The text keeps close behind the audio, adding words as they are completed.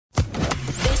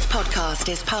podcast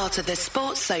is part of the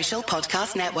Sports Social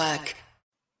Podcast Network.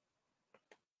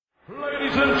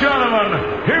 Ladies and gentlemen,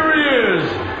 here he is.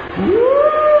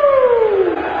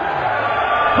 Woo!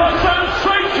 The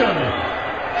sensation,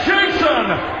 Jason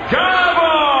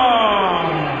Gavin!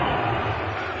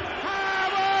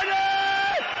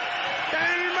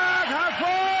 Danmark har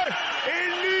fået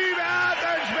en ny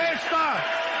verdensmester.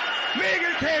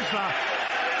 Mikkel Tesla.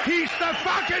 He's the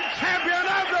fucking champion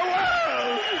of the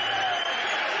world.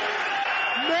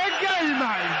 Mikkel,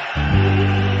 man.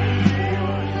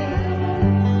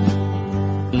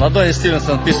 Nuthouse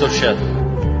Stevenson, piece of shit.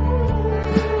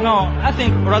 No, I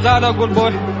think Razada good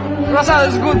boy. Razada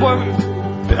is a good boy.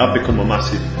 I've become a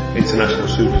massive international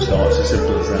superstar. It's as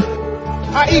simple as that.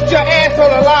 I eat your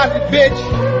asshole alive, you bitch.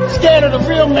 Scared of the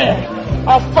real man.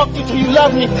 I'll fuck you till you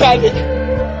love me, faggot.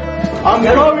 I'm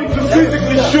going to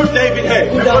physically shoot David Hay.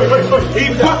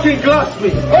 He fucking glossed me.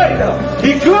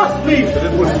 He glossed me.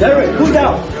 Derek, cool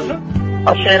down.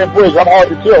 I'm Shannon Briggs. I'm hard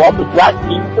to kill. I'm the black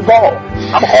team with the ball.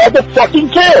 I'm hard to fucking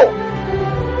kill.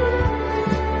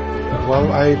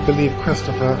 Well, I believe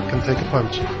Christopher can take a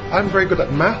punch. I'm very good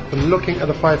at math and looking at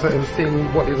a fighter and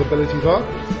seeing what his abilities are.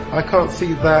 I can't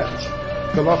see that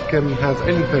Golovkin has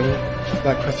anything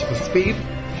like Christopher's speed,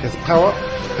 his power,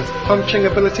 his punching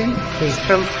ability, his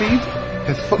hand speed,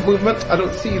 his foot movement. I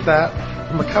don't see that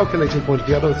from a calculating point of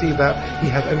view. I don't see that he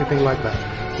has anything like that.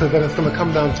 So then it's going to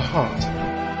come down to heart.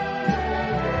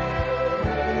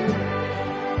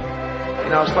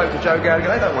 I spoke to Joe Gallagher,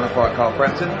 they don't want to fight Carl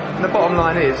Frampton. And the bottom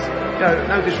line is,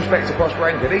 no disrespect to Prosper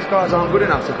Anchor, these guys aren't good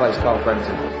enough to face Carl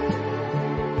Frampton.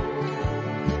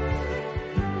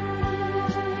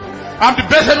 I'm the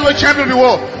best heavyweight champion in the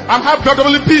world. I'm have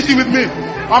WBC with me.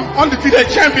 I'm undefeated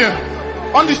champion.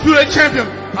 Undisputed champion.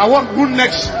 I want who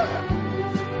next?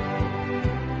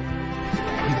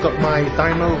 He's got my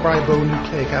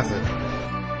dinyl-ribonucleic acid.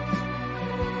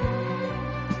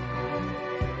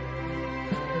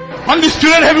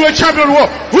 Undisputed heavyweight champion of the world.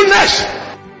 Who next?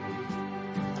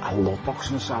 I love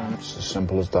boxing, Sam. It's as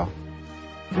simple as that.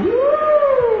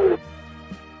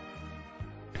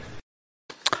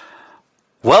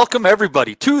 Welcome,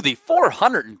 everybody, to the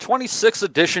 426th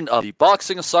edition of the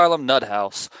Boxing Asylum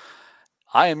Nuthouse.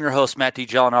 I am your host, Matt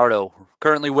DiGianardo.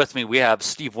 Currently with me, we have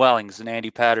Steve Wellings and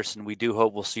Andy Patterson. We do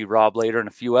hope we'll see Rob later and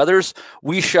a few others.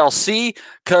 We shall see,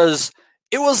 because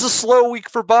it was a slow week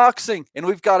for boxing, and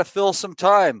we've got to fill some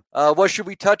time. What should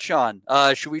we touch on?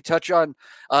 Should we touch on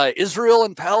Israel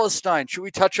and Palestine? Should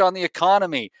we touch on the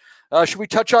economy? Should we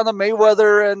touch on the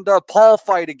Mayweather and Paul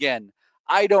fight again?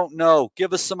 I don't know.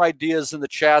 Give us some ideas in the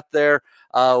chat there.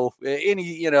 All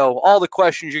the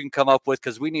questions you can come up with,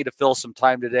 because we need to fill some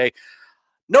time today.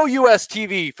 No U.S.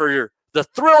 TV for the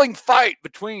thrilling fight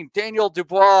between Daniel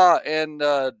Dubois and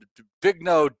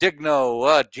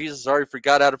Digno. Jesus, I already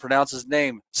forgot how to pronounce his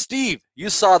name. Steve, you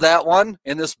saw that one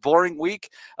in this boring week.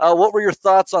 What were your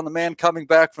thoughts on the man coming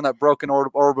back from that broken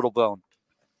orbital bone?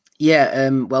 Yeah,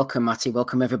 welcome, Matty.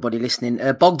 Welcome, everybody listening.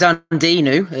 Bogdan,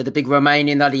 the big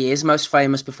Romanian that he is, most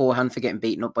famous beforehand for getting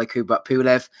beaten up by Kubrat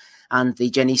Pulev and the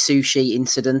Jenny Sushi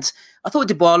incident. I thought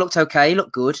Dubois looked okay, he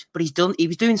looked good, but he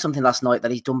was doing something last night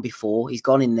that he's done before. He's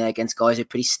gone in there against guys who are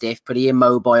pretty stiff, pretty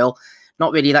immobile,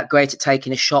 not really that great at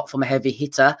taking a shot from a heavy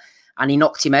hitter, and he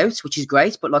knocked him out, which is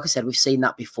great. But like I said, we've seen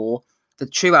that before. The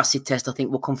true acid test, I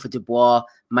think, will come for Dubois.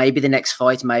 Maybe the next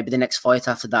fight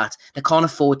after that. They can't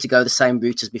afford to go the same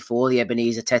route as before. The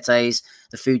Ebenezer Tetes,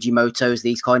 the Fujimotos,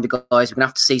 these kind of guys. We're going to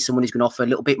have to see someone who's going to offer a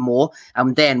little bit more.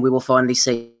 And then we will finally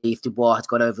see if Dubois has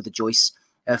got over the Joyce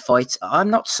fight. I'm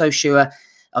not so sure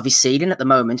of his ceiling at the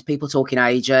moment. People talking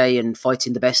AJ and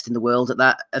fighting the best in the world at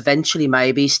that. Eventually,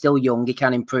 maybe. He's still young. He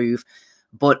can improve.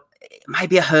 But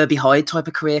maybe a Herbie Hyde type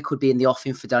of career could be in the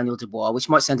offing for Daniel Dubois, which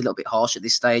might sound a little bit harsh at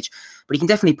this stage, but he can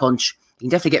definitely punch. He can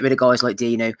definitely get rid of guys like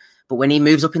Dino. But when he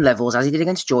moves up in levels, as he did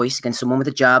against Joyce, against someone with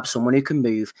a jab, someone who can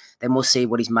move, then we'll see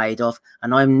what he's made of.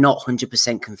 And I'm not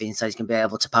 100% convinced that he's going to be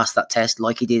able to pass that test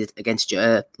like he did against,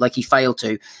 like he failed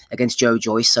to against Joe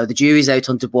Joyce. So the jury's out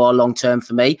on Dubois long term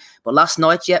for me. But last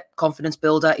night, confidence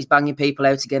builder. He's banging people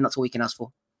out again. That's all we can ask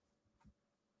for.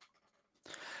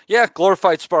 Yeah,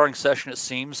 glorified sparring session, it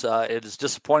seems. It is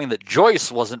disappointing that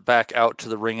Joyce wasn't back out to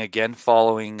the ring again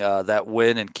following that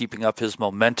win and keeping up his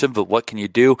momentum, but what can you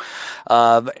do?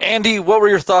 Andy, what were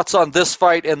your thoughts on this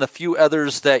fight and the few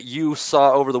others that you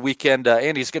saw over the weekend?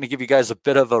 Andy's going to give you guys a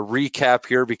bit of a recap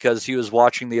here because he was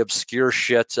watching the obscure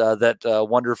shit that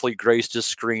wonderfully graced his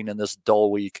screen in this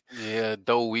dull week. Yeah,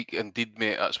 dull week indeed,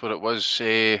 mate. That's what it was.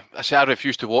 I say I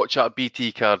refused to watch that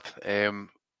BT card.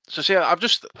 So say I've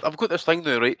got this thing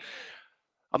now, right?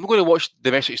 I'm not going to watch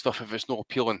domestic stuff if it's not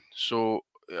appealing. So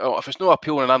if it's not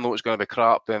appealing and I know it's going to be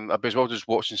crap, then I'd be as well just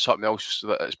watching something else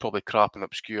that it's probably crap and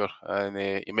obscure,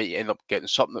 and you might end up getting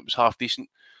something that was half decent.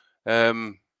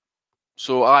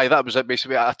 So that was it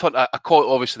basically. I thought I caught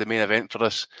obviously the main event for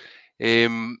this.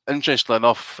 Interestingly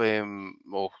enough,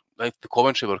 well, the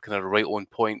commentary were kind of right on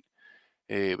point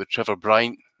with Trevor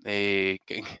Bryant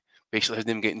basically his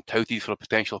name getting touted for a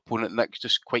potential opponent next,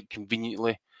 just quite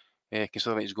conveniently,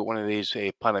 considering he's got one of these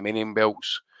Panamanian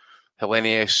belts.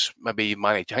 Hellenius, maybe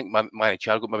Manny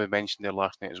Chargot maybe mentioned there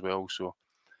last night as well. So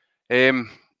did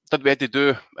what we had to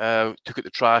do. Took it to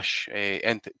trash,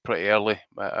 ended it pretty early.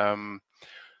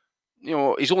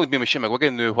 He's only been with Shane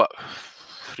McGuigan now,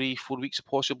 3-4 weeks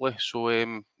possibly. So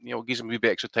gives him a wee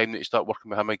bit extra time to start working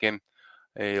with him again.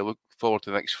 Look forward to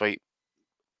the next fight.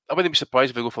 I wouldn't be surprised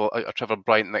if we go for a Trevor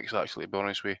Bryant next, actually, to be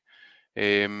honest with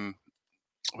you.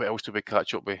 What else did we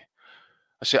catch up with?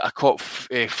 I caught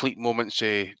fleet moments.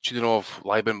 Chudinov,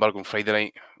 Leibenberg on Friday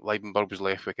night. Leibenberg was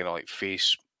left with kind of like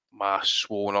face mass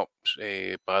swollen up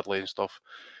badly and stuff.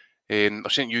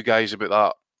 I've sent you guys about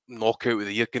that knockout of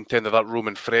the year contender, that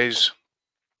Roman Frez,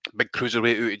 big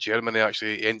cruiserweight out of Germany.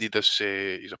 Actually ended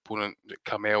his opponent,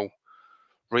 Kamel,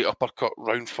 right uppercut,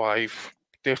 round 5.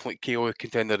 Definitely KO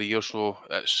contender of the year. So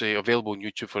it's available on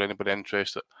YouTube for anybody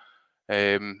interested.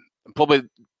 Probably.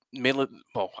 Mainly,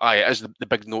 it is the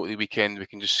big note of the weekend. We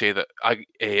can just say that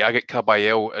Agit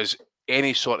Kabayel is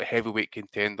any sort of heavyweight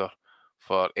contender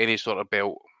for any sort of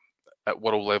belt at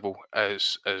world level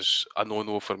is a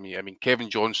no-no for me. I mean, Kevin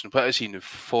Johnson, what is he now,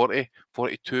 40,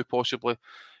 42 possibly,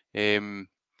 getting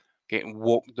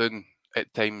walked down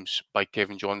at times by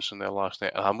Kevin Johnson there last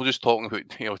night. And I'm not just talking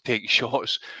about taking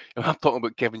shots. I'm talking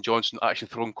about Kevin Johnson actually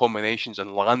throwing combinations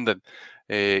and landing.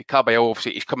 Kabayel,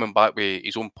 obviously, he's coming back with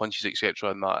his own punches,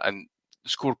 etc. And that. And the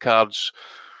scorecards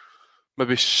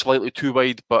maybe slightly too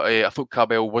wide, but I thought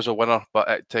Kabayel was a winner. But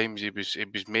at times he was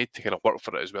made to kind of work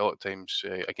for it as well. At times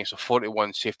against a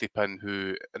 41 safety pin,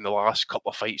 who in the last couple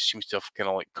of fights seems to have kind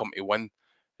of like come to win.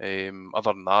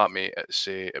 Other than that, mate,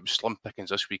 it was slim pickings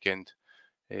this weekend.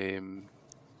 I'm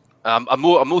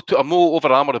no over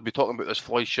hammered to be talking about this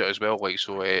Floyd shit as well. Like,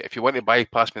 so if you want to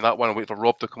bypass me that one and wait for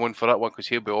Rob to come on for that one, because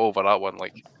he'll be all over that one.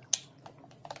 Like,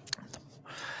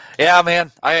 yeah,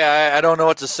 man, I don't know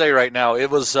what to say right now. It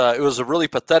was a really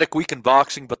pathetic week in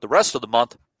boxing, but the rest of the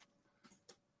month,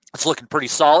 it's looking pretty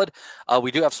solid.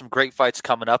 We do have some great fights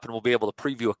coming up, and we'll be able to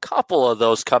preview a couple of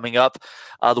those coming up.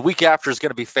 The week after is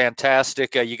going to be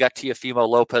fantastic. You got Teofimo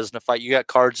Lopez in a fight. You got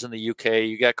cards in the UK.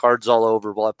 You got cards all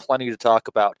over. We'll have plenty to talk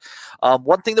about.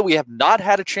 One thing that we have not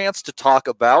had a chance to talk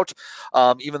about,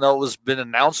 even though it was been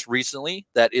announced recently,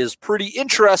 that is pretty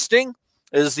interesting,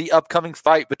 is the upcoming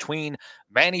fight between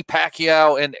Manny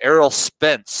Pacquiao and Errol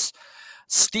Spence.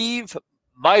 Steve,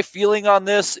 my feeling on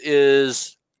this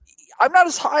is, I'm not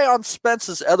as high on Spence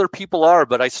as other people are,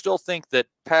 but I still think that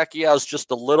Pacquiao's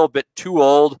just a little bit too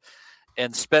old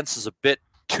and Spence is a bit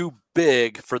too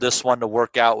big for this one to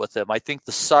work out with him. I think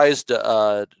the size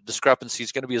discrepancy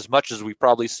is going to be as much as we've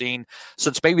probably seen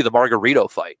since maybe the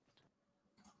Margarito fight.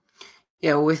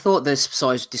 Yeah, well, we thought this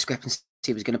size discrepancy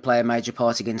was going to play a major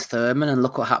part against Thurman, and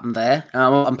look what happened there.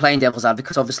 I'm playing devil's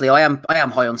advocate. Obviously, I am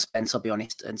high on Spence, I'll be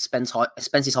honest, and Spence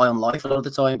is high on life a lot of the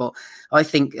time, but I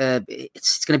think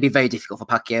it's going to be very difficult for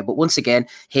Pacquiao. But once again,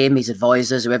 him, his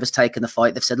advisors, whoever's taken the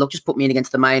fight, they've said, look, just put me in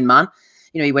against the main man.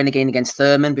 He went again against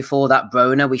Thurman. Before that,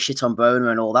 Broner, we shit on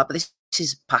Broner and all that, but this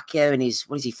is Pacquiao, and he's,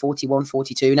 41,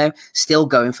 42 now, still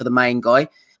going for the main guy.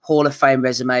 Hall of Fame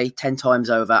resume 10 times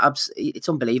over. It's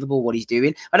unbelievable what he's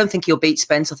doing. I don't think he'll beat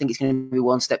Spence. I think it's going to be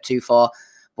one step too far.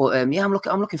 But I'm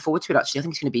looking forward to it, actually. I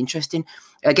think it's going to be interesting.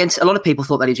 Against a lot of people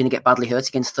thought that he was going to get badly hurt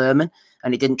against Thurman,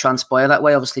 and it didn't transpire that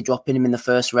way. Obviously, dropping him in the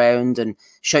first round, and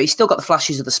he's still got the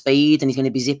flashes of the speed, and he's going to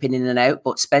be zipping in and out.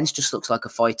 But Spence just looks like a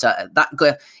fighter.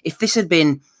 If this had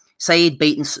been, say, he'd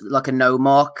beaten like a no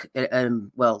mark,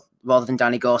 rather than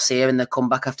Danny Garcia in the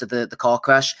comeback after the car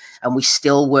crash, and we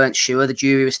still weren't sure, the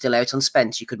jury was still out on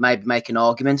Spence, you could maybe make an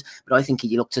argument, but I think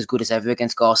he looked as good as ever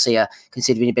against Garcia,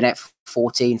 considering he'd been out for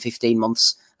 14, 15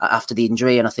 months after the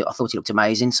injury, and I thought he looked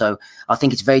amazing. So I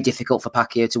think it's very difficult for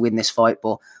Pacquiao to win this fight,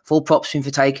 but full props to him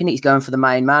for taking it. He's going for the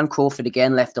main man. Crawford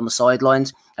again left on the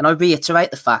sidelines, and I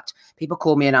reiterate the fact, people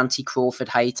call me an anti-Crawford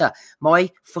hater.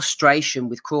 My frustration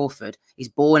with Crawford is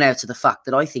born out of the fact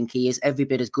that I think he is every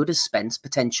bit as good as Spence,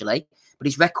 potentially, but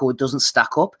his record doesn't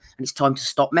stack up, and it's time to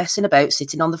stop messing about,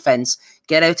 sitting on the fence,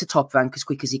 get out to Top Rank as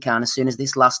quick as he can. As soon as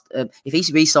this if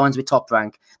he re-signs with Top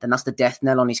Rank, then that's the death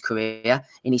knell on his career.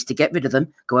 He needs to get rid of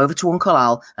them, go over to Uncle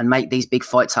Al, and make these big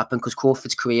fights happen, because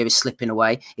Crawford's career is slipping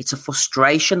away. It's a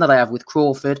frustration that I have with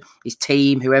Crawford, his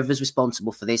team, whoever's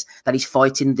responsible for this, that he's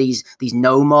fighting fighting these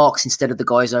no marks instead of the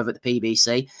guys over at the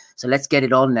PBC. So let's get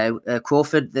it on now.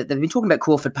 Crawford, they've been talking about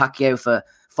Crawford Pacquiao for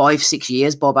 5-6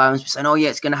 years. Bob Owens was saying, oh yeah,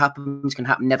 it's going to happen. It's going to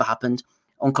happen. Never happened.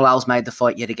 Uncle Al's made the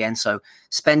fight yet again. So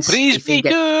Spence, please be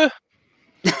good.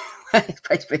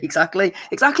 Exactly.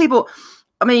 But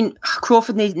I mean,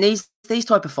 Crawford needs these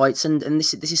type of fights, and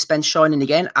this is Spence shining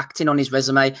again, acting on his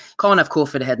resume. Can't have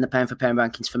Crawford ahead in the pound for pound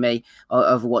rankings for me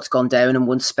over what's gone down. And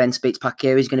once Spence beats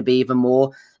Pacquiao, he's going to be even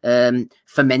more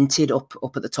fermented up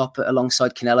at the top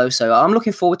alongside Canelo. So I'm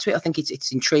looking forward to it. I think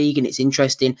it's intriguing, it's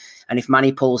interesting, and if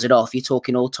Manny pulls it off, you're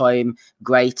talking all time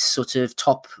great sort of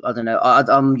top. I don't know.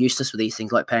 I'm useless with these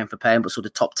things like pound for pound, but sort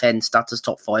of top 10 status,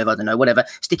 top 5. I don't know, whatever.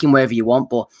 Stick him wherever you want,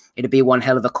 but it'd be one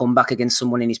hell of a comeback against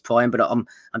someone in his prime. But I'm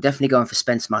definitely going for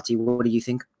Spence, Matty. What do you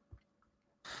think?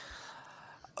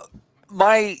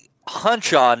 My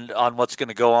hunch on what's going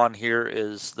to go on here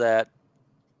is that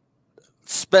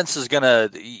Spence is gonna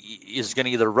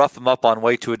either rough him up on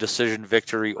way to a decision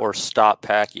victory or stop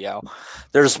Pacquiao.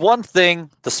 There's one thing,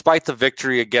 despite the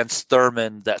victory against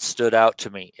Thurman, that stood out to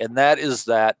me, and that is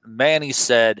that Manny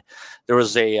said there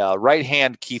was a right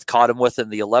hand Keith caught him with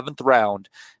in the 11th round,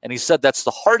 and he said that's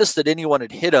the hardest that anyone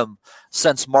had hit him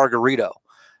since Margarito.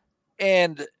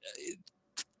 And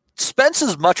Spence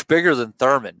is much bigger than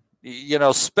Thurman. You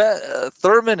know,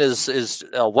 Thurman is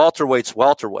welterweight's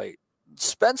welterweight.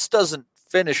 Spence doesn't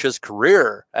finish his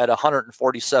career at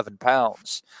 147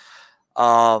 pounds.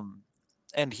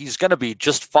 And he's going to be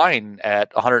just fine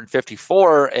at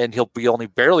 154, and he'll be only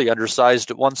barely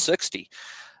undersized at 160.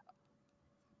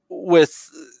 With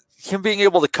him being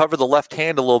able to cover the left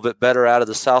hand a little bit better out of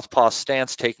the southpaw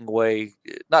stance,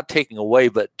 not taking away,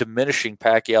 but diminishing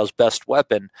Pacquiao's best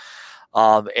weapon,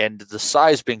 and the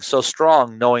size being so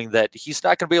strong, knowing that he's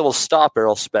not going to be able to stop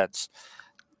Errol Spence.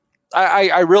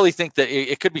 I really think that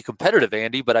it could be competitive,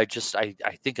 Andy, but I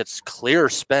think it's clear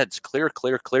Spence, clear.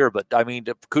 But I mean,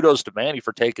 kudos to Manny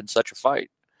for taking such a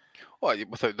fight. Well,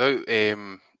 without doubt,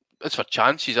 as for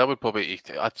chances,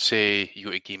 I'd say you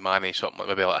got to give Manny something like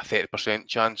maybe like a 30%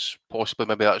 chance, possibly.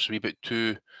 Maybe that's a wee bit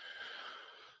too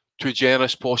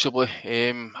generous, possibly.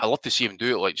 I'd love to see him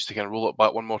do it, like just to kind of roll it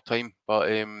back one more time. But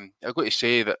I've got to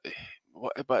say that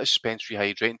what is Spence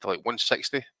rehydrating to like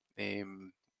 160?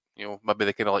 You know, maybe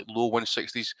the kind of like low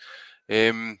 160s.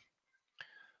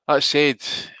 That said,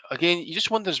 again, you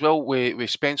just wonder as well with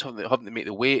Spence having to make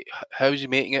the weight. How is he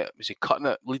making it? Is he cutting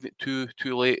it, leaving it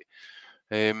too late?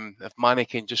 If Manny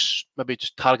can just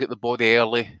target the body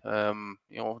early,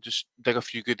 you know, just dig a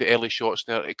few good early shots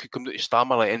there, it could come to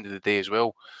stamina at the end of the day as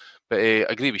well. But I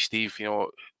agree with Steve. You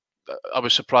know, I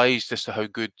was surprised as to how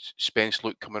good Spence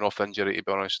looked coming off injury, to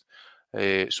be honest.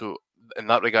 So in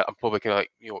that regard, I'm probably kind of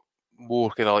like, you know,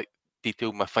 more kind of like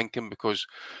detailed my thinking, because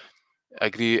I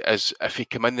agree, as if he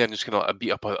come in there and just kind of like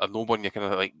beat up a no one, you're kind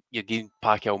of like you're giving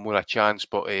Pacquiao more a chance.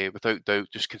 But without doubt,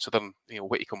 just considering, you know,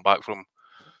 what he come back from,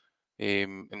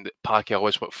 and Pacquiao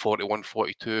is 41,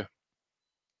 42.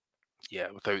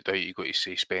 Yeah, without doubt, you got to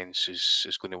say Spence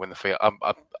is going to win the fight. I'm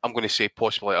going to say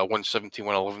possibly a 117,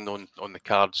 111 on the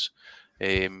cards,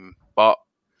 but.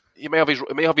 He may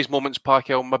have his moments.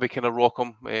 Pacquiao maybe kind of rock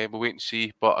him. We'll wait and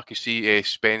see. But I can see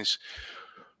Spence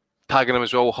tagging him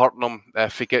as well, hurting him.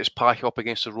 If he gets Pacquiao up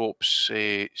against the ropes,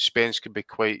 Spence could be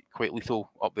quite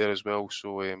lethal up there as well.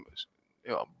 So it's,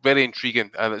 you know, very intriguing.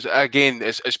 And it's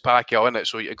Pacquiao, isn't it?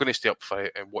 So you're going to stay up for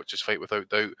it and watch this fight without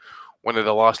doubt. One of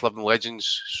the last living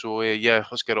legends. So yeah,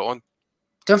 let's get it on.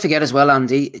 Don't forget as well,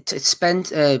 Andy,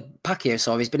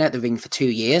 Pacquiao, he's been out the ring for 2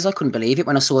 years. I couldn't believe it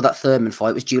when I saw that Thurman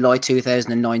fight. It was July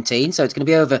 2019, so it's going to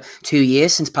be over 2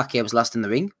 years since Pacquiao was last in the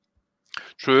ring.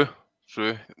 True.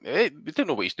 We don't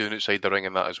know what he's doing outside the ring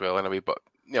and that as well, anyway. But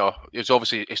you know, it's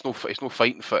no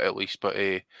fighting fit at least. But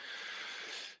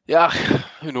yeah,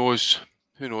 who knows,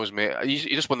 mate? You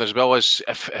just wonder as well as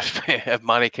if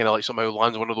Manny kind of like somehow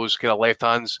lands one of those kind of left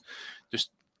hands, just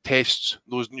tests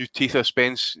those new teeth of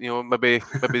Spence, you know, maybe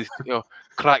you know,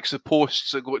 cracks the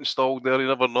posts that got installed there. You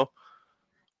never know.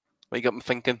 Might get him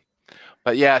thinking.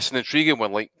 But yeah, it's an intriguing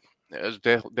one. Like, it's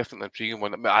definitely an intriguing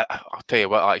one. I mean, I'll tell you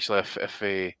what, actually, if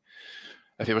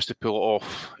he was to pull it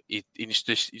off, he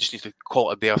just needs to call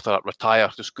it a day after that,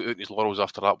 retire, just go out in his laurels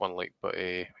after that one. Like, but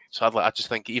sadly, I just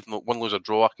think even though one lose or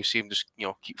draw, I can see him just, you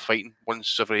know, keep fighting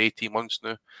once every 18 months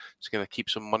now. It's going to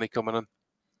keep some money coming in.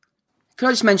 Can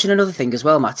I just mention another thing as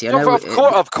well, Matty? I know,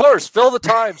 of course. Fill the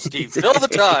time, Steve. Fill the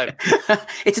time.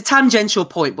 It's a tangential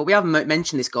point, but we haven't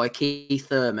mentioned this guy, Keith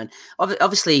Thurman.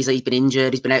 Obviously, he's been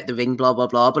injured. He's been out the ring, blah, blah,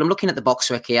 blah. But I'm looking at the box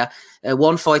rec here.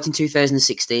 One fight in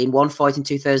 2016, one fight in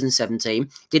 2017.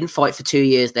 Didn't fight for 2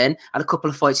 years then. Had a couple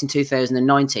of fights in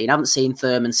 2019. Haven't seen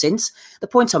Thurman since. The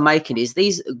point I'm making is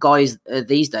these guys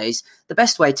these days, the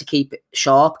best way to keep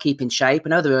sharp, keep in shape, I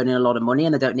know they're earning a lot of money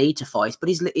and they don't need to fight, but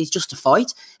it's just to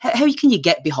fight. How can you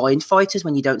get behind fighters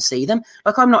when you don't see them?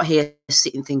 Like, I'm not here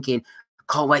sitting thinking,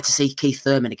 can't wait to see Keith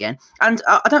Thurman again. And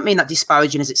I don't mean that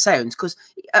disparaging as it sounds, because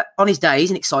on his day, he's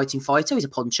an exciting fighter. He's a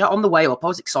puncher. On the way up, I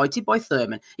was excited by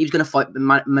Thurman. He was going to fight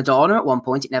Madonna at one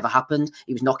point. It never happened.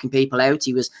 He was knocking people out.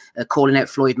 He was calling out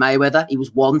Floyd Mayweather. He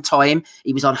was one time.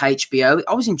 He was on HBO.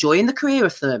 I was enjoying the career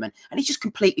of Thurman, and he's just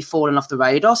completely fallen off the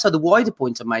radar. So the wider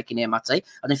point I'm making here, Matty,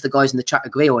 and if the guys in the chat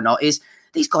agree or not, is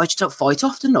these guys just don't fight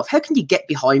often enough. How can you get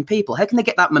behind people? How can they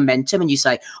get that momentum and you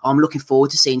say, oh, I'm looking forward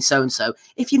to seeing so-and-so,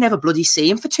 if you never bloody see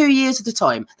him for 2 years at a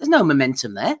time? There's no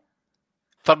momentum there.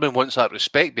 Thurman wants that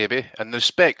respect, baby, and the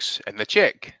respect's in the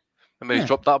check. I mean, he's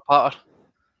dropped that patter.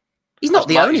 He's not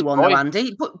the only one, though,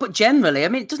 Andy. But generally, I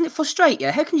mean, doesn't it frustrate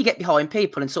you? How can you get behind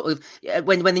people and sort of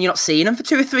when you're not seeing them for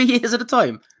 2 or 3 years at a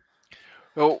time?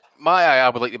 Well, I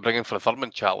would like to bring in for a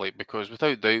Thurman chat, like, because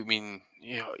without doubt, I mean,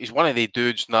 you know, he's one of the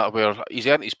dudes that where he's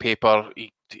earned his paper.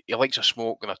 He likes a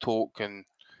smoke and a talk, and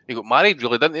he got married,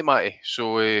 really, didn't he, Matty?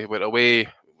 So went away,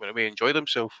 enjoyed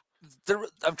himself.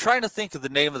 I'm trying to think of the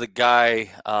name of the guy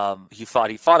he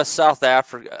fought. He fought a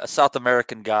South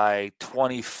American guy,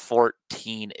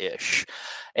 2014-ish,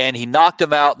 and he knocked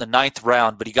him out in the 9th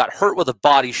round. But he got hurt with a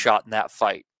body shot in that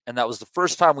fight, and that was the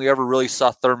first time we ever really saw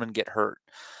Thurman get hurt.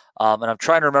 And I'm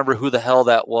trying to remember who the hell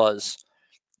that was.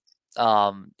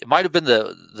 It might have been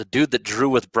the dude that drew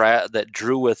with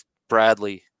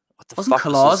Bradley. What the Wasn't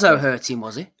Collazo hurt him,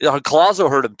 was he? Yeah, Collazo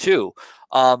hurt him too.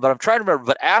 But I'm trying to remember.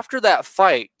 But after that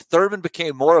fight, Thurman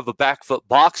became more of a back foot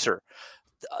boxer.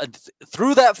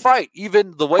 Through that fight,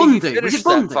 even the way he finished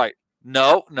that fight.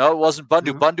 No, it wasn't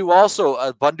Bundu.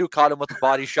 Mm-hmm. Bundu caught him with a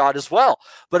body shot as well.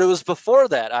 But it was before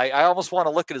that. I almost want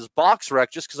to look at his box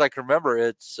rec just because I can remember.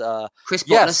 It's Chris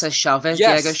Butler says Chavez.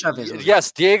 Yes, Diego Chavez.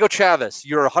 Yes, Diego Chavez.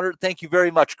 You're 100. Thank you very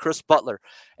much, Chris Butler.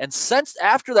 And since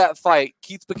after that fight,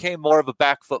 Keith became more of a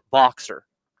back foot boxer.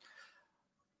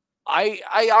 I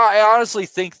honestly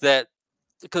think that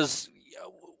because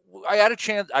I had a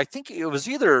chance. I think it was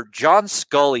either John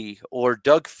Scully or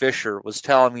Doug Fisher was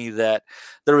telling me that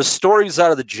there was stories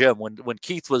out of the gym when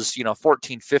Keith was,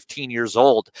 14, 15 years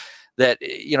old that,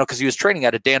 because he was training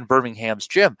at a Dan Birmingham's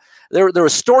gym. There were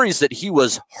stories that he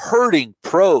was hurting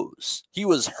pros. He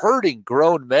was hurting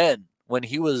grown men when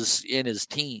he was in his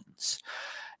teens.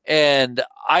 And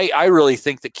I really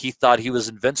think that Keith thought he was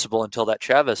invincible until that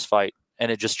Chavez fight,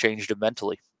 and it just changed him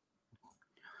mentally.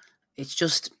 It's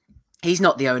just... He's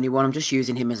not the only one. I'm just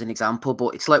using him as an example,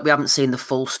 but it's like we haven't seen the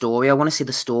full story. I want to see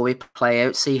the story play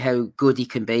out, see how good he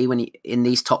can be when he in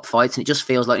these top fights. And it just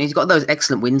feels like he's got those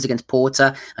excellent wins against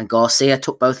Porter and Garcia.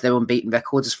 Took both their unbeaten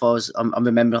records as far as I'm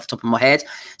remembering off the top of my head.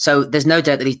 So there's no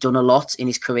doubt that he's done a lot in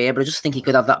his career, but I just think he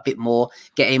could have that bit more.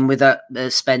 Get in with that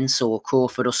Spence or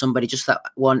Crawford or somebody, just that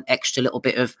one extra little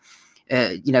bit of,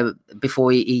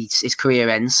 before his career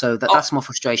ends. So that's my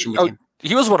frustration with him.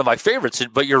 He was one of my favorites,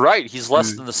 but you're right. He's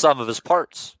less than the sum of his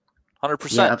parts.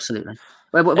 100%. Yeah, absolutely.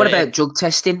 What about drug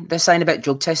testing? They're saying about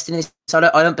drug testing. So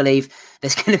I don't believe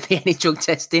there's going to be any drug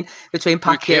testing between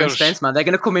Pacquiao and Spence, man. They're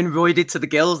going to come in roided to the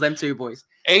gills, them two boys.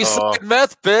 Acid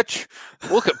meth, bitch.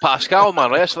 Look at Pascal,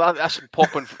 man. Right? So that's him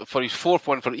popping for his 4th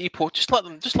one for EPO. Just let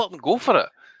them go for it.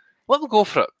 Let them go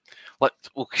for it.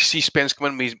 We'll see Spence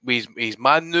come in with his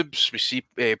man noobs. We see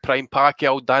Prime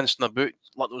Pacquiao dancing about.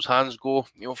 Let those hands go.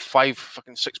 5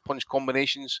 fucking 6-punch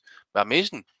combinations.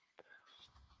 Amazing.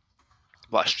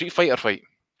 Like a Street Fighter fight.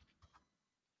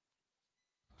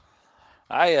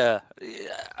 I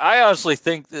honestly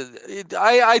think that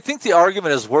I think the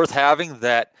argument is worth having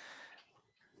that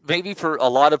maybe for a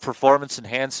lot of performance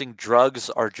enhancing drugs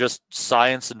are just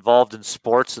science involved in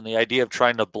sports, and the idea of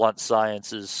trying to blunt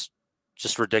science is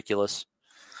just ridiculous.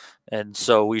 And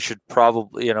so we should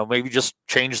probably, maybe just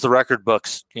change the record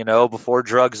books, before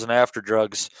drugs and after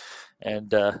drugs,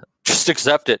 and just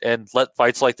accept it and let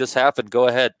fights like this happen. Go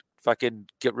ahead. Fucking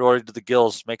get roided to the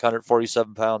gills, make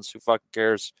 147 pounds. Who fucking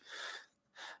cares?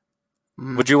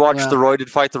 Would you watch the roided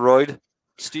fight the roid,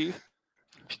 Steve?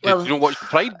 Did you watch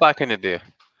Pride back in the day?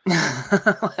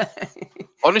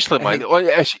 Honestly, man,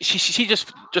 she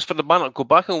just for the man, go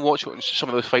back and watch some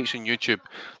of those fights on YouTube,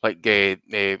 like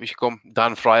we should call him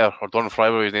Dan Fryer or Don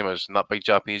Fryer, whatever his name is, and that big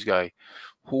Japanese guy.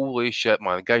 Holy shit,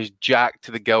 man! The guy's jacked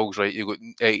to the gills, right? You got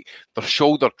their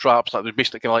shoulder traps, like they're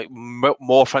basically kind of like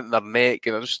morph into their neck,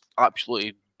 and they're just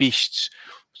absolutely beasts.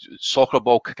 Soccer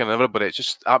ball kicking everybody. It's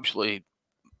just absolutely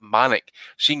manic.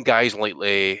 Seen guys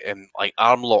like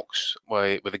arm locks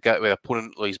with the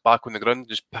opponent lays back on the ground,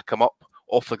 just pick him up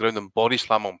off the ground and body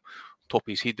slam him top of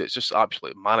his head. It's just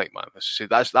absolutely manic, man.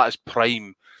 That's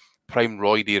prime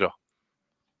Royd era.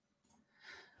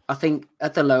 I think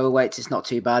at the lower weights it's not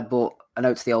too bad, but I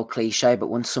know it's the old cliche, but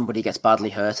once somebody gets badly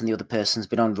hurt and the other person's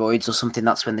been on roids or something,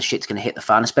 that's when the shit's going to hit the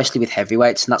fan, especially with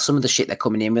heavyweights. And that's some of the shit they're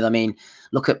coming in with. I mean,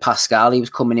 look at Pascal. He was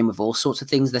coming in with all sorts of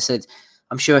things. They said,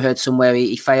 I'm sure I heard somewhere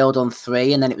he failed on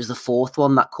 3 and then it was the 4th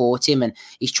one that caught him. And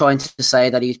he's trying to say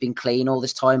that he's been clean all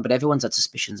this time, but everyone's had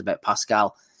suspicions about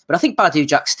Pascal. But I think Badou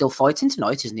Jack's still fighting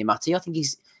tonight, isn't he, Matty? I think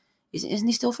isn't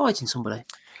he still fighting somebody?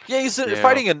 Yeah, he's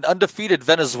fighting an undefeated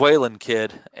Venezuelan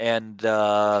kid, and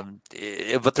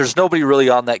but there's nobody really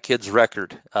on that kid's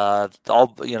record. Lots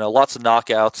of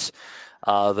knockouts.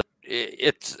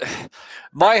 It's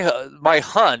my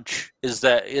hunch is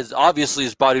obviously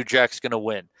Badou Jack's going to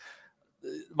win.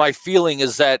 My feeling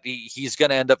is that he's going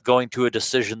to end up going to a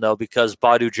decision though, because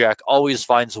Badou Jack always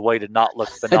finds a way to not look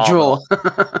phenomenal. A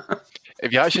draw.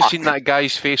 Have you actually seen that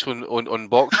guy's face on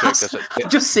BoxRec?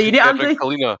 I've just seen it, Andy.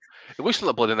 It looks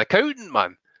like an accountant,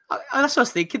 man. That's what I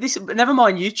was thinking. This, never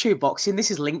mind YouTube boxing.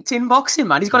 This is LinkedIn boxing,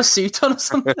 man. He's got a suit on or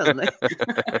something, hasn't he?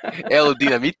 El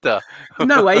Dinamita.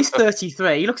 No way, he's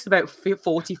 33. He looks about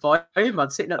 45,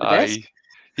 man, sitting at the desk.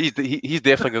 He's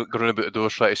definitely going about the door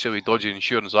trying to sell his dodgy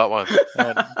insurance, that one.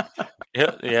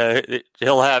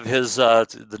 He'll have his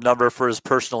the number for his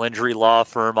personal injury law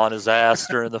firm on his ass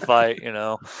during the fight,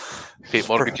 Fake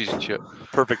mortgages and shit.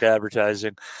 Perfect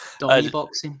advertising. Donny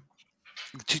boxing.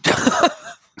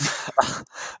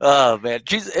 Oh man,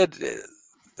 jeez.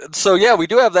 So yeah, we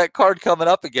do have that card coming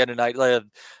up again tonight. Going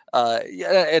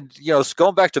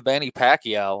back to Manny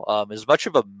Pacquiao, as much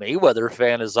of a Mayweather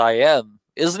fan as I am,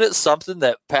 isn't it something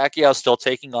that Pacquiao's still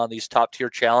taking on these top tier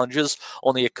challenges,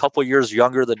 only a couple years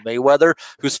younger than Mayweather,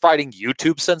 who's fighting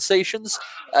YouTube sensations?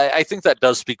 I think that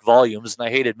does speak volumes, and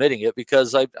I hate admitting it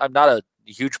because I'm not a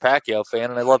huge Pacquiao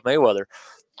fan, and I love Mayweather.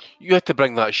 You had to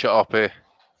bring that shit up, eh?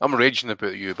 I'm raging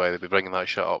about you, by the way, bringing that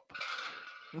shit up.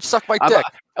 Suck my dick.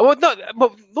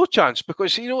 No chance,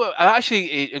 because, I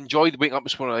actually enjoyed waking up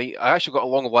this morning. I actually got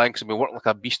along the line because I've been working like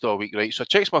a beast all week, right? So I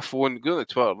checked my phone, going on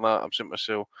Twitter and that, I'm saying to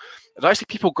myself, and actually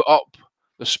people got up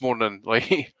this morning,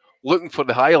 like, looking for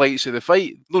the highlights of the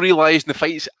fight, not realising the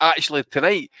fight's actually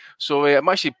tonight. So I'm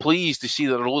actually pleased to see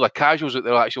that there are a load of casuals that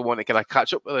they actually want to kind of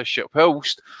catch up with this shit,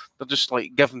 whilst they're just,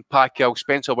 like, giving Pacquiao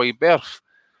Spence a wide berth.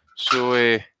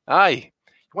 So, aye.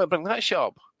 You want to bring that shit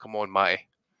up? Come on, Matty.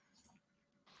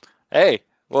 Hey,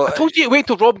 well, I told you to wait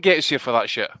till Rob gets here for that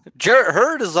shit. Jarrett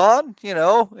Hurd is on, Yeah,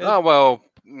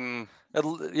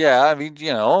 I mean,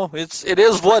 it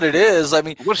is what it is. I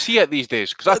mean, where's he at these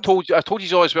days? Because I told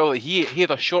you all as well that he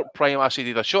had a short prime. I said he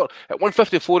had a short at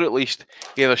 154 at least.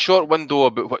 He had a short window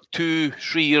about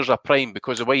 2-3 years of prime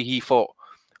because of the way he fought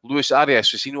Luis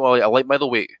Arias. Was a light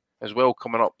middleweight as well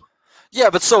coming up. Yeah,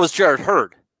 but so is Jarrett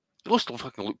Hurd. He looks to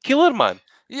fucking look killer, man.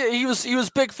 Yeah, he was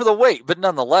big for the weight, but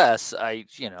nonetheless,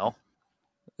 Arias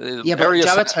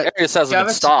hasn't been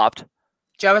stopped.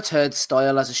 Jarrett Hurd's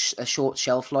style has a short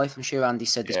shelf life. I'm sure Andy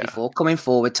said this before. Coming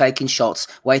forward, taking shots,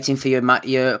 waiting for your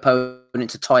opponent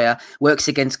to tire, works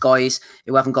against guys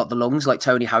who haven't got the lungs, like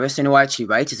Tony Harrison, who I actually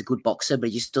rate. Is a good boxer, but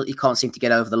he can't seem to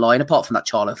get over the line, apart from that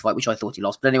Charlo fight, which I thought he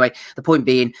lost. But anyway, the point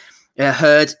being,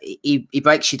 Hurd, he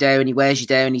breaks you down, he wears you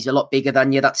down, he's a lot bigger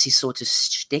than you. That's his sort of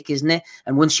shtick, isn't it?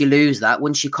 And once you lose that,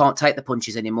 once you can't take the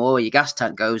punches anymore, or your gas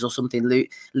tank goes or something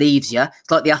leaves you,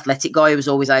 it's like the athletic guy who was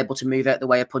always able to move out the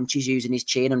way of punches using his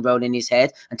chin and rolling his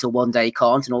head until one day he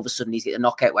can't, and all of a sudden he's got a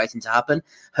knockout waiting to happen.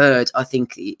 Hurd, I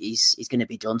think he's going to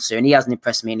be done soon. He hasn't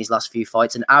impressed me in his last few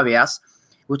fights. And Arias,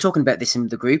 we were talking about this in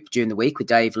the group during the week with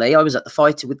Dave Lee. I was at the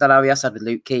fight with that Arias had with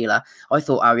Luke Keeler. I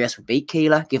thought Arias would beat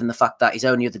Keeler, given the fact that his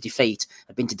only other defeat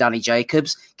had been to Danny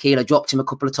Jacobs. Keeler dropped him a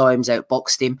couple of times,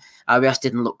 outboxed him. Arias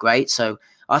didn't look great. So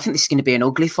I think this is going to be an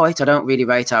ugly fight. I don't really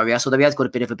rate Arias, although he has got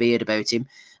a bit of a beard about him.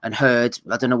 And Hurd,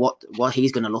 I don't know what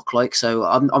he's going to look like. So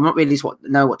I'm not really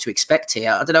know what to expect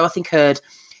here. I don't know. I think Hurd,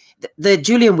 the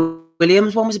Julian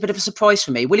Williams one was a bit of a surprise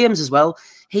for me. Williams as well.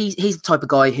 He's the type of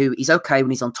guy who he's okay when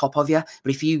he's on top of you,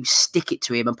 but if you stick it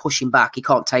to him and push him back, he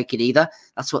can't take it either.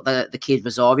 That's what the kid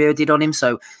Rosario did on him.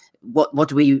 So what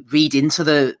do we read into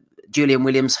the Julian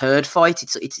Williams Hurd fight,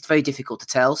 it's very difficult to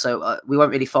tell. So we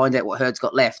won't really find out what Hurd's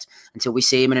got left until we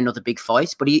see him in another big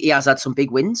fight. But he has had some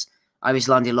big wins.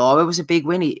 Islandi Lara was a big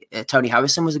win. Tony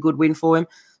Harrison was a good win for him.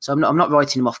 So I'm not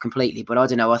writing him off completely, but I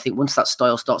don't know. I think once that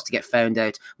style starts to get found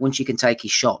out, once you can take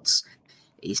his shots,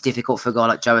 it's difficult for a guy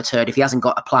like Jarrett Hurd if he hasn't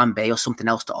got a plan B or something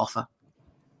else to offer.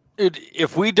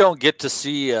 If we don't get to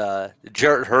see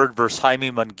Jarrett Hurd versus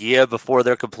Jaime Munguia before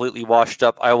they're completely washed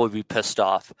up, I will be pissed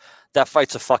off. That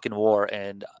fight's a fucking war,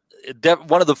 and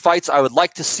one of the fights I would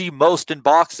like to see most in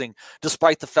boxing,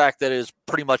 despite the fact that it is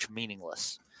pretty much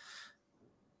meaningless.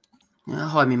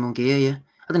 Jaime Munguia, yeah.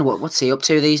 I don't know what's he up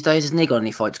to these days. Hasn't he got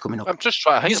any fights coming up? I'm just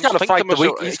trying. He's got to fight the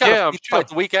week. He's got to fight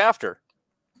the week after.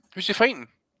 Who's he fighting?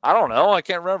 I don't know. I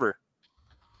can't remember.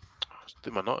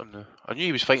 I knew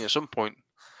he was fighting at some point.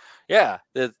 Yeah,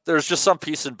 there's just some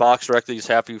piece in Box Rec that he's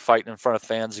happy fighting in front of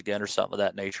fans again or something of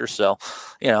that nature. So,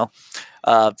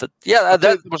 but yeah,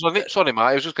 sorry, Matt.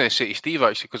 I was just going to say to Steve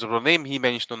actually because of the name he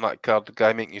mentioned on that card, the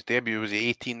guy making his debut was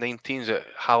the 18-19. Is it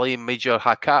Halim Major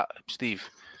Hakat? Steve,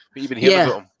 have you been hearing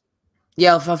about him?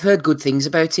 Yeah, I've heard good things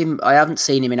about him. I haven't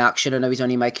seen him in action. I know he's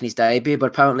only making his debut, but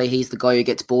apparently he's the guy who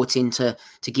gets brought in to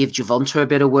give Gervonta a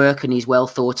bit of work, and he's well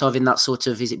thought of in that sort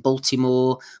of, is it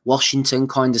Baltimore, Washington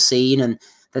kind of scene, and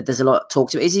that there's a lot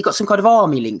talked about. Is he got some kind of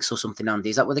army links or something, Andy?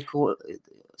 Is that what they call it?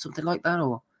 Something like that?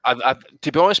 Or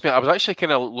to be honest, mate, I was actually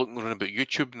kind of looking around about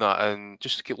YouTube and that, and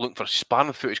just to keep looking for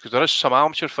sparring footage, because there is some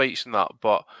amateur fights and that,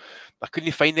 but I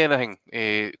couldn't find anything,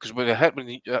 because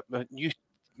when you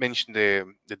mentioned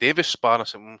the Davis sparring, I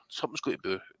said, something's got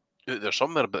to be out there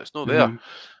somewhere, but it's not there.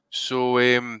 So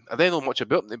I didn't know much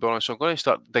about him, to be honest, so I'm going to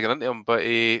start digging into him. But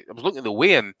I was looking at the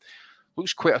weigh-in.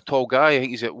 Looks quite a tall guy. I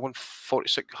think he's at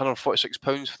 146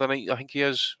 pounds for the night. I think he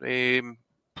is.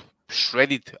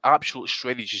 Shredded, absolutely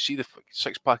shredded. You see the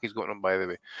six-pack he's got on, by the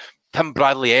way. Tim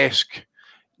Bradley-esque.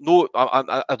 No,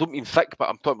 I don't mean thick, but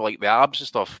I'm talking about like the abs and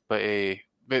stuff. But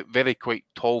very quite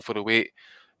tall for the weight.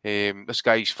 This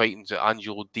guy's fighting at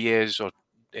Angelo Diaz, or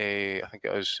I think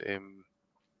it is. It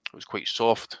was quite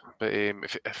soft, but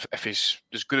if he's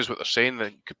as good as what they're saying,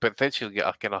 then could potentially get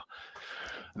a kind of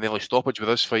an early stoppage with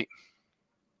this fight.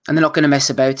 And they're not going to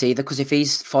mess about either, because if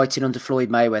he's fighting under Floyd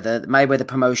Mayweather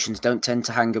promotions don't tend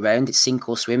to hang around. It's sink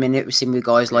or swim in it. We've seen with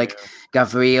guys like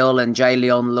Gabriel and Jay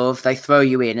Leon Love. They throw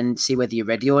you in and see whether you're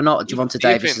ready or not. Gervonta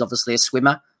Davis is obviously a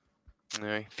swimmer.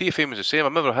 Yeah, Theophane was the same. I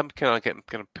remember him getting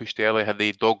pushed early. Had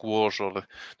the dog wars or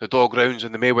the dog rounds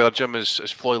in the Mayweather gym, as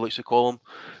Floyd likes to call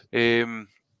them.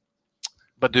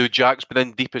 Badu Jack's been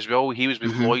in deep as well. He was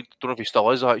with Floyd. Don't know if he still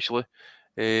is actually.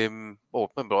 Remember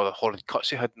all the horrid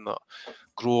cuts he had in that.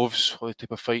 Groves, all the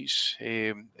type of fights.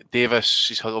 Davis,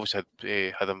 he's obviously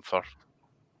had him for.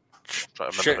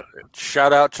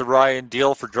 Shout out to Ryan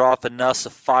Deal for dropping us a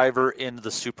 $5 into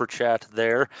the super chat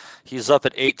there. He's up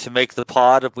at 8 to make the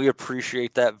pod. We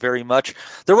appreciate that very much.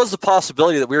 There was a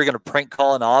possibility that we were going to prank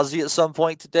call an Aussie at some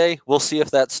point today. We'll see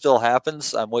if that still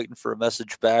happens. I'm waiting for a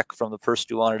message back from the person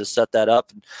who wanted to set that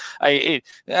up. And I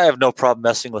have no problem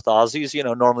messing with Aussies.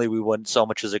 Normally we wouldn't so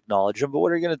much as acknowledge them, but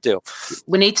what are you going to do?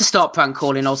 We need to start prank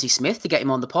calling Aussie Smith to get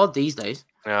him on the pod these days.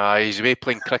 He's away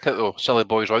playing cricket though. Silly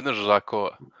boys rounders, as I call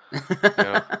it.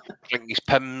 Drinking his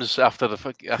Pims after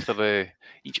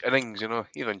each innings,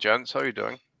 Even gents, how are you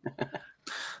doing?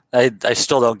 I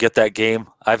still don't get that game.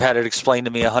 I've had it explained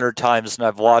to me 100 times, and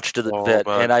I've watched it a bit,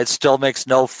 and it still makes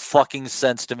no fucking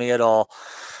sense to me at all.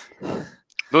 Not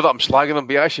that I'm slagging him,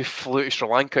 but he actually flew to Sri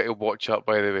Lanka to watch that,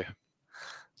 by the way.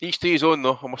 Each to his own,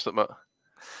 though, I must admit.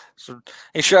 So,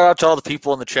 hey, shout out to all the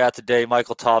people in the chat today: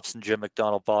 Michael Thompson, Jim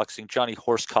McDonald Boxing, Johnny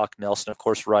Horsecock Nelson, of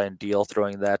course, Ryan Deal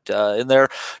throwing that in there.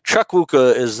 Chuck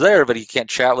Wuka is there, but he can't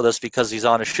chat with us because he's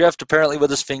on a shift, apparently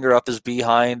with his finger up his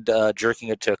behind, jerking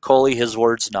it to Coley. His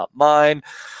words, not mine.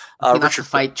 Richard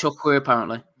fight Chuck Weir,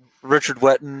 apparently. Richard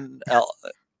Wetton, El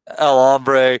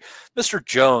Hombre, Mr.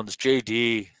 Jones,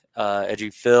 JD,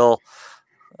 Edgy Phil.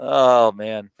 Oh,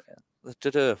 man.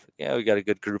 Yeah, we got a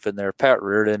good group in there. Pat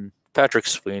Reardon. Patrick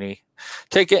Sweeney.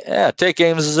 Take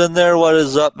Games is in there. What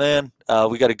is up, man?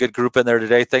 We got a good group in there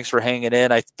today. Thanks for hanging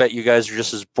in. I bet you guys are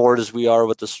just as bored as we are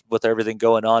with everything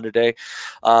going on today.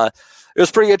 It was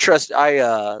pretty interesting.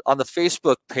 On the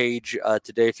Facebook page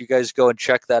today, if you guys go and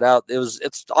check that out,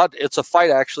 it's a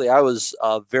fight actually I was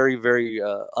very, very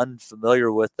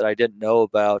unfamiliar with that I didn't know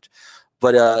about.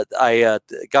 but I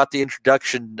got the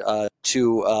introduction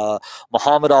to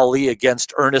Muhammad Ali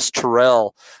against Ernest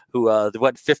Terrell, who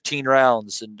went 15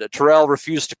 rounds, and Terrell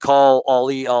refused to call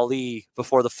Ali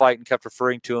before the fight and kept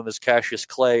referring to him as Cassius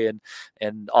Clay,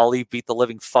 and Ali beat the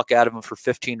living fuck out of him for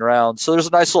 15 rounds. So there's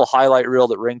a nice little highlight reel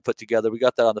that Ring put together. We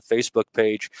got that on the Facebook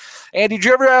page. And did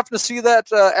you ever happen to see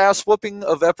that ass whooping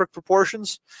of epic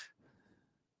proportions?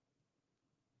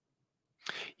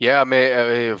 Yeah, I met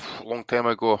a long time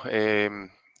ago. He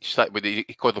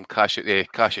called him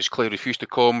Cassius Clay, refused to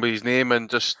call him by his name and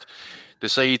just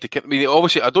decided to. I mean,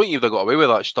 obviously, I don't even got away with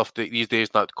that stuff these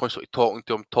days, not constantly talking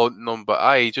to him, taunting him, but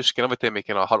I just every time he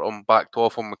kind of hurt him, backed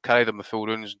off him, carried him the full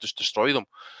rounds, and just destroyed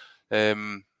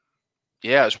him.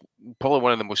 Yeah, it's probably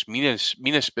one of the most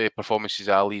meanest performances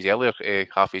of Ali's earlier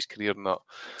half his career. And that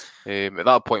at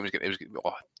that point, it was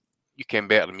you came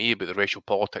better than me about the racial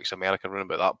politics of America around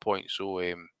about that point. So,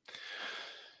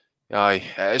 aye,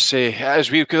 it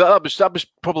is weird because that was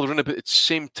probably around about the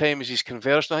same time as his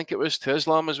conversion. I think it was to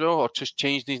Islam as well, or just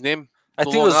changed his name. I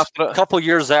think it was a couple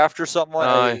years after something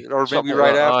like that, or maybe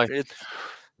right after.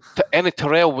 Any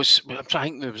Terrell was, I'm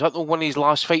trying to think, was that one of his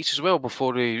last fights as well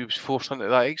before he was forced into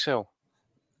that exile?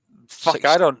 Fuck,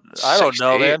 I don't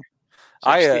know, man.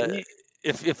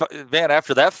 If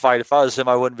after that fight, if I was him,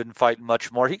 I wouldn't have been fighting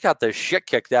much more. He got the shit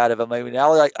kicked out of him. I mean,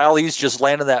 Ali's just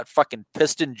landing that fucking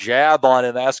piston jab on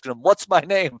him, asking him, "What's my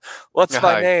name? What's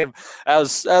my name?"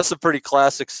 That's some pretty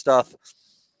classic stuff.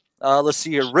 Let's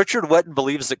see here. Richard Wetton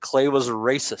believes that Clay was a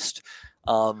racist.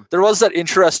 There was that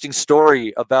interesting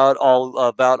story about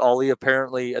Ali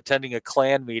apparently attending a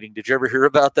Klan meeting. Did you ever hear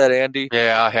about that, Andy?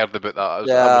 Yeah, I heard about that.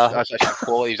 That's actually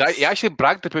quality. He actually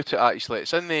bragged about it. Actually,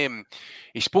 it's in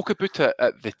he spoke about it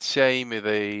at the time of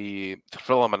the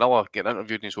Thriller Manila getting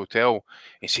interviewed in his hotel.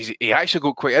 He says he actually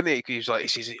got quite into it. He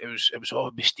says it was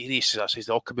all mysterious. I says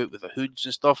they all come out with the hoods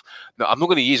and stuff. Now I'm not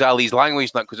going to use Ali's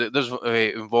language now because it does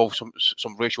involve some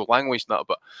racial language now,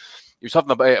 but. He was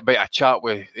having a bit of a chat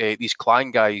with these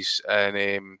Klan guys, and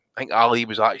I think Ali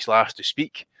was actually asked to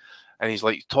speak, and he's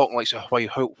like talking like so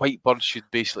how white birds should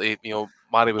basically,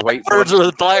 marry with white birds,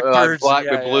 with black birds, black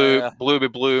with blue, blue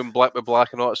with blue, and black with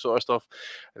black, and all that sort of stuff.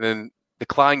 And then the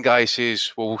Klan guy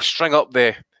says, "Well, we'll string up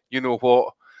the, you know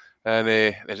what,"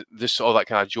 and just all that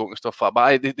kind of joke and stuff like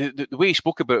that. But the way he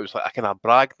spoke about it was like I kind of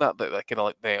bragged that kind of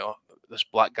like this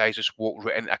black guy just walked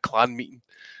right into a Klan meeting.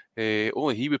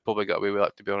 Only he would probably get away with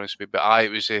that, to be honest with me. But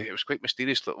it was quite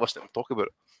mysterious listening to him talk about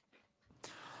it.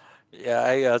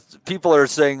 Yeah, people are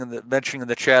mentioning in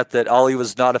the chat that Ali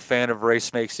was not a fan of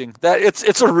race mixing. That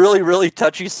it's a really, really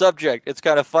touchy subject. It's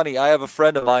kind of funny. I have a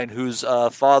friend of mine whose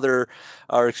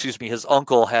his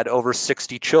uncle had over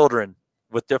 60 children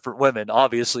with different women.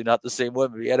 Obviously, not the same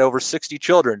women. He had over 60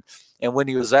 children. And when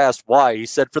he was asked why, he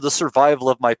said, "For the survival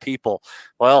of my people."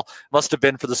 Well, it must have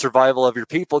been for the survival of your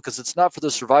people, because it's not for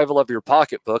the survival of your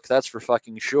pocketbook. That's for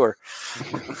fucking sure.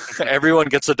 Everyone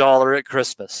gets $1 at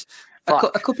Christmas.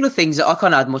 A couple of things that I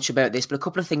can't add much about this, but a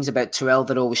couple of things about Terrell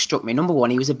that always struck me. Number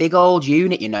one, he was a big old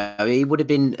unit, He would have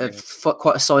been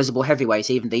quite a sizable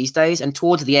heavyweight even these days. And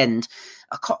towards the end,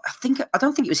 I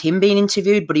don't think it was him being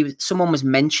interviewed, but someone was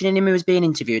mentioning him who was being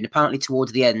interviewed. And apparently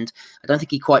towards the end, I don't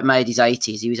think he quite made his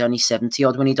 80s. He was only 70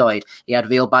 odd when he died. He had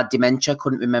real bad dementia,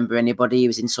 couldn't remember anybody. He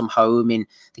was in some home I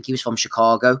think he was from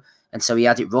Chicago. And so he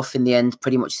had it rough in the end,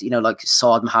 pretty much, like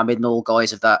Saad Mohammed and all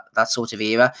guys of that sort of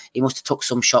era. He must have took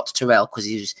some shots to Terrell because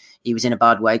he was in a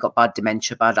bad way, got bad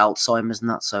dementia, bad Alzheimer's and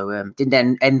that. So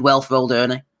didn't end well for old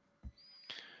Ernie.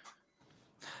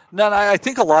 No, I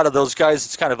think a lot of those guys,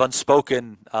 it's kind of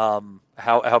unspoken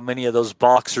how many of those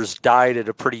boxers died at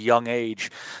a pretty young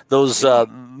age. Those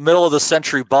middle of the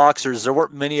century boxers, there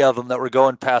weren't many of them that were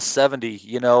going past 70.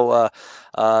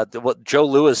 What Joe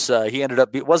Louis, he ended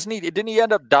up didn't he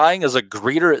end up dying as a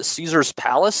greeter at Caesar's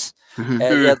Palace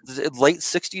at late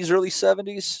 60s, early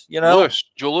 70s?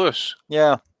 Joe Louis.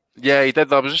 Yeah, he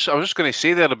did. I was just going to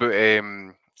say there about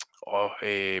in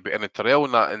Terrell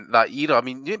in that era. I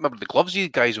mean, you remember the gloves these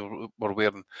guys were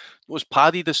wearing? It was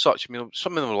padded as such. I mean,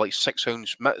 some of them were like 6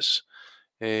 ounce mitts,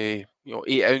 8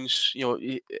 ounce.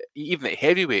 Even at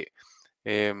heavyweight.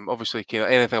 Obviously,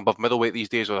 anything above middleweight these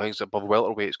days, or things above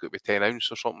welterweight, it's got to be 10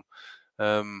 ounce or something.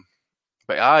 But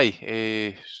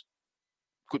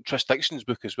got Tris Dixon's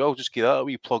book as well. Just give that a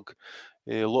wee plug.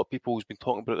 A lot of people who's been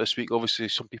talking about it this week. Obviously,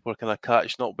 some people are kind of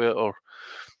catching up with it or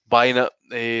buying it.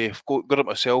 I've got it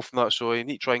myself and that, so I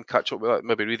need to try and catch up with that,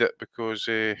 maybe read it, because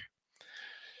it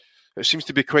seems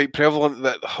to be quite prevalent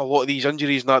that a lot of these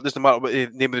injuries, and that doesn't matter what the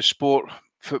name of the sport,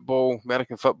 football,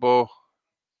 American football,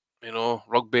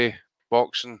 rugby,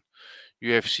 boxing,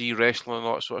 UFC, wrestling, and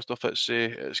all that sort of stuff. It's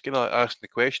kind of asking the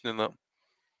question in that.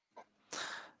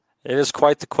 It is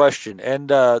quite the question.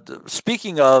 And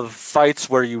speaking of fights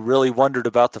where you really wondered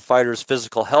about the fighter's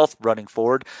physical health running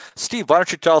forward, Steve, why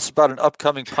don't you tell us about an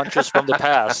upcoming Punches from the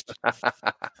Past?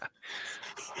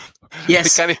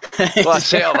 Yes. Well,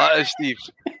 settle that is, Steve.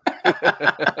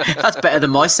 That's better than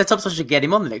my setup, so I should get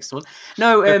him on the next one.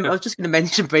 No, I was just going to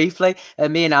mention briefly,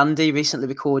 me and Andy recently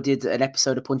recorded an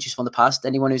episode of Punches from the Past.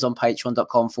 Anyone who's on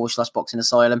patreon.com/Boxing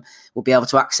Asylum will be able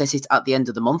to access it at the end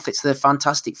of the month. It's the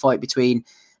fantastic fight between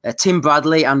Tim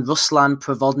Bradley and Ruslan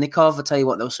Provodnikov. I tell you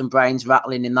what, there was some brains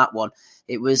rattling in that one.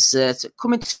 It was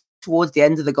coming towards the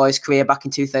end of the guy's career back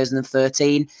in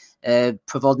 2013.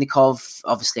 Provodnikov,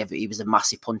 obviously, he was a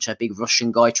massive puncher, big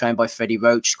Russian guy trained by Freddie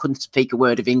Roach. Couldn't speak a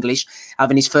word of English.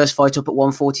 Having his first fight up at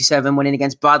 147, winning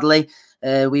against Bradley.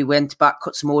 We went back,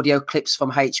 cut some audio clips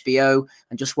from HBO,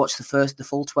 and just watched the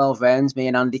full 12 rounds. Me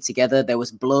and Andy together. There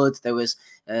was blood. There was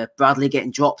Bradley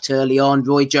getting dropped early on.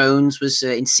 Roy Jones was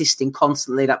insisting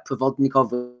constantly that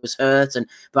Provodnikov was hurt, and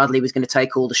Bradley was going to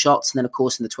take all the shots. And then, of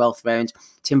course, in the 12th round,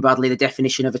 Tim Bradley, the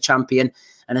definition of a champion.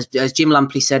 And as Jim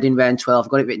Lampley said in round 12, I've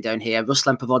got it written down here,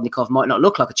 Ruslan Provodnikov might not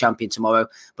look like a champion tomorrow,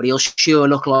 but he'll sure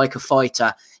look like a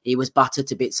fighter. He was battered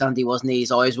to bits, Andy, wasn't he?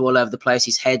 His eyes were all over the place.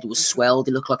 His head was swelled.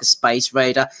 He looked like a space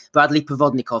raider. Bradley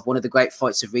Provodnikov, one of the great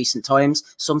fights of recent times,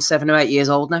 some 7 or 8 years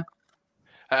old now.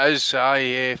 It is,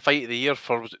 fight of the year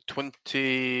for, was it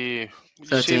 20... What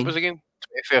did you say it was again?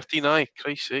 2013, aye.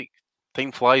 Christ's sake.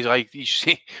 Time flies, aye. You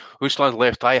see Ruslan's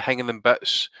left eye hanging in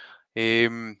bits.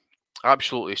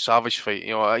 Absolutely savage fight.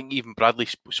 You know, I think even Bradley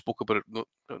spoke about it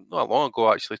not long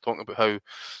ago, actually, talking about how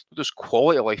there's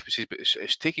quality of life, but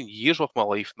it's taken years off my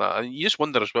life now. And you just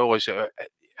wonder as well, is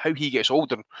how he gets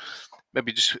older,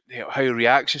 maybe just how he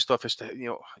reacts and stuff. Is to,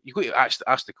 you got to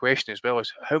ask the question as well,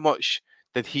 is how much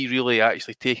did he really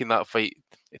actually take in that fight?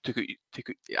 It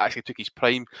actually took his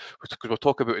prime, because we'll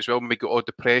talk about it as well. Maybe got all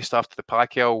depressed after the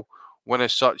Pacquiao win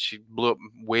as such. He blew up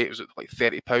weight. Was it like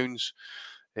 30 pounds?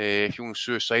 Feeling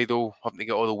suicidal, having to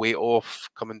get all the weight off,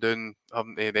 coming down,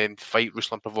 having to then fight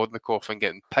Ruslan Provodnikov and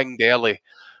getting pinged early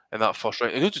in that first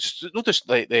round. And not just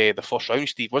like the first round,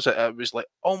 Steve, was it? It was like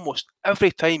almost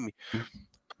every time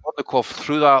Provodnikov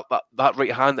threw that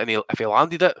right hand, and if he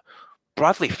landed it,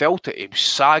 Bradley felt it. He was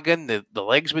sagging, the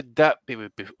legs would dip, he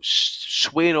would be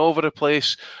swaying over the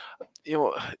place.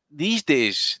 These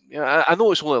days, I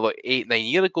know it's only like 8-9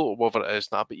 years ago or whatever it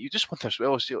is now, but you just wonder as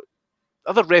well,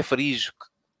 other referees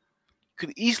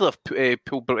could easily have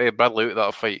pulled Bradley out of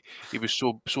that fight. He was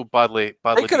so badly.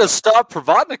 They could have stopped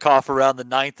Provodnikov around the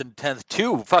 9th and 10th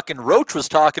too. Fucking Roach was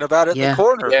talking about it in the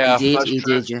corner. Yeah, he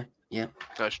did. Yeah,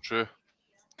 that's true.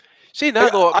 See, now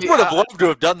though, I would have loved to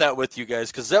have done that with you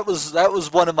guys, because that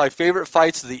was one of my favorite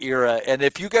fights of the era. And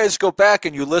if you guys go back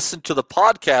and you listen to the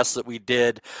podcast that we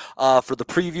did for the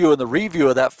preview and the review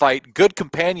of that fight, good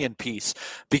companion piece,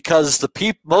 because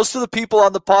most of the people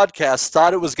on the podcast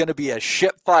thought it was going to be a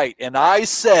shit fight, and I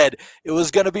said it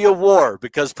was going to be a war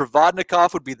because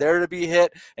Provodnikov would be there to be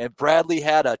hit, and Bradley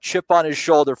had a chip on his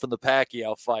shoulder from the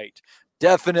Pacquiao fight.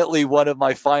 Definitely one of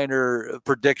my finer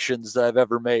predictions that I've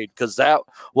ever made, because that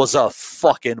was a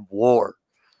fucking war.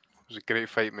 It was a great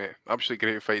fight, mate. Absolutely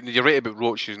great fight. And you're right about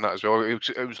Roach using that as well. It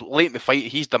was late in the fight.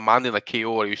 He's demanding a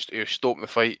KO, or he was stopping the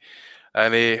fight.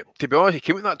 And to be honest, he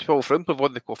came in that 12th round for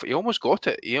Provodnikov. He almost got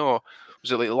it.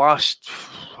 Was it like the last?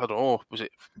 I don't know. Was it?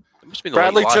 It must have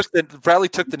been Bradley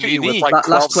took the knee with like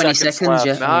last 20 seconds left.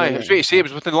 Yeah. Nah, I was ready to say it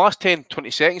was within the last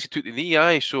 10-20 seconds he took the knee.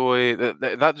 Aye, so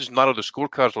that just narrowed the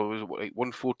scorecards. It was like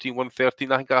 114,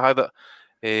 113. I think I had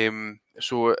it.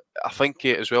 So I think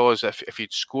as well as if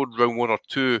he'd scored round 1 or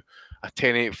 2, a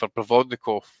 10-8 for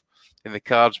Provodnikov, in the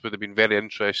cards would have been very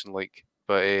interesting.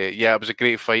 But it was a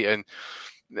great fight, and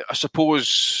I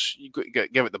suppose you got to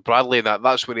give it to Bradley, and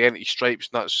that's where he entered his stripes.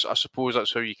 And I suppose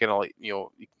that's how you kind of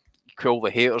cool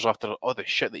the haters after all the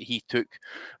shit that he took.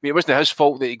 I mean, it wasn't his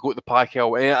fault that he got the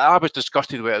Pacquiao. I was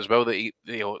disgusted with it as well that he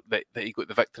got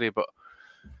the victory. But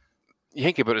you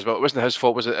think about it as well, it wasn't his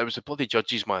fault, was it? It was the bloody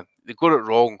judges, man. They got it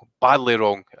wrong, badly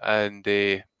wrong, and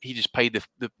he just paid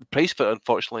the price for it.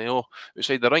 Unfortunately,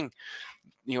 outside the ring,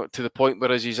 to the point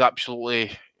where he's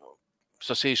absolutely,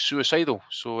 as I say, suicidal.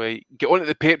 So get on to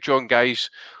the Patreon,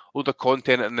 guys. Load of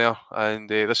content in there,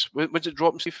 and when's it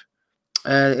dropping, Steve?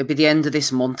 It'll be the end of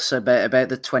this month, so about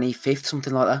the 25th,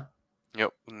 something like that.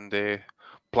 Yep, and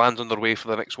plans on their way for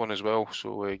the next one as well.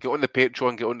 So get on the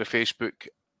Patreon, get on the Facebook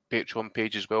Patreon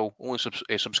page as well. Only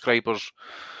subscribers,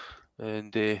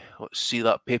 and let's see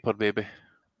that paper, baby.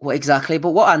 Well, exactly.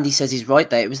 But what Andy says is right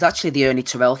there. It was actually the Ernie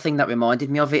Terrell thing that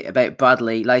reminded me of it about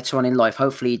Bradley later on in life.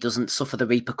 Hopefully he doesn't suffer the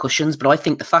repercussions. But I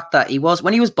think the fact that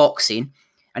when he was boxing,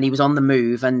 and he was on the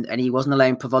move, and he wasn't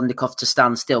allowing Provodnikov to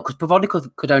stand still, because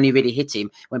Provodnikov could only really hit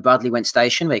him when Bradley went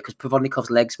stationary, because Provodnikov's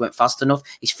legs weren't fast enough,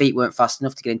 his feet weren't fast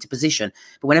enough to get into position.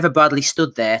 But whenever Bradley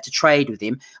stood there to trade with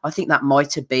him, I think that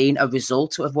might have been a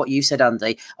result of what you said,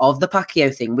 Andy, of the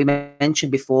Pacquiao thing. We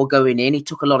mentioned before going in, he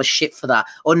took a lot of shit for that,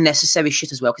 unnecessary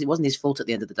shit as well, because it wasn't his fault at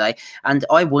the end of the day. And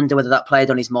I wonder whether that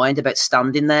played on his mind about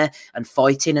standing there and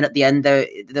fighting, and at the end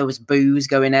there was boos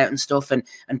going out and stuff, and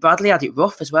Bradley had it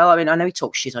rough as well. I mean, I know he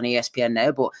talks shit on ESPN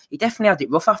now, but he definitely had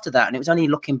it rough after that, and it was only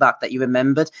looking back that you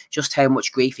remembered just how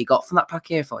much grief he got from that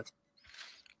Pacquiao fight.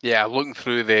 Yeah, looking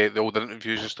through the old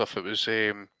interviews and stuff, it was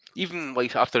even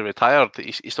like after he retired,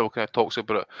 he still kind of talks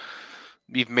about it.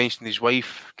 We've mentioned his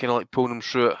wife kind of like pulling him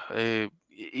through it.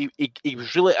 He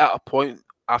was really at a point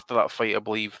after that fight, I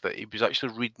believe, that he was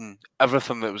actually reading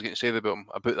everything that was getting said about him,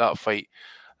 about that fight.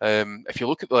 If you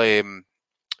look at the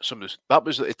that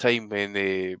was at the time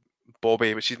when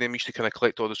Bobby, what's his name, used to kind of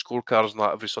collect all the scorecards and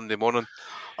that every Sunday morning.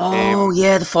 Oh,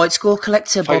 yeah, the fight score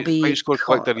collector, Bobby. Fight score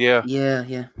collector, yeah.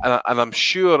 Yeah. And I'm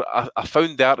sure I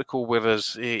found the article where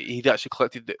he'd actually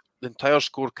collected the entire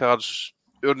scorecards.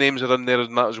 Our names are in there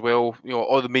and that as well. You know,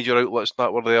 all the major outlets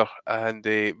that were there, and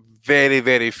very,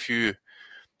 very few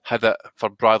had it for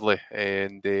Bradley.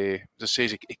 And as I say,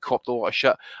 he copped a lot of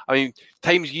shit. I mean,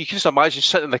 times you can just imagine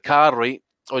sitting in the car, right?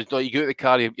 Or you get out of the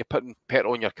car, you're putting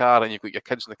petrol in your car, and you've got your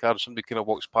kids in the car, and somebody kind of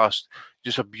walks past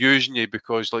just abusing you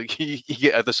because like you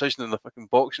get a decision in the fucking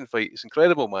boxing fight. It's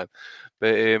incredible, man.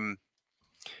 But as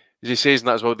he says in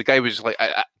that as well, the guy was like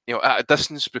at a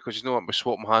distance, because I was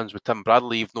swapping hands with Tim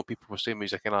Bradley, even though people were saying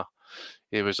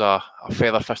he was a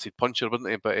feather-fisted puncher,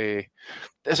 wasn't he? But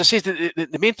as I say,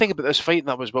 the main thing about this fight and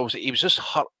that was that he was just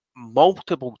hurt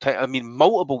multiple times. I mean,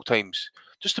 multiple times.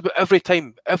 Just about every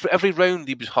time, every round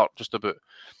he was hurt, just about.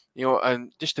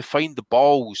 And just to find the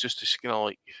balls, just to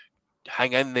like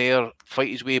hang in there,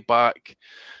 fight his way back,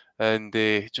 and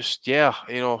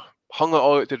hung it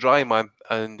all out to dry, man.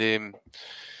 And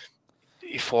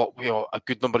he fought, a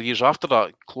good number of years after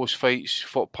that, close fights.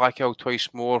 Fought Pacquiao twice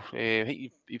more. I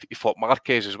think he fought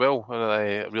Marquez as well,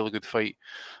 a really good fight,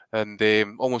 and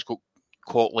almost got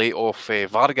caught late off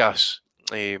Vargas,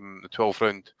 the 12th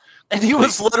round. And he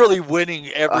was literally winning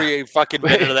every fucking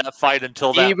minute of that fight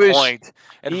until that point.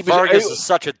 And Vargas is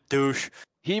such a douche.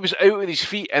 He was out on his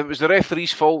feet, and it was the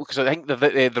referee's fault, because I think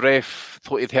the ref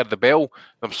thought he'd heard the bell.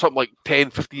 There was something like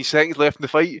 10, 15 seconds left in the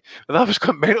fight, and that was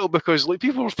quite mental, because like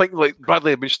people were thinking like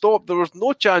Bradley had been stopped. There was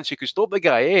no chance he could stop the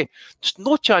guy, Just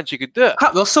no chance he could do it.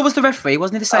 Well, so was the referee.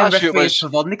 Wasn't he the same referee as the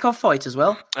Provodnikov fight as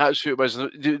well? That's who it was.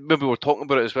 Maybe we were talking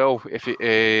about it as well. If that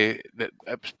it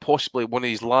was possibly one of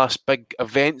his last big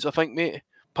events, I think, mate.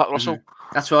 Pat Russell.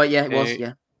 Mm-hmm. That's right. Yeah, it was.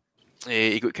 Yeah.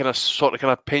 He got kind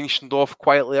of pensioned off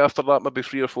quietly after that, maybe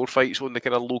 3 or 4 fights on the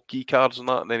kind of low key cards and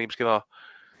that, and then he was kind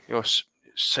of,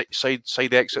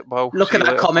 side exit bow. Look at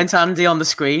that comment, Andy, on the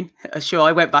screen. Sure,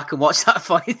 I went back and watched that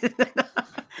fight.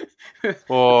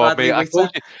 Oh, mate, I told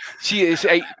you. See,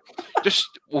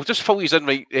 we'll just fill these in,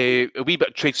 right? A wee bit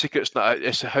of trade secrets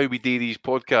as to how we do these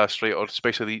podcasts, right? Or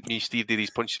especially me, Steve, do these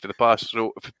punches for the past.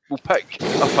 So we'll pick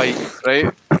a fight,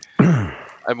 right?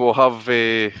 And we'll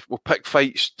pick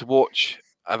fights to watch.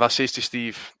 And I says to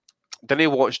Steve, didn't he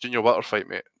watch Junior Witter fight,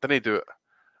 mate? Didn't he do it?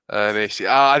 And he said,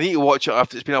 I need to watch it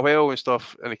after it's been a while and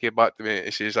stuff. And he came back to me and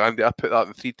he says, Andy, I put that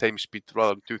in 3 times speed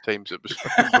rather than 2 times. It was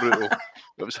fucking brutal.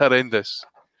 It was horrendous.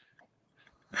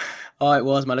 Oh, it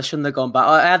was, man. I shouldn't have gone back.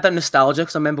 I had that nostalgia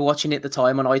because I remember watching it at the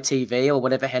time on ITV or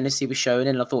whatever Hennessy was showing,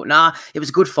 and I thought, it was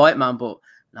a good fight, man. But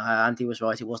Andy was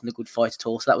right. It wasn't a good fight at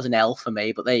all. So that was an L for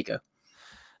me, but there you go.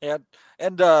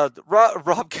 And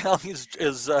Rob Kelly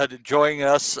is joining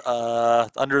us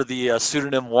under the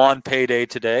pseudonym Juan Payday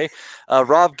today.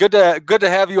 Rob, good to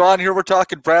have you on here. We're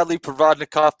talking Bradley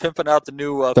Provodnikov, pimping out the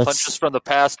new punches from the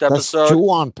past episode. That's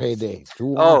Juan Payday.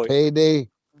 Juan Payday.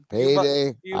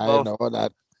 Payday. I know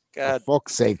that. God, for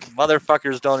fuck's sake.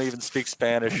 Motherfuckers don't even speak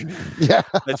Spanish. Yeah.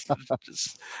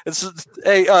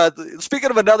 Hey, speaking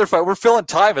of another fight, we're filling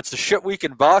time. It's the shit week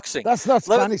in boxing. That's not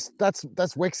Spanish.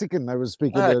 That's Mexican. I was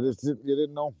speaking to it. You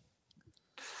didn't know.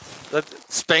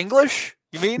 Spanglish?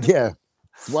 You mean? Yeah.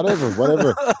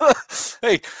 Whatever.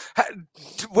 Hey,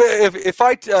 if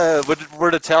I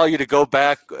were to tell you to go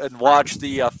back and watch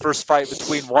the first fight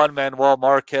between Juan Manuel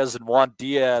Marquez and Juan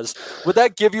Diaz, would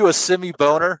that give you a simi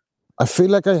boner? I feel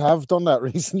like I have done that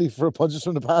recently for punches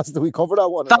from the past. That we covered that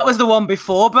one. That was the one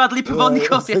before Bradley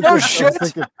Provodnikov. No shit.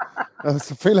 I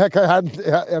feel like I've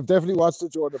definitely watched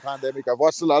it during the pandemic. I've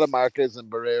watched a lot of Marquez and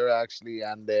Barrera actually,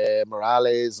 and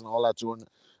Morales and all that during,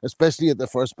 especially at the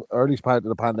early part of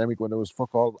the pandemic when there was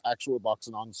fuck all actual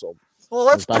boxing on. So, well,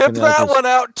 let's pimp that one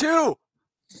out too.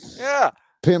 Yeah.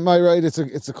 Pimp my right. It's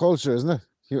a culture, isn't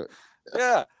it?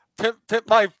 Yeah, pimp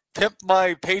my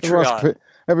Patreon.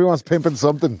 Everyone's pimping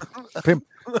something.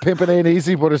 Pimping ain't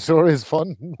easy, but it sure is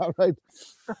fun. All right.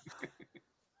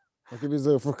 I'll give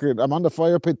you I'm on the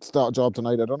fire pit job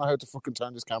tonight. I don't know how to fucking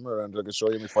turn this camera around. I can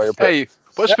show you my fire pit. Hey,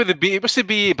 what's the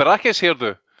BA brackets here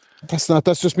do? That's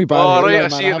just me bad. Oh,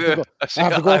 right, I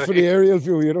have to go for the aerial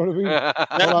view, you know what I mean?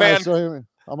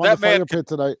 I'm on the fire pit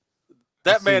tonight.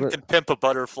 That man can pimp a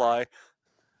butterfly.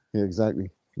 Yeah, exactly.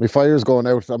 My fire's going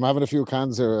out. I'm having a few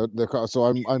cans here, so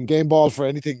I'm game ball for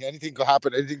anything. Anything could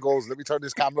happen. Anything goes. Let me turn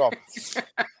this camera off.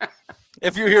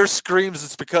 If you hear screams,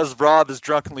 it's because Rob has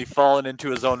drunkenly fallen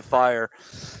into his own fire.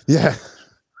 Yeah.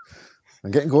 I'm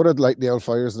getting good at lighting the old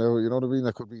fires now. You know what I mean?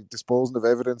 I could be disposing of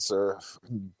evidence or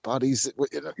bodies,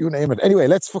 you name it. Anyway,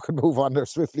 let's fucking move on there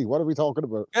swiftly. What are we talking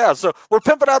about? Yeah, so we're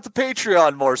pimping out the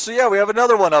Patreon more. So yeah, we have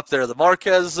another one up there, the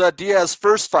Marquez Diaz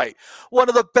first fight. One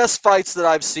of the best fights that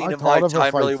I've seen in my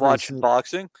time really watching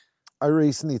boxing. I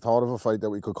recently thought of a fight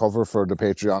that we could cover for the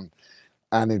Patreon.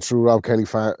 And in true Rob Kelly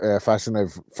fashion,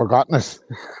 I've forgotten it.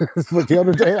 But the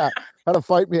other day, I had a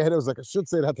fight in my head. I was like, I should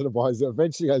say that to the boys.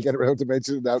 Eventually, I'll get around to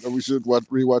mentioning that, and we should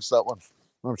rewatch that one.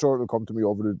 I'm sure it'll come to me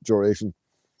over the duration.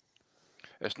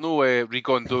 It's no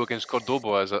Rigondo against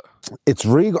Cordoba, is it? It's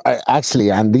Rigo. Actually,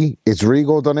 Andy, it's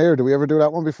Rigo Donaire. Did we ever do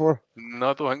that one before? No,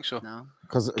 I don't think so. No.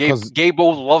 Because Gabe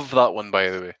will love that one, by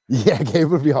the way. Yeah, Gabe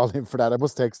will be all in for that. I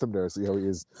must text him there, see how he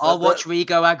is. I'll watch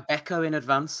Rigo Agbeko in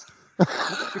advance.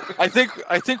 I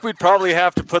think we'd probably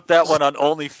have to put that one on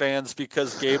OnlyFans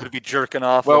because Gabe would be jerking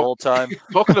off the whole time.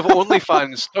 Talking of OnlyFans,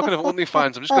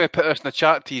 I'm just going to put this in the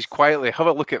chat to you quietly. Have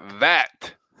a look at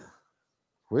that.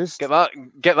 Get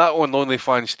that on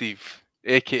OnlyFans, Steve,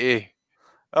 aka.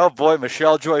 Oh boy,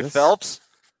 Michelle Joy Phelps.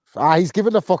 He's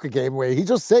giving the fucking game away. He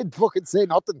just said fucking say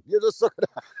nothing. You're just sucking.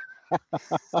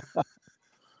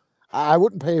 I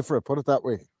wouldn't pay for it. Put it that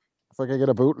way. If I could get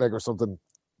a bootleg or something.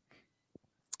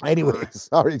 Anyway,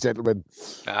 sorry, gentlemen.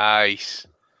 Nice.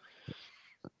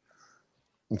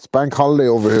 It's bank holiday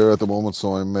over here at the moment,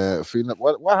 so I'm feeling it.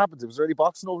 What happened? Was there any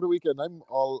boxing over the weekend? I'm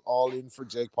all in for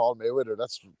Jake Paul Mayweather.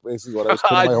 That's basically what I was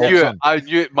putting my hopes on. I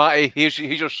knew it, Matty. Here's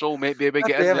your soulmate, baby.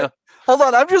 Get in there. Hold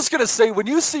on, I'm just going to say, when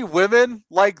you see women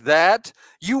like that,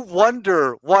 you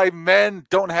wonder why men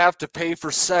don't have to pay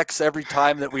for sex every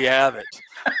time that we have it.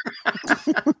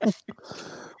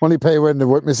 Only pay when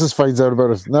the missus finds out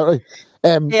about it. Isn't that right?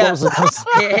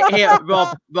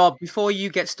 Rob, before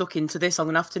you get stuck into this, I'm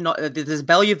going to have to there's a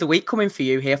Belly of the Week coming for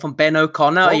you here from Ben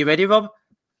O'Connor. Are you ready, Rob?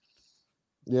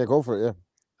 Yeah, go for it, yeah.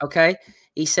 Okay.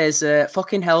 He says,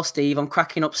 fucking hell, Steve, I'm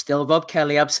cracking up still. Rob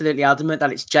Kelly absolutely adamant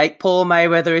that it's Jake Paul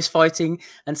Mayweather is fighting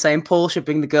and saying Paul should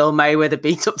bring the girl Mayweather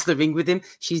beat up to the ring with him.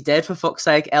 She's dead, for fuck's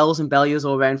sake. L's and Bellius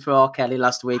all round for R. Kelly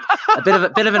last week. A bit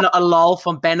of a lull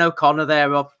from Ben O'Connor there,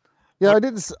 Rob. Yeah, I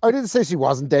didn't say she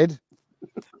wasn't dead.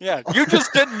 Yeah, you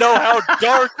just didn't know how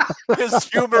dark his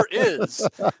humor is.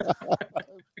 I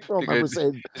remember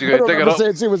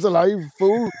saying she was alive,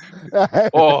 fool.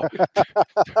 Oh,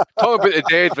 talk about the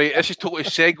dead, right? This is totally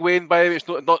segueing, by the way. It's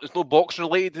not box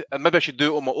related, and maybe I should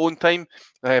do it on my own time,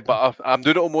 but I'm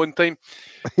doing it on my own time.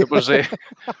 It was the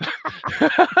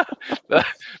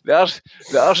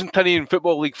Argentinian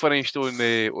Football League finished on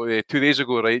 2 days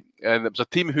ago, right? And it was a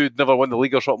team who'd never won the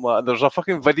league or something like that. And there's a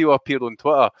fucking video appeared on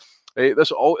Twitter. Right,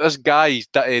 this guy's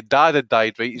dad had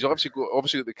died, right? He's obviously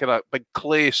got the kind of big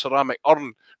clay ceramic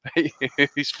urn, right?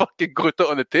 He's fucking got it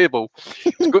on the table.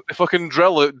 He's got to fucking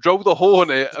drill the hole in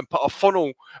it and put a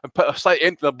funnel and put a slight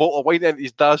into the bottle of wine into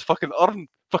his dad's fucking urn.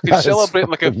 Fucking celebrating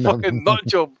like a fucking nut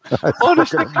job.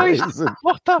 Honestly, Christ,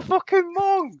 what a fucking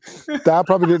mong. Dad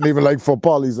probably didn't even like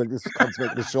football. He's like, this cunt's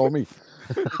making to show me.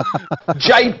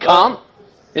 Jade can't.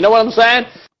 You know what I'm saying?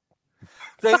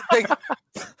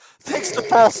 Thanks to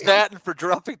Paul Stanton for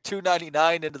dropping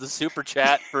 $2.99 into the super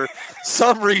chat for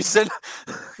some reason.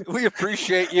 We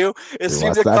appreciate you. It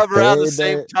seemed to come around the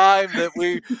same time that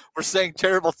we were saying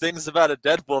terrible things about a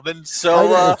dead woman.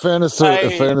 So, in fairness, give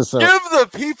the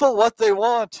people what they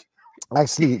want.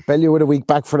 Actually, Belly with a week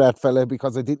back for that fella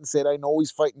because I didn't say it. I know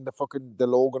he's fighting the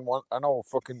Logan one. I know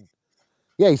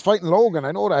he's fighting Logan.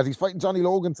 I know that he's fighting Johnny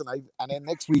Logan tonight, and then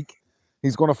next week.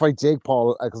 He's going to fight Jake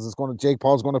Paul because Jake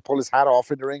Paul's going to pull his hat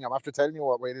off in the ring. I'm after telling you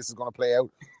what way this is going to play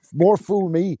out. More fool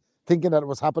me thinking that it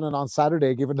was happening on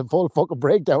Saturday, given the full fucking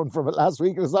breakdown from it last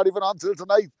week. It's not even on till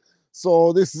tonight.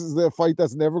 So this is the fight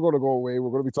that's never going to go away. We're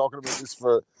going to be talking about this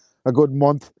for a good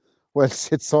month while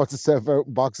shit sorts itself out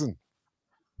in boxing.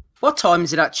 What time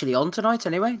is it actually on tonight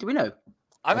anyway? Do we know?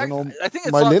 I don't know. I think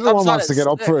it's my little one wants to get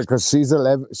up 6. for it because she's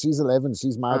 11. She's 11.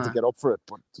 She's mad to get up for it.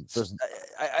 But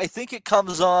I think it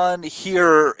comes on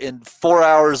here in 4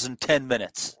 hours and 10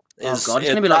 minutes. Oh God, it's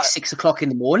going to be like 6 o'clock in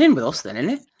the morning with us then, isn't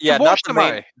it? Yeah, not the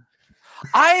main.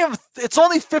 I am. It's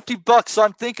only $50, so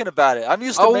I'm thinking about it. I'm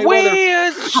used to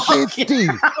Mayweather. 50.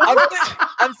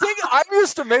 I'm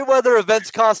used to Mayweather events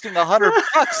costing $100,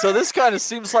 so this kind of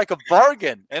seems like a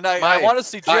bargain. And I want to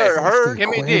see Jarrett Hurd. Give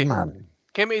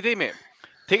me a day, mate.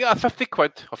 Take out £50 or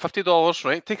 $50,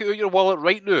 right? Take it out of your wallet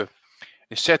right now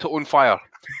and set it on fire.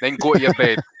 Then go to your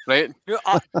bed, right?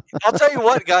 I'll tell you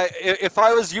what, guy. If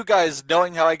I was you guys,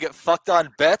 knowing how I get fucked on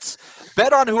bets,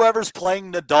 bet on whoever's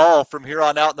playing Nadal from here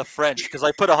on out in the French, because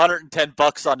I put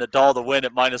 $110 on Nadal to win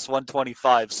at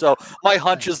 -125. So my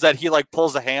hunch is that he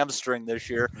pulls a hamstring this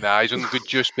year. Nah, he's on good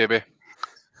juice, baby.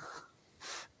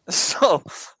 So,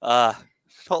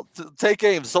 take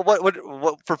aim. So what?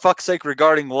 For fuck's sake,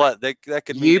 regarding what? That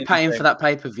could mean you paying for that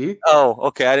pay-per-view? Oh,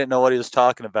 okay. I didn't know what he was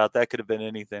talking about. That could have been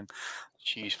anything.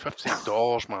 Jeez,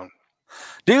 $50, man.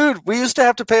 Dude, we used to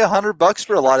have to pay $100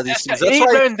 for a lot of these things. That's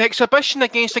 8-round exhibition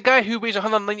against a guy who weighs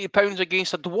 190 pounds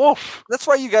against a dwarf. That's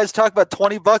why you guys talk about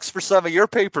 $20 for some of your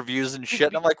pay-per-views and shit.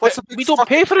 And I'm like, what's the big We don't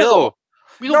pay for it though.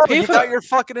 We don't pay you for got it. your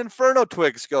fucking Inferno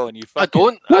twigs going. You I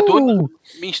fucking... don't.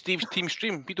 Me, Steve's Team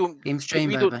Stream. We don't. Team Stream,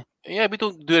 we baby. don't. Yeah, we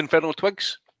don't do Inferno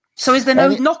twigs. So is there no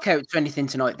knockouts or anything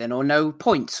tonight then, or no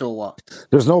points or what?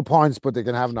 There's no points, but they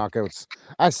can have knockouts.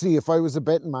 Actually, if I was a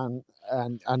betting man,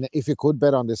 and if you could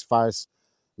bet on this farce,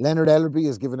 Leonard Ellerby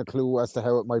has given a clue as to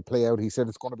how it might play out. He said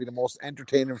it's going to be the most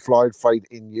entertaining Floyd fight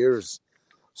in years.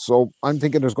 So I'm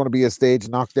thinking there's going to be a stage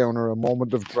knockdown or a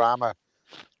moment of drama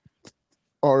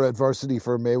or adversity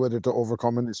for Mayweather to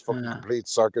overcome in this fucking complete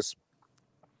circus.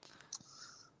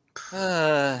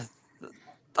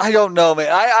 I don't know,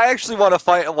 man. I actually want to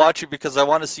fight and watch it because I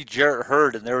want to see Jarrett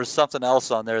Hurd, and there was something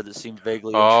else on there that seemed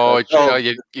vaguely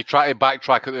interesting. You try to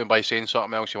backtrack it by saying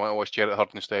something else. You want to watch Jarrett Hurd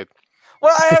instead.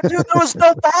 Well, there was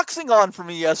no boxing on for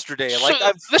me yesterday.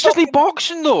 This isn't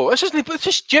boxing though. It's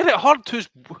just Jarrett Hurd who's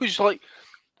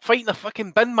fighting a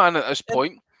fucking Binman at this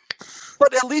point.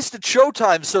 But at least it's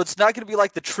Showtime, so it's not going to be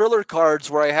like the Triller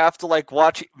cards where I have to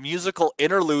watch musical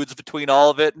interludes between all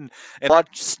of it and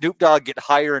watch Snoop Dogg get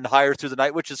higher and higher through the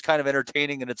night, which is kind of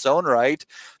entertaining in its own right.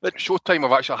 But Showtime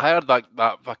have actually hired that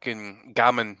fucking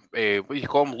gammon, what do you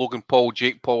call him, Logan Paul,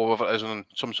 Jake Paul, whatever it is, on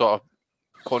some sort of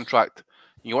contract.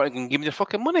 You want to give me the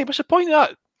fucking money? What's the point of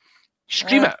that?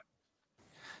 Stream it.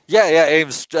 Yeah,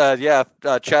 Ames. Chad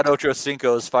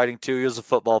Ochocinco is fighting too. He was a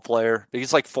football player.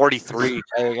 He's 43.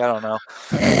 I don't know.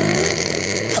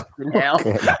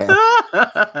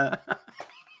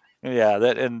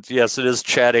 Yeah, yes, it is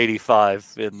Chad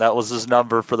 85, and that was his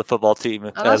number for the football team.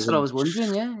 Oh, that's what I was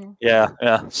wondering. Yeah.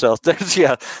 So there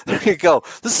you go.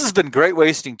 This has been great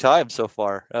wasting time so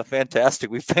far.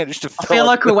 Fantastic. We've managed to. I feel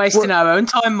like we're wasting our own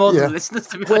time more than the listeners.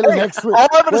 To be all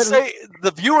I'm going to say, the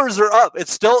viewers are up.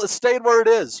 It's staying where it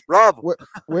is. Rob,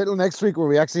 wait till next week where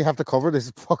we actually have to cover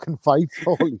this fucking fight.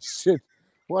 Holy shit!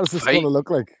 What is this going to look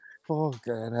like?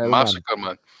 Fucking hell, massacre,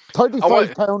 man.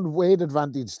 35-pound weight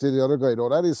advantage to the other guy, though.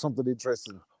 That is something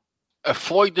interesting. If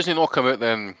Floyd doesn't knock him out,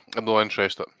 then I'm not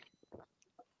interested.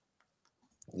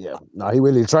 Yeah, no, he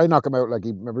will. He'll try and knock him out.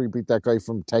 Remember he beat that guy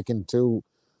from Tekken 2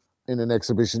 in an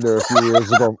exhibition there a few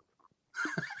years ago.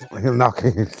 He'll knock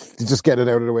him. Just get it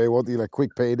out of the way, won't he?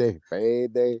 Quick payday.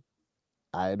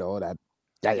 I know that.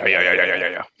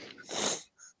 Yeah.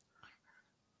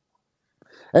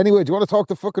 Anyway, do you want to talk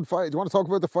the fucking fight? Do you want to talk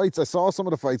about the fights? I saw some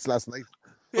of the fights last night.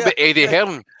 What about Eddie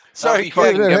Hearn? Sorry, give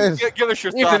us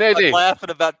your thoughts. I'm laughing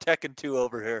about Tekken 2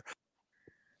 over here.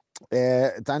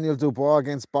 Daniel Dubois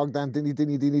against Bogdan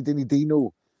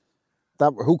Dino.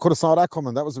 Who could have saw that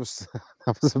coming? That was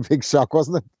a big shock,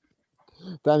 wasn't it?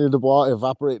 Daniel Dubois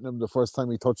evaporating him the first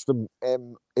time he touched him.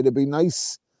 It'd be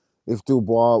nice if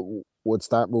Dubois would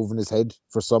start moving his head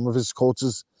for some of his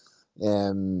coaches.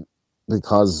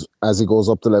 Because as he goes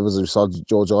up the levels, we saw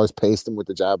Joe Joyce paced him with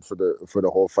the jab for the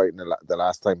whole fight the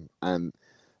last time, and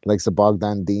the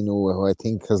Bogdan Dino, who I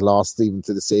think has lost even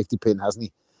to the safety pin, hasn't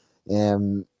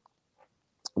he?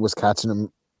 Was catching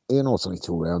him. It's only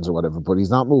 2 rounds or whatever, but he's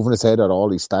not moving his head at all.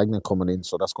 He's stagnant coming in,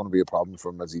 so that's going to be a problem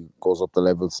for him as he goes up the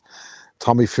levels.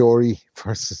 Tommy Fury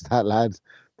versus that lad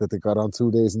that they got on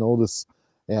 2 days' notice.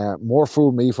 More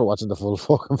fool me for watching the full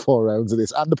fucking 4 rounds of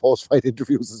this and the post-fight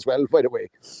interviews as well, by the way.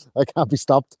 I can't be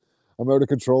stopped. I'm out of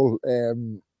control.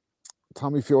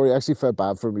 Tommy Fury actually felt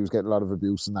bad for him. He was getting a lot of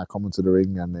abuse and that coming to the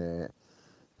ring, and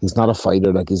he's not a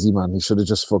fighter, is he, man? He should have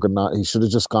just he should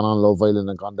have just gone on Love Island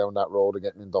and gone down that road of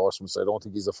getting endorsements. I don't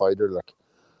think he's a fighter.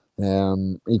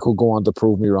 He could go on to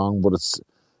prove me wrong, but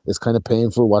it's kind of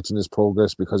painful watching his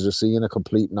progress because you're seeing a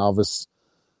complete novice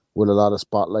with a lot of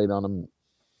spotlight on him,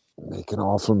 making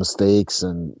awful mistakes,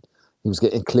 and he was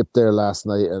getting clipped there last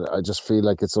night, and I just feel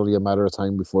like it's only a matter of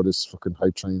time before this fucking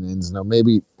hype train ends. Now,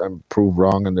 maybe I'm proved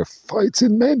wrong and they're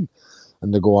fighting men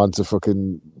and they go on to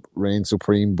fucking reign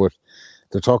supreme, but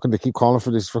they're they keep calling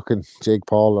for this fucking Jake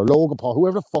Paul or Logan Paul,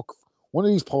 whoever the fuck, one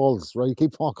of these Pauls, right?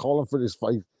 Keep on calling for this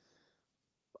fight.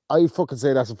 I fucking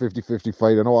say that's a 50-50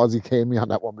 fight. I know Ozzy came me on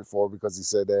that one before because he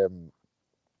said that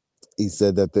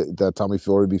that Tommy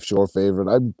Fury would be sure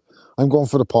favourite. I'm going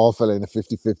for the Paul fella in a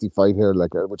 50-50 fight here,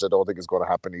 like, which I don't think is going to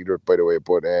happen either, by the way.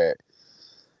 But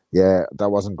yeah, that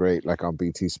wasn't great, like on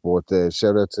BT Sport.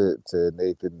 Shout out to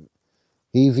Nathan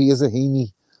Heavey, is it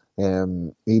Heaney?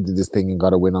 He did this thing and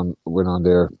got a win on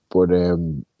there. But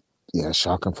yeah,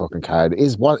 shocking fucking card.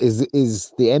 Is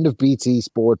the end of BT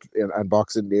Sport and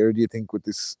boxing there, do you think, with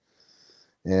this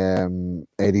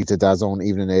Eddie to DAZN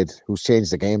Evening Ed, who's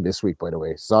changed the game this week, by the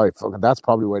way? Sorry, fucking, that's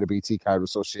probably why the BT card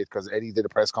was so shit, because Eddie did a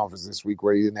press conference this week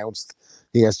where he announced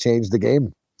he has changed the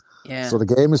game. Yeah. So the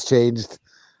game has changed,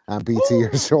 and BT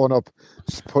are showing up,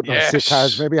 putting up shit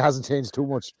cards. Maybe it hasn't changed too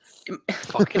much.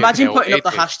 Imagine putting up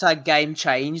the hashtag game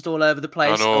changed all over the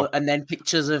place, and then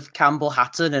pictures of Campbell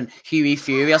Hatton and Huey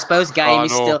Fury. I suppose game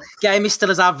is still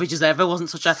as average as ever.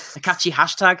 Wasn't such a catchy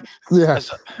hashtag. Yeah.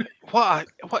 What?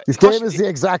 This game is the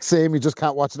exact same. You just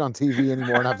can't watch it on TV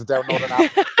anymore and have to download an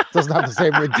app. Doesn't have the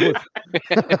same ring to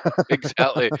it.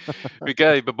 Exactly. We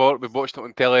watched it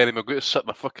on telly and we're going to sit on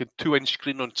a fucking 2-inch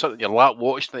screen on something your lap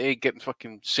watching it, getting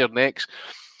fucking sore necks.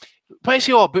 What is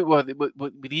it all about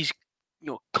with these,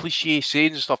 cliche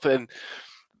sayings and stuff? And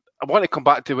I want to come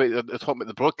back to what they're talking about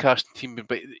the broadcasting team,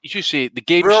 but as you say, the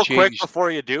game's real changed. Quick before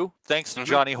you do, thanks to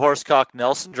Johnny Horsecock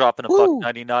Nelson dropping a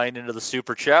 $1.99 into the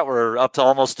super chat. We're up to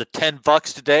almost to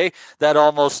 $10 today. That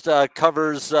almost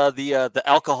covers the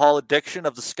alcohol addiction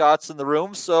of the Scots in the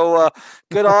room. So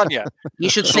good on you.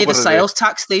 You should see the sales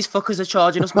tax these fuckers are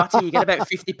charging us, Matty. You get about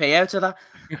 50p out of that.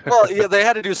 Well, yeah, they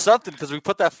had to do something because we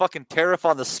put that fucking tariff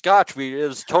on the Scotch. It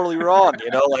was totally wrong.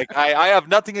 Like I have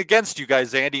nothing against you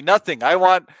guys, Andy. Nothing. I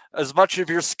want as much of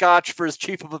your Scotch for as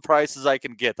cheap of a price as I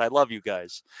can get. I love you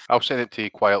guys. I'll send it to you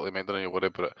quietly, man. Don't you worry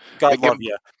about it. God love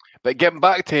you. But getting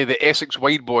back to the Essex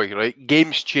Wide Boy, right?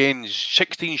 Games change.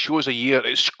 16 shows a year,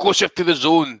 exclusive to the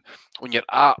Zone on your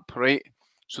app, right?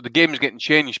 So the game is getting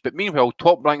changed. But meanwhile,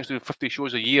 Top Rank's doing 50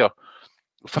 shows a year,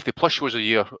 50 plus shows a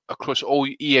year across all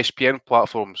ESPN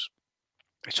platforms.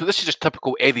 So this is just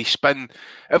typical Eddie spin.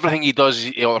 Everything he does,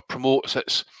 he promotes.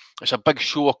 It's a big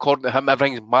show according to him.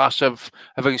 Everything's massive.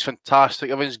 Everything's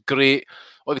fantastic. Everything's great.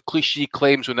 All the cliche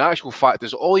claims, when the actual fact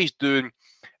is all he's doing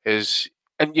is,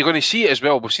 and you're going to see it as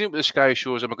well. We've seen it with the Sky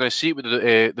shows, and we're going to see it with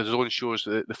the Zone shows,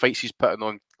 the fights he's putting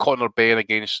on. Conor Benn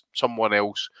against someone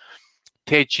else.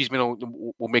 Ted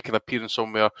Cheeseman will make an appearance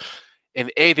somewhere.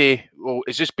 And Eddie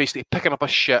is just basically picking up a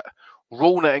shit,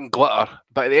 rolling it in glitter,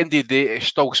 but at the end of the day, it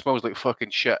still smells like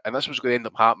fucking shit. And that's what's going to end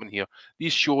up happening here.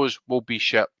 These shows will be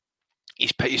shit.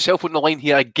 He's put himself on the line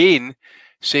here again,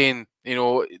 saying, they're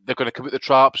going to come out the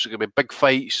traps, there's going to be big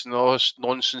fights and all this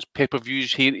nonsense,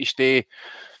 pay-per-views here to stay.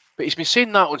 But he's been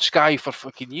saying that on Sky for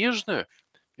fucking years now.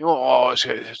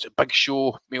 It's a big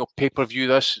show, pay-per-view,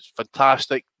 this, it's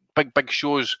fantastic, big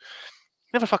shows.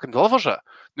 Never fucking delivers it.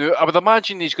 Now, I would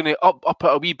imagine he's going to up it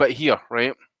a wee bit here,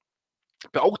 right?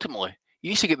 But ultimately, he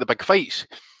needs to get the big fights.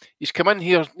 He's come in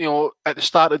here, at the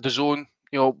start of the Zone,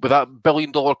 with that $1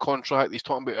 billion contract. He's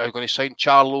talking about going to sign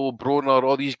Charlo, Broner,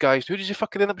 all these guys. Who does he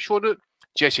fucking end up showing out?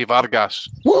 Jesse Vargas.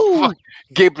 Fuck.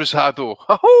 Gabe Rosado.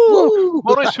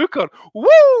 Boris Hooker.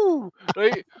 Woo!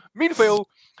 Right? Meanwhile,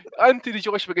 Anthony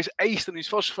Joshua gets iced in his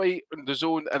first fight in the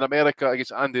Zone in America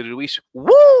against Andy Ruiz.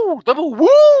 Woo! Double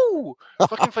woo!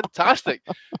 Fucking fantastic.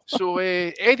 So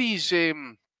Eddie's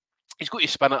he's got to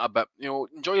spin it a bit.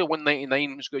 Enjoy your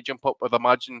 $1.99. He's going to jump up, I'd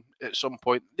imagine, at some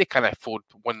point. They can't afford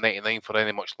 $1.99 for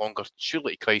any much longer.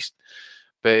 Surely to Christ.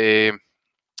 But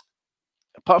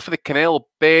apart from the Canelo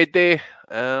bed,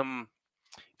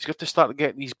 he's got to start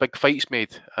getting these big fights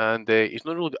made. And he's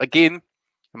not really, again,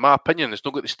 in my opinion, it's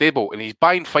not got the stable. And he's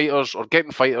buying fighters or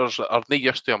getting fighters that are not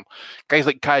used to him. Guys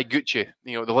like Kai Gucci,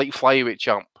 the light flyweight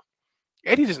champ.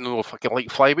 Eddie doesn't know fucking light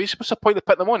flyweights. What's the point of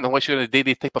putting them on unless you're in a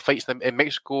day-to-day type of fights in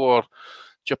Mexico or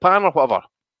Japan or whatever?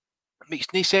 It makes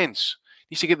no sense.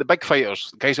 He needs to get the big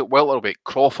fighters, the guys at welterweight,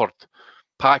 Crawford,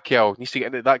 Pacquiao. He needs to get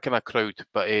into that kind of crowd,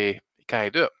 but he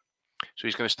can't do it. So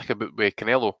he's going to stick about with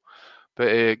Canelo.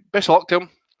 But best of luck to him.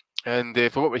 And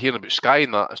for what we're hearing about Sky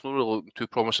and that, it's not really looking too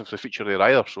promising for the future there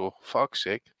either. So fuck's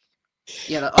sake.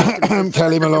 Yeah,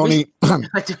 Kelly Maloney.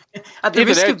 At the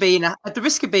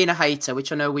risk of being a hater,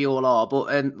 which I know we all are,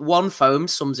 but One Foam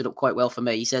sums it up quite well for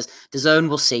me. He says the zone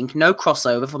will sink, no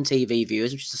crossover from TV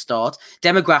viewers, which is a start.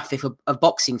 Demographic of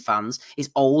boxing fans is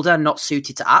older, not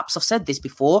suited to apps. I've said this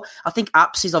before. I think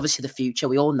apps is obviously the future.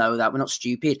 We all know that. We're not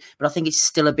stupid, but I think it's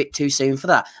still a bit too soon for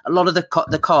that. A lot of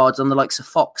the cards on the likes of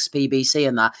Fox, BBC,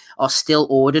 and that are still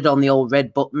ordered on the old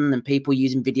red button, and people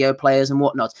using video players and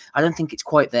whatnot. I don't think it's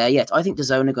quite there yet. I think the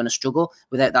zone are going to struggle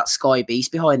without that Sky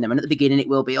beast behind them. And at the beginning, it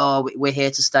will be, oh, we're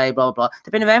here to stay, blah, blah.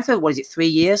 They've been around for, 3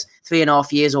 years,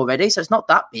 3.5 years already. So it's not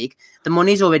that big. The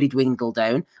money's already dwindled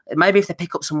down. Maybe if they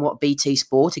pick up somewhat BT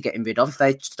Sport to getting rid of, if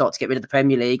they start to get rid of the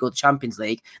Premier League or the Champions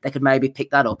League, they could maybe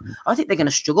pick that up. I think they're going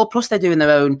to struggle. Plus, they're doing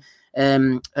their own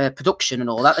production and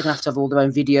all that. They're going to have all their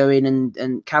own videoing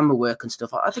and camera work and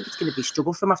stuff. I think it's going to be a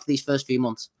struggle for them after these first few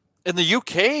months. In the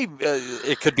UK,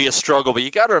 it could be a struggle, but you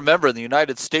got to remember, in the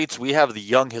United States, we have the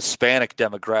young Hispanic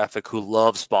demographic who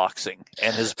loves boxing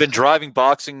and has been driving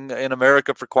boxing in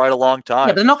America for quite a long time.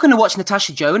 Yeah, they're not going to watch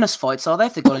Natasha Jonas fights, are they?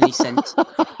 If they've got any sense.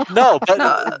 No,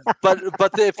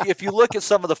 but if you look at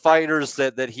some of the fighters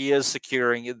that he is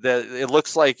securing, that it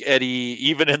looks like Eddie,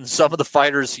 even in some of the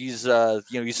fighters he's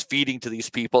feeding to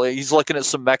these people, he's looking at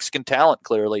some Mexican talent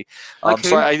clearly.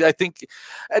 So I think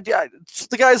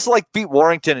the guys like beat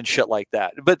Warrington and shit like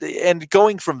that, and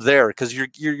going from there, because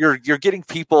you're getting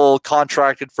people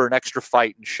contracted for an extra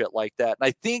fight and shit like that. And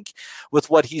I think with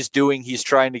what he's doing, he's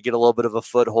trying to get a little bit of a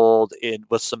foothold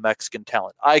with some Mexican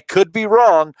talent. I could be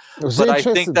wrong, but I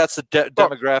think that's the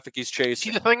demographic he's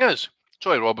chasing. See, the thing is,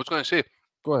 sorry, Rob, I was going to say,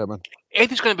 go ahead, man.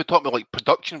 Eddie's going to be talking about like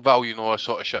production value and all that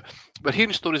sort of shit. We're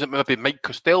hearing stories that maybe Mike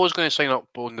Costello is going to sign up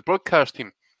on the broadcast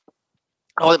team.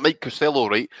 I like Mike Costello,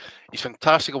 right? He's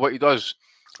fantastic at what he does,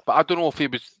 but I don't know if he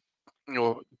was,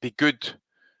 be good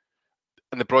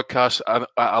in the broadcast and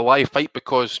a live fight,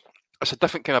 because it's a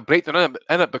different kind of breakdown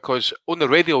in it, because on the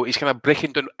radio he's kind of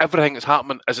breaking down everything that's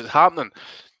happening as it's happening,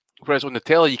 whereas on the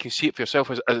telly you can see it for yourself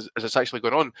as it's actually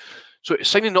going on. So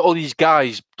signing all these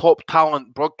guys, top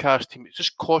talent broadcast team, it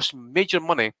just costs major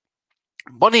money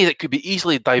that could be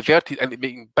easily diverted into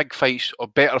making big fights or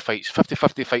better fights,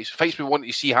 50-50 fights we want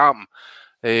to see happen.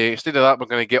 Instead of that, we're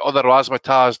going to get other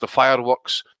razzmatazz, the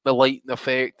fireworks, the lighting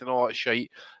effect, and all that shit,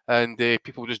 and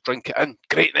people just drink it in.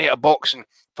 Great night of boxing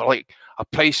for like a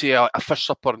pricey a fish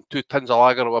supper and 2 tins of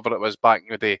lager or whatever it was back in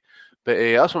the day. But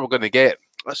that's what we're going to get.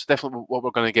 That's definitely what we're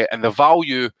going to get, and the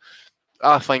value,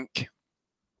 I think,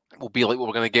 will be like what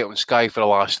we're going to get on Sky for the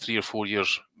last 3 or 4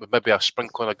 years, with maybe a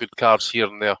sprinkling of good cards here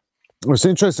and there. It's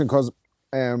interesting because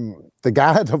the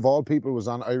Gad of all people was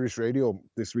on Irish radio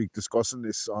this week discussing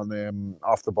this on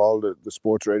Off the Ball, the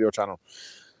sports radio channel.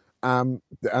 And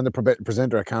the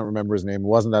presenter, I can't remember his name, it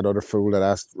wasn't that other fool that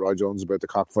asked Roy Jones about the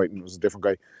cockfighting, it was a different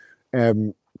guy.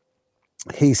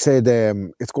 He said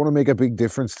it's going to make a big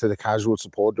difference to the casual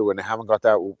supporter when they haven't got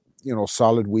that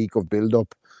solid week of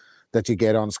build-up that you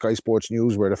get on Sky Sports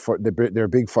News, where their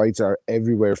big fights are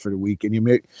everywhere for the week, and you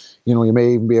may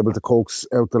even be able to coax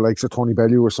out the likes of Tony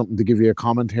Bellew or something to give you a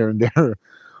comment here and there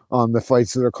on the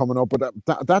fights that are coming up. But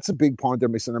that's a big point they're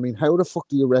missing. I mean, how the fuck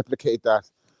do you replicate that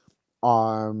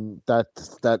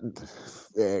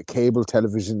cable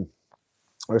television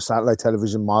or satellite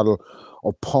television model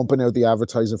of pumping out the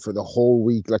advertising for the whole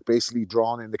week, like basically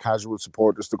drawing in the casual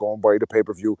supporters to go and buy the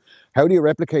pay-per-view? How do you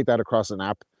replicate that across an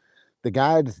app? The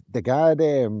Gad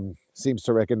seems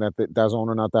to reckon that the DAZN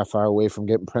are not that far away from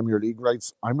getting Premier League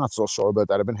rights. I'm not so sure about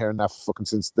that. I've been hearing that fucking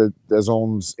since the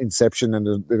DAZN's inception,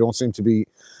 and they don't seem to be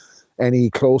any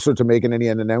closer to making any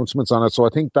announcements on it. So I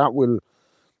think that will...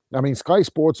 I mean, Sky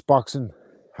Sports Boxing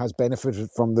has benefited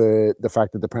from the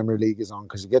fact that the Premier League is on,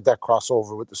 because you get that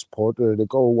crossover with the supporter. They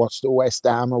go watch the West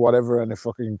Ham or whatever, and they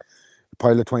fucking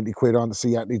pile of 20 quid on to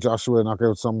see Anthony Joshua knock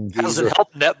out some... Does it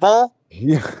help netball?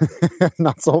 Yeah,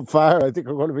 not so far. I think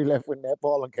we're going to be left with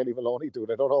netball and Kelly Maloney doing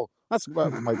it. I don't know. That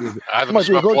might be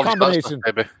a good combination.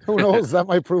 Who knows? That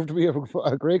might prove to be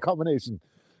a great combination.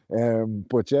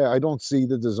 But yeah, I don't see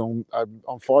the DAZN.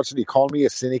 Unfortunately, call me a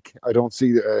cynic, I don't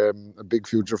see a big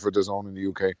future for DAZN in the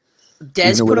UK.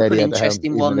 Des put up an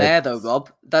interesting one there, though, Rob,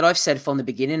 that I've said from the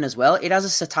beginning as well. It has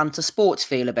a Setanta Sports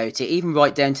feel about it, even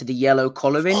right down to the yellow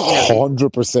colouring.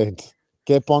 100%.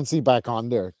 Get Bunsey back on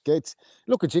there. You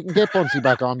can get Bunsey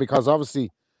back on, because obviously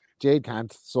Jade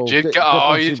can't. So get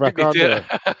Bunsey back on there.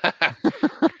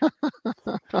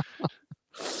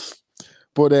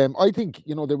 But I think,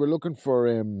 they were looking for,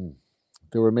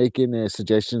 they were making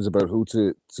suggestions about who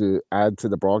to add to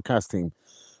the broadcast team.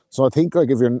 So I think, like,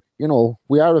 if you're,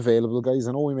 we are available, guys.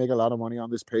 I know we make a lot of money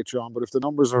on this Patreon, but if the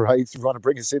numbers are right, if you want to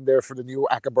bring us in there for the new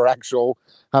Akabarak show,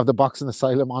 have the Boxing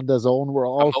Asylum on the zone, we're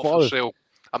all for it.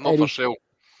 I'm not for sale.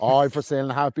 Oh, I'm for sale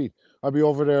and happy. I'll be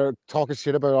over there talking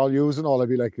shit about all yous and all. I'd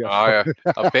be like, yeah.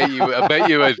 I bet you would.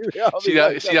 see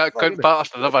that cunt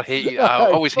bastard. I never hated.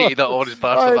 I always hated that honest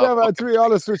bastard. To be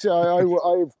honest with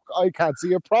you, I can't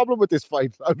see a problem with this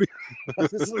fight.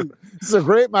 This is a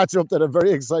great matchup that I'm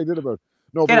very excited about.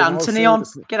 No, Get Anthony on.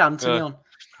 Get Anthony on.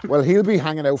 Well, he'll be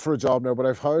hanging out for a job now,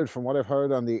 but from what I've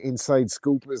heard on the inside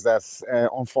scoop is that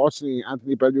unfortunately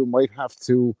Anthony Bellew might have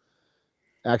to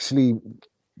actually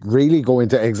really go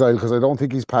into exile, because I don't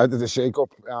think he's part of the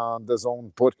shake-up on the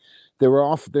zone. But they were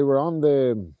on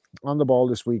the ball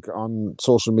this week on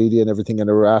social media and everything, and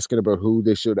they were asking about who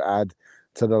they should add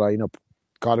to the lineup.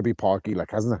 Got to be Parky,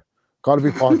 like, hasn't it? Got to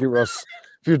be Parky Russ.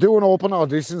 If you're doing open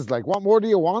auditions, like, what more do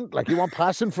you want? Like, you want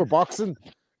passion for boxing,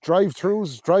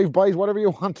 drive-throughs, drive-bys, whatever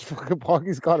you want. Fucking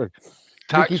Parky's got it.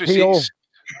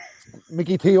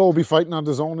 Mickey Theo will be fighting on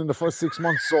the zone in the first 6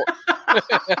 months, so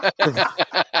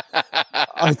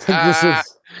I think this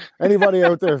is anybody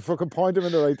out there, fucking point him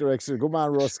in the right direction. Good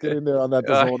man, Russ, get in there on that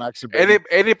zone action.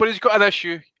 Anybody's got an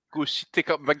issue, go take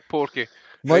up Big Porky.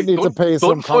 Might need to pay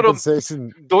some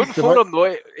compensation. Don't phone him,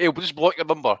 though. He'll just block your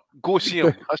number. Go see him.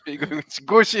 That's what you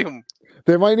go see him.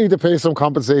 They might need to pay some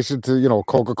compensation to,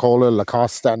 Coca-Cola,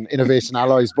 Lacoste, and Innovation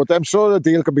Alloys, but I'm sure the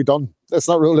deal can be done. Let's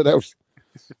not rule it out.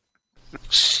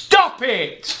 Stop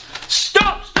it!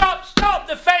 Stop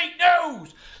the fake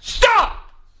news! Stop!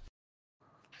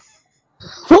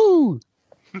 Woo!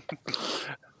 I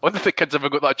wonder if the kids ever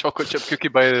got that chocolate chip cookie,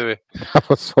 by the way. That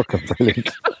was fucking brilliant.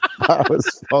 That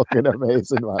was fucking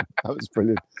amazing, man. That was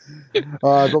brilliant. He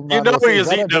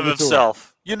was eating them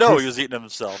himself. He was eating them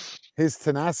himself. His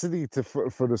tenacity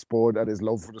for the sport and his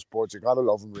love for the sport, you gotta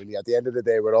love him, really. At the end of the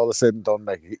day, when all is said and done,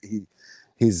 like,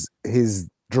 his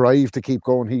drive to keep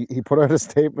going. He put out a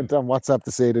statement on WhatsApp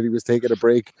to say that he was taking a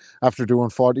break after doing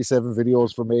 47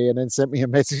 videos for May, and then sent me a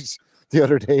message the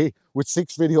other day with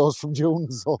 6 videos from June.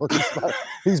 So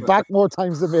he's back more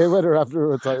times than Mayweather after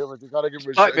retirement. You gotta give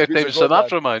him a back there times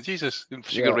Sinatra, man. Jesus,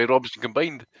 Sugar Ray Robinson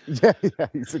combined. Yeah,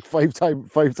 he's like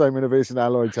five-time Innovation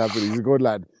Alloy champion. He's a good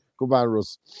lad. Good man,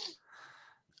 Russ.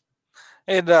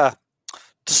 And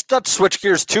just not to switch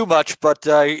gears too much, but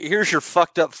here's your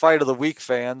fucked up fight of the week,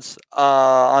 fans.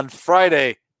 On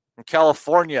Friday from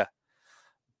California,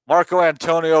 Marco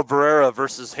Antonio Barrera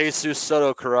versus Jesus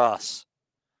Soto Carras.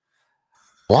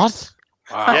 What?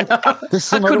 Wow. Yeah. I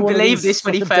couldn't believe this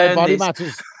when he found this.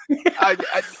 Matches.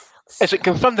 Is it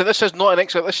confirmed that this is not an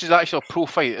exhibition? This is actually a pro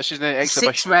fight. This is an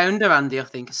exhibition. 6-rounder, Andy, I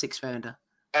think. A 6-rounder.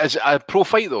 Is it a pro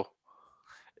fight, though?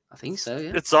 I think so,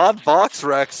 yeah. It's on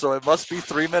BoxRec, so it must be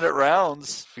 3-minute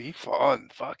rounds. Be fun.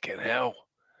 Fucking hell.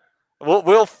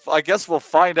 I guess we'll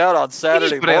find out on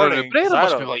Saturday morning.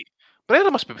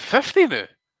 Barrera must be 50 now.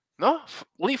 No,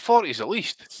 late 40s at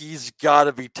least. He's got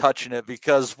to be touching it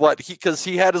because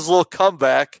he had his little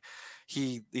comeback.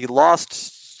 He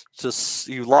lost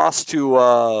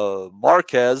to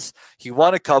Marquez. He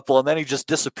won a couple and then he just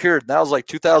disappeared. And that was like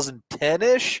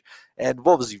 2010-ish. And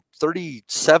what was he,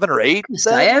 37 or 8?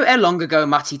 How long ago,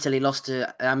 Matty, till he lost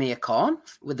to Amir Khan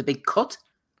with the big cut?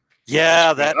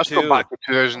 Yeah, that's too. Go back to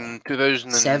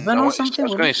 2007 or something. I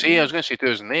was going to say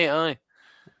 2008. Aye. I'm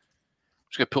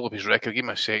just going to pull up his record. Give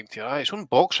me a second here. It's on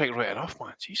BoxRec right enough,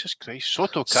 man. Jesus Christ.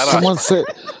 Soto Carras.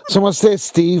 Someone said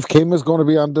Steve Kim is going to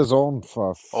be on the zone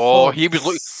for. Oh, he was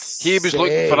looking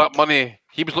for that money.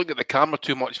 He was looking at the camera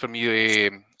too much for me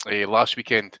last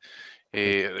weekend,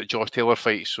 the Josh Taylor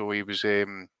fight. So he was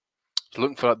looking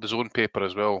for that DAZN paper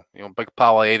as well. Big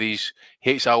pal of Eddie's,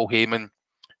 hates Al Heyman,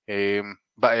 bit of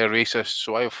a racist.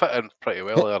 So I fit in pretty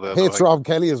well there. Hates Rob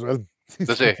Kelly as well.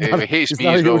 Does he? He hates me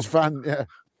as well. He's not a huge fan. Yeah.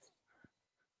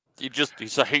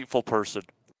 He's a hateful person.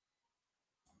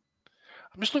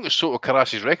 I'm just looking at Soto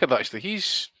Carras' record, actually. He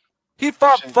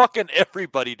fought fucking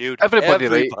everybody, dude. Everybody.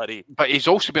 Right? But he's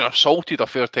also been assaulted a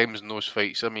fair times in those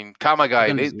fights. I mean,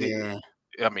 Kamagai,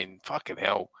 I mean, fucking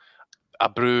hell.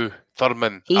 Abreu,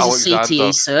 Thurman, he's Alexander. a CTE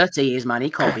cert, he is, man. He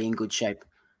can't be in good shape.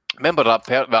 Remember that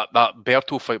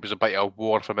Berto fight was a bit of a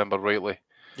war, if I remember rightly.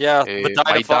 Yeah,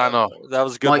 Maidana. That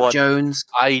was a good Mike one. Jones.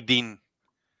 Aydin,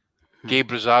 Gabe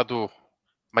Rosado.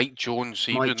 Mike Jones,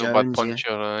 he was no bad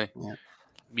puncher. Yeah.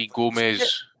 Me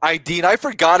Gomez. Dean, I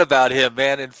forgot about him,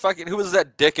 man. And fucking, who was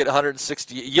that dick at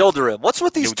 160? Yildirim. What's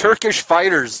with these Turkish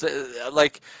fighters?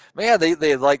 Like, man,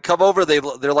 they like come over.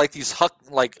 They're like these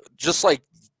just like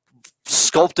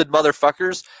sculpted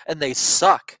motherfuckers, and they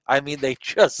suck. I mean, they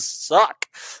just suck.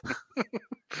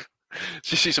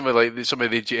 You see some of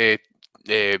the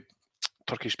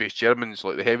Turkish-based Germans,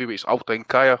 like the heavyweights, Altay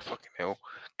Kaya, fucking hell,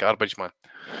 garbage, man.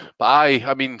 But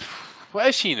I mean, what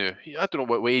is he now? I don't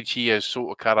know what age he is,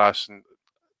 Soto Karas, and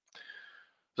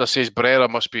as I says, Barrera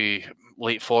must be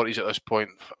late 40s at this point.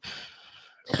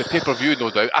 The pay-per-view,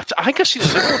 no doubt. I think I've seen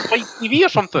it on Fight TV or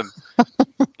something.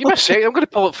 Give me a second, I'm going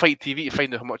to pull up Fight TV to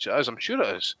find out how much it is. I'm sure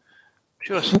it is. I'm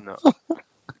sure I've seen that.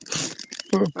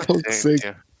 For fuck's sake.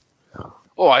 Yeah.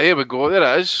 Oh, here we go. There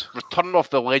it is. Return of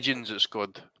the Legends, it's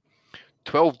called.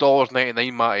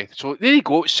 $12.99, Matty. So there you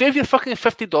go. Save your fucking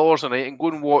 $50 a night and go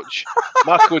and watch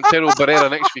Marco and Tero Barrera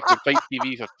next week on Fight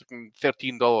TV for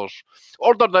 $13.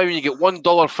 Order now and you get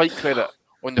 $1 fight credit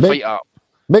on the Fight app.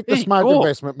 Make a smart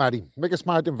investment, Matty. Make a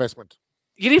smart investment.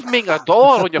 You're even making $1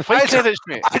 on your fight credits,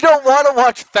 mate. I don't want to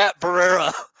watch Fat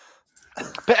Barrera.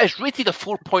 But it's rated a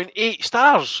 4.8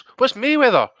 stars. What's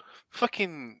Mayweather?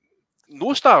 Fucking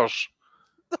no stars.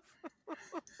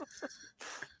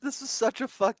 This is such a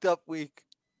fucked up week.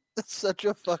 It's such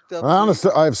a fucked up Honestly,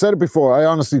 I've said it before. I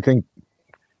honestly think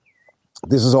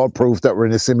this is all proof that we're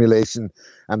in a simulation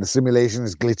and the simulation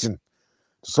is glitching.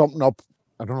 Something up.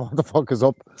 I don't know what the fuck is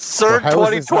up. CERN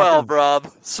 2012, Rob.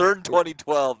 CERN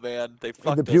 2012, man. They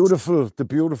fucked the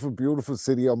beautiful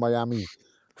city of Miami.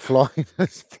 Floyd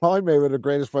Mayweather, the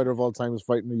greatest fighter of all time, is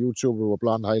fighting a YouTuber with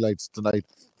blonde highlights tonight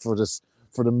for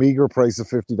the meager price of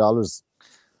 $50.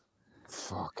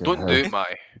 Fucking don't do it,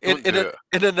 Matty.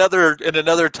 In another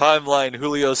timeline,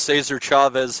 Julio Cesar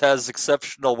Chavez has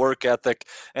exceptional work ethic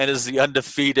and is the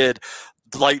undefeated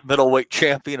light middleweight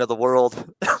champion of the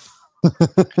world.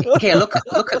 Here, look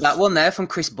at that one there from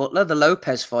Chris Butler. The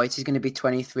Lopez fight is going to be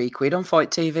 £23 on Fight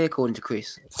TV, according to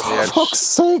Chris. For fuck's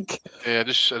sake! Yeah,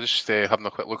 just having a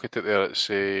quick look at it there. It's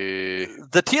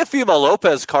the Teofimo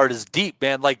Lopez card is deep,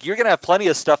 man. Like you're gonna have plenty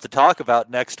of stuff to talk about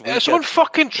next week. It's on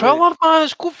fucking Triller, man.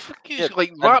 It's good fucking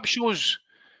like rap shows.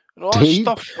 And all that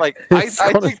stuff. Like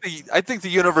I think the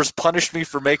universe punished me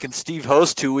for making Steve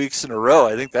host 2 weeks in a row.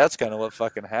 I think that's kind of what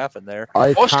fucking happened there.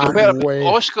 Oscar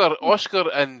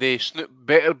and Snoop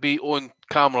better be on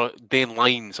camera doing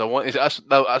lines. That's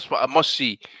what I must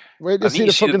see. Wait to see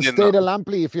the fucking state of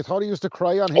Lampley. If you thought he used to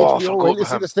cry on HBO, wait to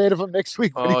see the state of him next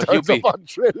week when he turns up on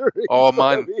Triller. Oh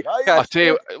man, I tell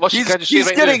you,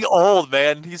 he's getting old,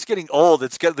 man. He's getting old.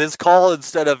 This call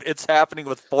instead of "It's happening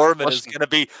with Foreman" is going to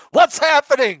be "What's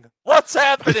happening? What's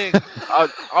happening?"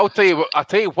 I'll tell you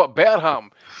what better happen.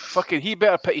 Fucking, he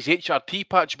better put his HRT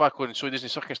patch back on so he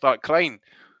doesn't fucking start crying.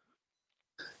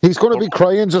 He's going to be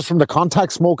crying just from the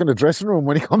contact smoke in the dressing room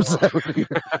when he comes out.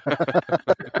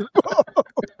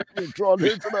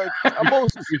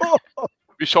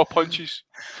 We saw punches.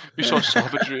 We saw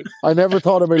savagery. I never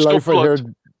thought in my life I'd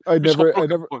heard.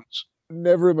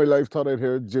 Never in my life thought I'd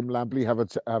hear Jim Lampley have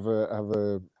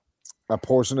a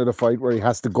portion of the fight where he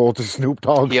has to go to Snoop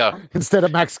Dogg instead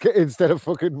of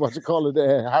fucking Harold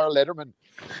Letterman.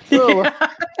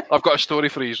 I've got a story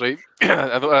for you, right?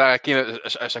 Again,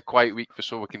 it's a quiet week,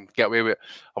 so we can get away with it.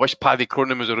 I wish Paddy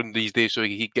Cronin was around these days so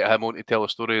he'd get him on to tell a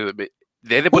story. But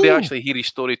did anybody actually hear his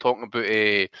story talking about?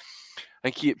 I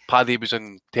think Paddy was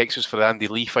in Texas for the Andy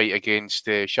Lee fight against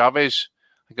Chavez.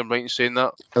 I think I'm right in saying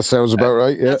that. That sounds about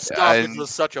right, yeah. That stuff was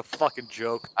such a fucking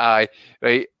joke. Aye,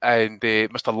 right. And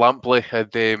Mr. Lampley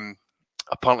had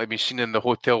apparently been seen in the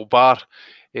hotel bar.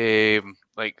 I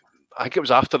think it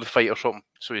was after the fight or something.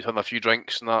 So he's had a few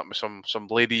drinks and that with some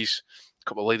ladies, a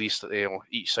couple of ladies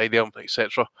each side of him,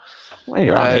 etc. Well,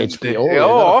 you're on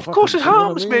HBO. Of course it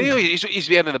happens, man. He's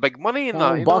earning the big money in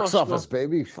that. Box office,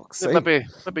 baby. Fuck's sake. Maybe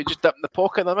just dip in the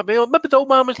pocket. Maybe the old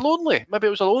man was lonely. Maybe it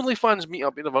was a OnlyFans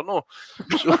meet-up. You never know.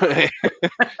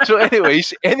 So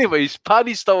anyways,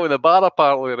 Paddy's still in the bar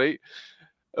apparently, right?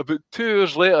 About 2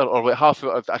 hours later, or like half,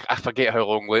 I forget how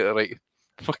long later, right?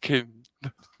 Fucking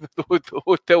the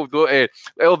hotel door, the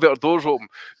elevator doors open.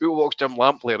 Who walks Jim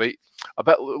Lampley, right?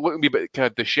 Looking a wee bit kind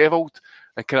of dishevelled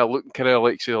and kind of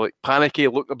looking like panicky,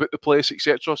 looking about the place,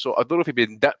 etc. So I don't know if he'd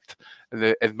been dipped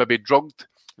and maybe drugged,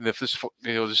 and if this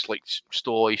just like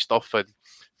stole his stuff and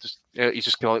just he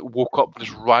just kind of like woke up and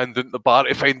just ran into the bar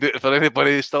to find out if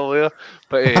anybody is still there.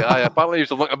 But apparently he was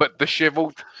looking a bit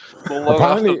dishevelled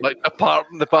after like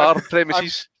departing the bar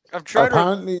premises. I'm trying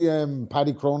Apparently,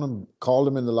 Paddy Cronin called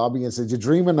him in the lobby and said, "You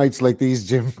dream of nights like these,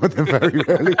 Jim, but they very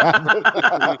rarely happen."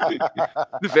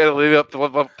 They very live up to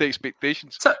live up to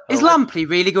expectations. So, is Lampley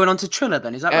really going on to Triller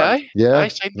then? Is that right? Yeah. I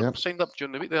signed up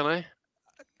during the week then, aye.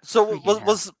 So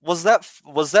was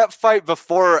that fight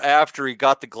before or after he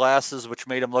got the glasses, which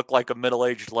made him look like a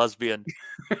middle-aged lesbian?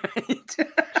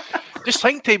 Just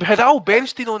think, Dave, had Al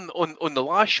Bernstein on the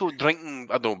last show drinking,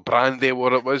 I don't know, brandy,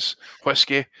 what it was,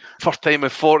 whiskey. First time in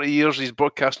 40 years his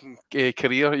broadcasting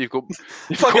career. You've got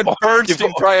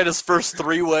Bernstein probably had his first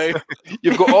three-way.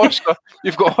 You've got Oscar.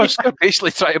 You've got Oscar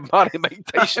basically trying to marry Mike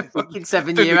Tyson. Fucking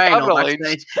 7-year anal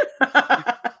backstage.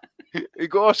 You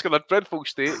got Oscar in a dreadful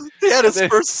state. He had his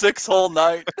first 6-hole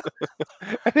night.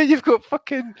 And then you've got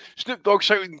fucking Snoop Dogg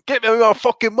shouting, "Get me our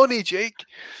fucking money, Jake."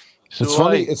 So it's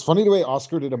funny. It's funny the way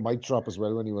Oscar did a mic drop as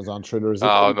well when he was on Triller. As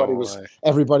if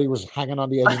everybody was hanging on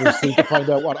the edge of their seat to find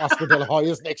out what Oscar De La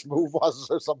Hoya's next move was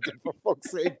or something. For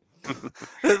fuck's sake!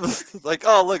 It was like,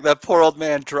 oh look, that poor old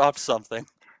man dropped something.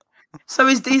 So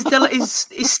is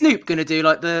Snoop going to do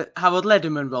like the Harold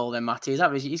Lederman role then, Matty? Is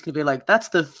that what he's going to be like? That's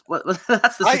the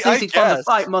statistics from the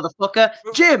fight, motherfucker.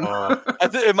 Jim. I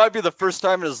think it might be the first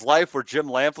time in his life where Jim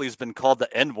Lampley's been called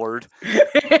the N-word.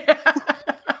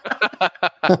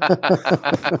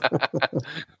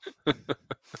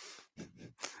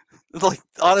 Like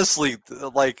honestly,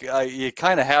 like you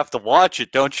kind of have to watch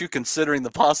it, don't you? Considering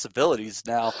the possibilities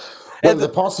now. Well, the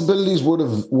possibilities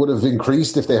would have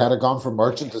increased if they had gone for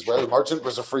Merchant as well. Merchant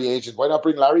was a free agent. Why not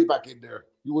bring Larry back in there?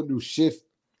 You wouldn't do shit.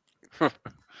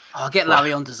 I'll get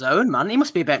Larry on the zone, man. He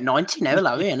must be about 90 now,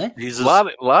 Larry, isn't he?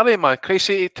 Larry, man,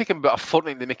 crazy. It took him about a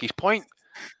fortnight to make his point.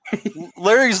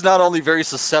 Larry's not only very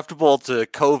susceptible to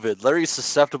COVID, Larry's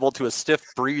susceptible to a stiff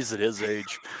breeze at his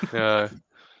age. Yeah.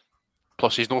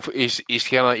 Plus, he's no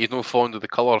fond of the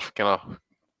colour. Kind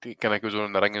of goes on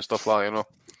in the ring and stuff like that, you know.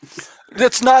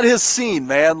 That's not his scene,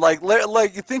 man. Like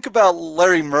you think about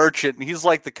Larry Merchant, and he's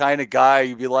like the kind of guy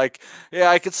you'd be like, yeah,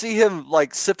 I could see him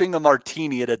like sipping a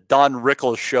martini at a Don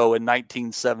Rickles show in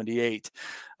 1978.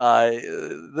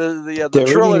 The they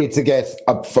Triller really need to get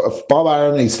Bob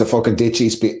Aaron needs to fucking ditch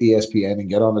ESPN and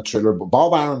get on a Triller. But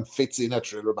Bob Aaron fits in a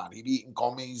Triller, man. He'd be eating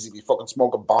gummies, he'd be fucking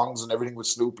smoking bongs and everything with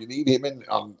Snoop. You need him in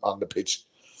on the pitch.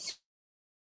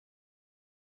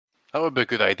 That would be a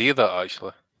good idea, that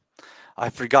actually. I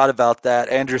forgot about that.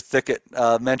 Andrew Thickett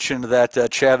mentioned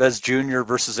that Chavez Jr.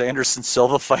 versus Anderson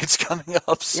Silva fight's coming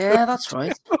up soon. Yeah, that's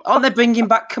right. Aren't they bringing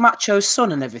back Camacho's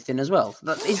son and everything as well?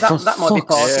 That might be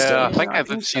part of it. Yeah, I think I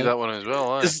did see that one as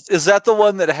well. Is that the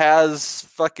one that has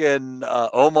fucking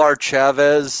Omar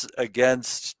Chavez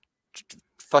against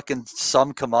fucking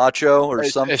some Camacho or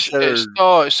some shit?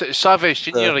 It's Chavez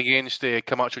Jr. against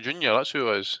Camacho Jr. That's who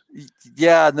it is.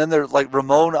 Yeah, and then there's like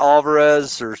Ramon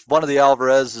Alvarez or one of the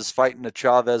Alvarez is fighting a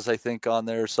Chavez, I think, on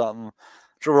there or something.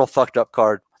 It's a real fucked up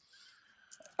card.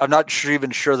 I'm not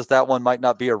even sure that one might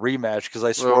not be a rematch because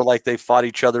I swore like they fought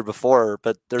each other before,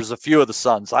 but there's a few of the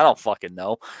sons. I don't fucking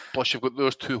know. Plus, you've got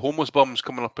those two homeless bums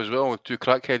coming up as well with two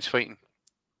crackheads fighting.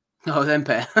 Oh, them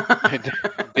pair.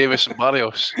 Davis and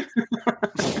Barrios.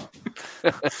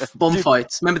 Bum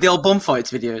fights. Remember the old bum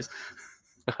fights videos?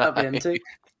 That'd be them too.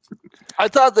 I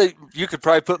thought that you could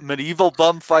probably put medieval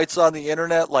bum fights on the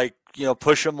internet, like, you know,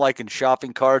 push them like in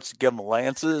shopping carts, give them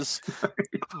lances.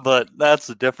 But that's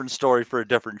a different story for a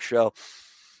different show.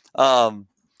 God,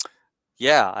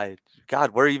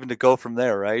 where even to go from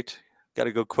there, right? Got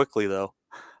to go quickly though.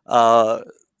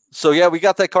 So yeah, we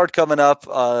got that card coming up.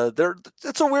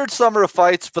 It's a weird summer of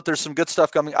fights, but there's some good stuff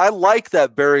coming. I like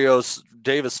that Barrios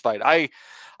Davis fight. I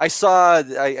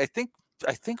think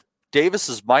Davis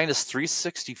is minus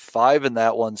 365 in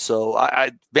that one. So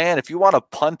man, if you want to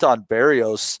punt on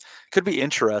Barrios, could be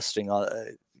interesting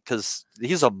because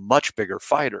he's a much bigger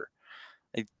fighter.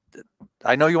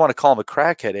 I know you want to call him a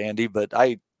crackhead, Andy, but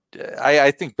I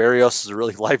think Barrios is a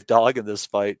really live dog in this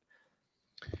fight.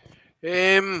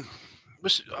 I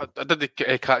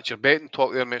did catch your betting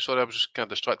talk there, mate. Sorry, I was just kind of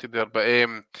distracted there. But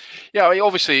yeah,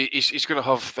 obviously he's going to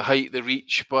have the height, the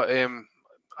reach. But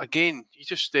again, you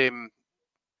just think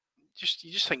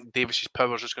Davis's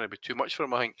power is just going to be too much for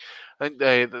him. I think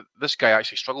this guy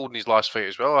actually struggled in his last fight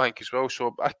as well. I think as well.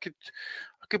 So I could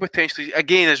potentially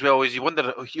again as well as you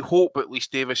wonder, you hope at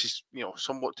least Davis is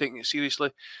somewhat taking it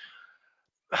seriously.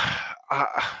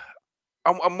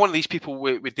 I'm one of these people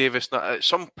with Davis that at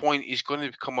some point he's going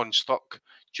to become unstuck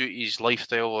due to his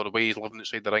lifestyle or the way he's living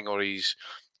outside the ring or he's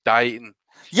dieting.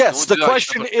 Yes, the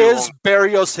question is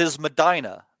Barrios his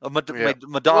Medina. Madonna.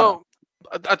 Well,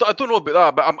 I don't know about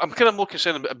that, but I'm kind of more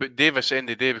concerned about Davis at the end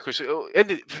of the day because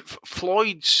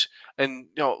Floyd's and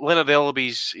Leonard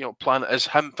Ellaby's plan is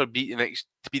him to be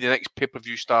the next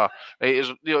pay-per-view star. Right?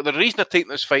 The reason they're taking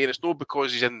this fight, and it's not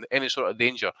because he's in any sort of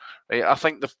danger. Right? I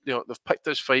think they've picked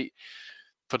this fight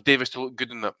for Davis to look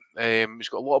good in it. He's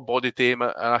got a lot of body to him,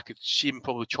 and I could see him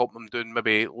probably chopping him down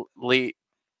maybe late.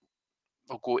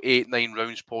 I'll go 8-9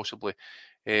 rounds possibly.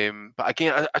 But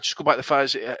again, I just go back to the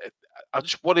fact I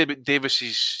just worry about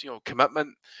Davis's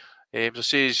commitment. As I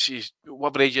say, he's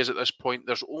whatever age he is at this point.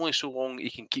 There's only so long he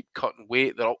can keep cutting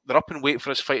weight. They're up in weight for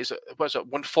this fight. Is it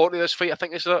 140 this fight? I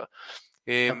think is that.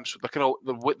 So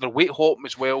they're weight hopping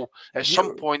as well. At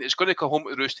some point, it's going to come home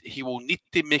to roost. He will need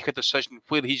to make a decision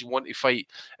where he's wanting to fight.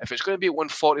 If it's going to be at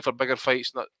 140 for bigger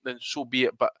fights, then so be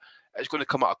it. But it's going to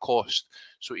come at a cost.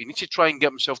 So he needs to try and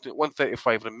get himself to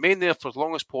 135, remain there for as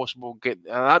long as possible. And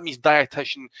that means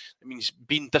dietitian. It means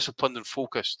being disciplined and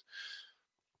focused.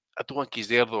 I don't think he's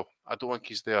there, though. I don't think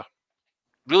he's there.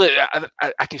 Really,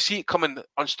 I can see it coming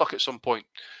unstuck at some point.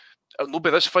 It'll not be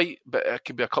this fight, but it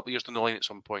could be a couple of years down the line at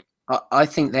some point. I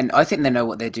think they know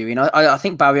what they're doing. I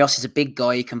think Barrios is a big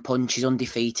guy. He can punch. He's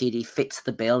undefeated. He fits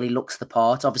the bill. He looks the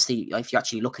part. Obviously, if you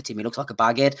actually look at him, he looks like a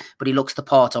baghead, but he looks the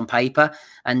part on paper.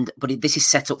 But this is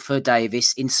set up for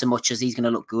Davis in so much as he's going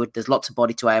to look good. There's lots of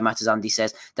body to aim at, as Andy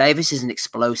says. Davis is an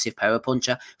explosive power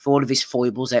puncher. For all of his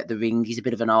foibles out the ring, he's a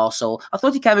bit of an arsehole. I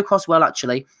thought he came across well,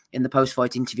 actually, in the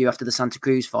post-fight interview after the Santa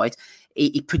Cruz fight.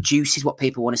 He produces what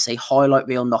people want to see, highlight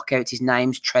real knockouts. His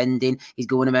name's trending. He's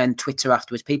going around Twitter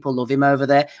afterwards. People love him over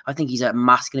there. I think he's going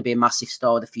to be a massive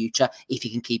star of the future if he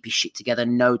can keep his shit together.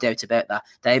 No doubt about that.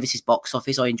 Davis's box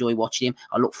office, I enjoy watching him.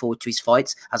 I look forward to his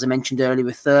fights. As I mentioned earlier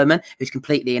with Thurman, who's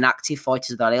completely inactive,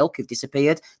 fighters of that ilk who've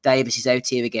disappeared. Davis is out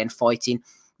here again fighting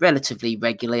relatively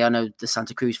regularly. I know the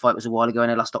Santa Cruz fight was a while ago,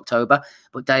 last October,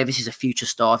 but Davis is a future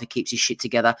star if he keeps his shit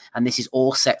together, and this is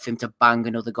all set for him to bang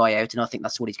another guy out, and I think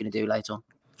that's what he's going to do later on.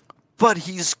 But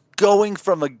he's going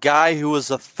from a guy who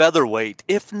was a featherweight,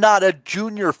 if not a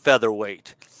junior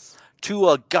featherweight, to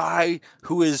a guy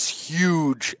who is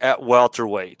huge at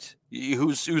welterweight,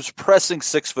 who's pressing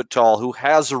 6 foot tall, who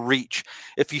has a reach.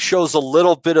 If he shows a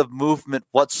little bit of movement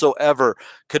whatsoever,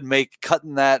 could make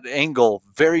cutting that angle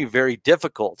very, very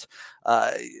difficult.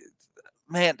 Rob,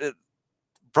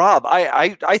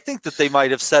 I think that they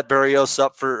might have set Barrios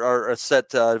up or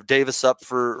set Davis up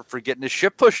for getting his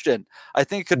ship pushed in. I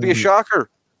think it could be a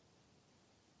shocker.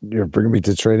 You're bringing me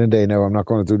to training day now. I'm not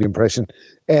going to do the impression.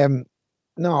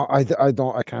 No, I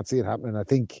don't. I can't see it happening. I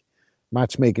think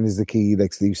matchmaking is the key,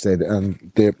 like Steve said,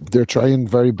 and they're trying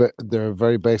their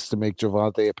very best to make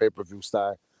Gervonta a pay-per-view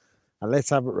star. And let's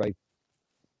have it right.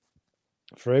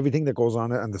 For everything that goes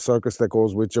on it and the circus that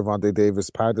goes with Gervonta Davis,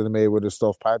 part of the Mayweather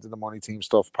stuff, part of the money team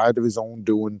stuff, part of his own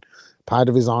doing, part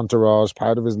of his entourage,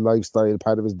 part of his lifestyle,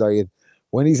 part of his diet.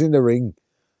 When he's in the ring,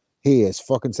 he is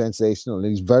fucking sensational. And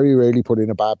he's very rarely put in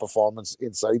a bad performance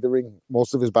inside the ring.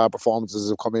 Most of his bad performances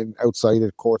have come in outside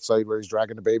at courtside where he's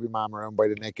dragging the baby mom around by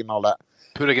the neck and all that.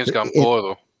 Poor against Gamboa,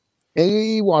 though.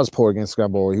 He was poor against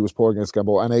Gamboa.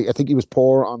 And I think he was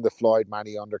poor on the Floyd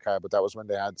Manny undercard, but that was when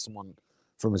they had someone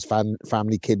from his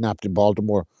family kidnapped in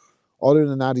Baltimore. Other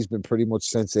than that, he's been pretty much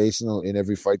sensational in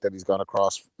every fight that he's gone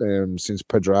across since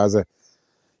Pedraza.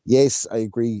 Yes, I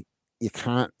agree. You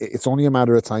can't. It's only a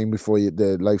matter of time before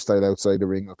the lifestyle outside the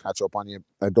ring will catch up on you.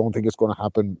 I don't think it's going to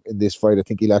happen in this fight. I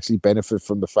think he'll actually benefit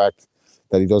from the fact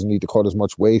that he doesn't need to cut as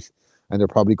much weight, and they're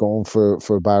probably going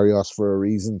for Barrios for a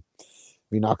reason.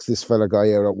 He knocks this fella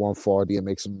guy out at 140 and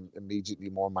makes him immediately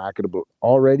more marketable.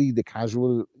 Already, the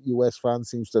casual US fan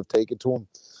seems to have taken to him.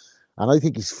 And I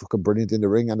think he's fucking brilliant in the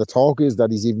ring. And the talk is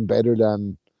that he's even better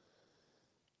than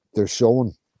they're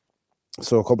showing.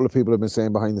 So a couple of people have been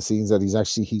saying behind the scenes that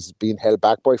he's being held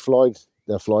back by Floyd.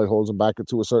 That Floyd holds him back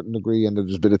to a certain degree, and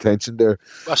there's a bit of tension there.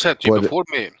 I said to you before,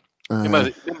 mate.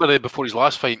 Remember before his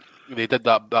last fight, they did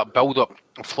that build-up,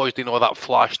 and Floyd's doing all that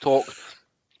flash talk.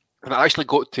 And I actually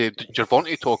got to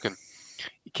Gervonta talking.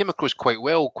 He came across quite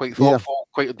well, quite thoughtful,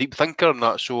 quite a deep thinker and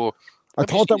that. So I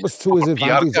thought that was to his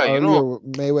advantage earlier.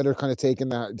 Mayweather kind of taking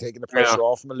the pressure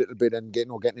off him a little bit and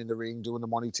getting in the ring, doing the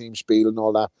money team spiel and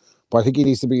all that. But I think he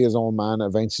needs to be his own man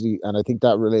eventually, and I think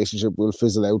that relationship will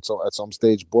fizzle out at some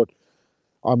stage. But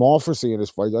I'm all for seeing this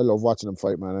fight. I love watching him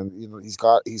fight, man. And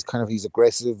he's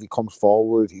aggressive. He comes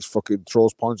forward. He's fucking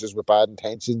throws punches with bad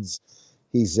intentions.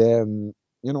 He's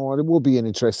it would be an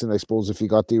interesting, I suppose, if he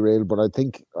got derailed. But I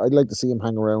think I'd like to see him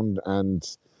hang around and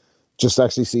just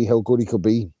actually see how good he could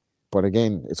be. But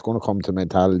again, it's going to come to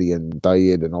mentality and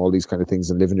diet and all these kind of things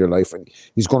and living your life. And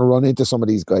he's going to run into some of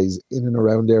these guys in and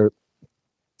around there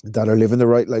that are living the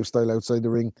right lifestyle outside the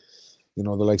ring. The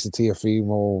likes of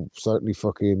Tiafimo, certainly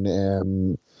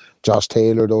fucking Josh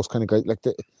Taylor, those kind of guys.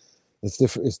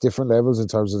 It's different levels in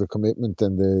terms of the commitment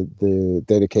and the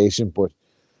dedication. But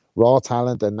raw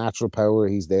talent and natural power,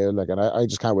 he's there. And I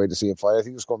just can't wait to see him fight. I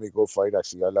think it's going to be a good fight,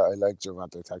 actually. I like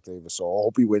Gervonta Davis, so I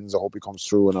hope he wins. I hope he comes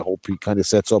through, and I hope he kind of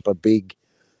sets up a big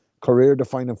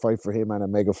career-defining fight for him and a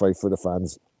mega fight for the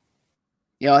fans.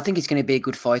 Yeah, I think it's going to be a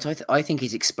good fight. I think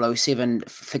he's explosive, and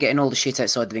forgetting all the shit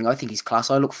outside the ring, I think he's class.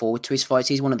 I look forward to his fights.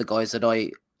 He's one of the guys that I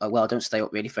well, I don't stay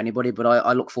up really for anybody, but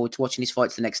I look forward to watching his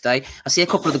fights the next day. I see a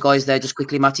couple of the guys there just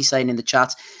quickly. Matty saying in the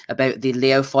chat about the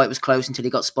Leo fight was close until he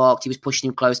got sparked. He was pushing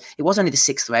him close. It was only the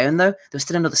 6th round though. There was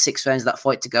still another 6 rounds of that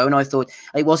fight to go, and I thought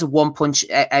it was a one punch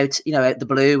out the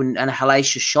blue and a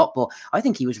hellacious shot. But I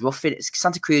think he was rough.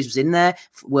 Santa Cruz was in there,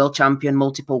 world champion,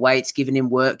 multiple weights, giving him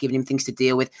work, giving him things to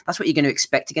deal with. That's what you're going to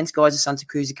expect against guys of Santa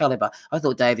Cruz caliber. I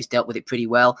thought Davis dealt with it pretty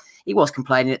well. He was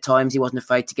complaining at times. He wasn't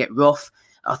afraid to get rough.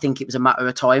 I think it was a matter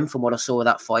of time from what I saw of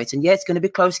that fight. And yeah, it's going to be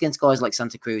close against guys like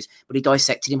Santa Cruz, but he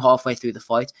dissected him halfway through the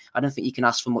fight. I don't think you can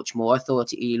ask for much more. I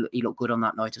thought he looked good on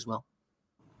that night as well.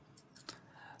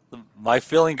 My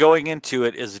feeling going into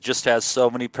it is it just has so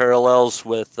many parallels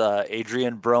with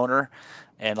Adrian Broner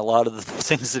and a lot of the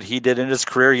things that he did in his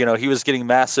career. You know, he was getting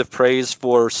massive praise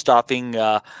for stopping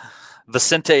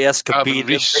Vicente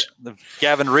Escobedo,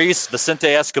 Gavin Reese, Vicente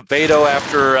Escobedo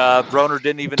after Broner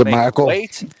didn't even make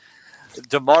weight.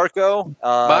 DeMarco.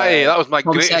 That was my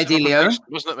Ponce greatest de Leon,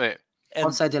 wasn't it, mate?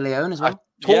 Ponce de Leon as well.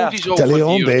 De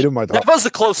Leon beat him, I thought. That was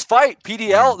a close fight.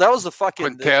 PDL, that was a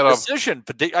fucking decision.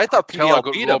 I thought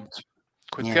PDL beat him.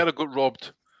 Quintero got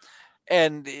robbed.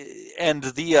 And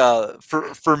the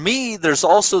for me, there's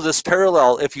also this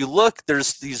parallel. If you look,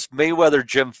 there's these Mayweather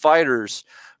gym fighters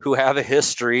who have a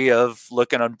history of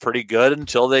looking on pretty good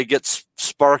until they get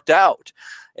sparked out.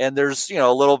 And there's,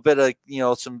 a little bit of,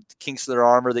 some kinks in their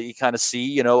armor that you kind of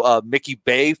see. Mickey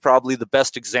Bay, probably the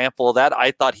best example of that.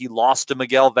 I thought he lost to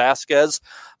Miguel Vasquez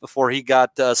before he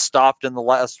got stopped in the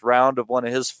last round of one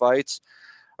of his fights.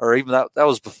 Or even that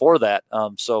was before that.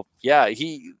 So, yeah,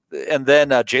 and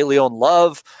then J. Leon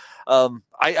Love.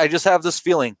 I just have this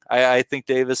feeling. I think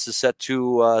Davis is set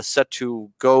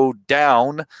to go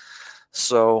down.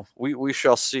 So we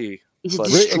shall see. He's a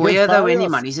destroyer, though, isn't he,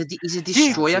 man? He's a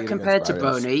destroyer compared to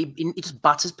Broner. He just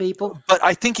batters people. But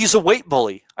I think he's a weight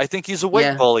bully.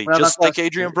 Bully, just like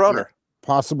Adrian Broner.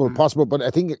 Possible. But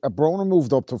I think Broner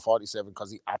moved up to 47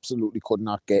 because he absolutely could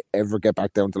not ever get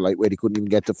back down to lightweight. He couldn't even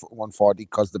get to 140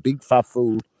 because the big fat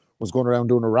fool was going around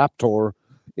doing a rap tour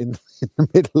in the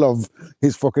middle of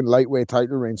his fucking lightweight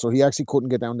title reign. So he actually couldn't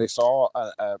get down. They saw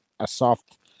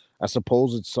a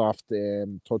supposed soft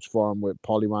touch for him with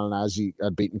Paulie Malignaggi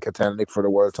had beaten Katelnik for the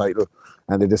world title,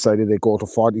 and they decided they'd go to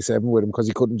 47 with him because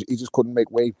he just couldn't make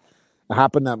weight. It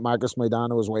happened that Marcus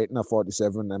Maidana was waiting at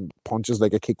 47 and punches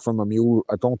like a kick from a mule.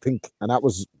 I don't think, and that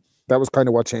was kind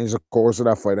of what changed the course of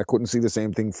that fight. I couldn't see the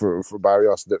same thing for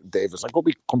Barrios Davis. I could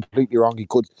be completely wrong. He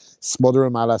could smother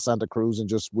him a la Santa Cruz and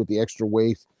just with the extra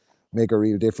weight make a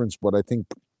real difference. But I think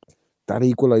that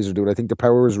equalizer, dude, I think the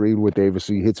power is real with Davis.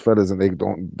 He hits fellas and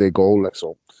they go like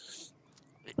so.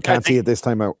 Can't see it this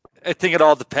time out. I think it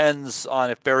all depends on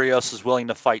if Barrios is willing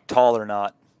to fight tall or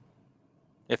not.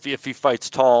 If he fights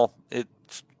tall,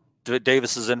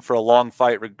 Davis is in for a long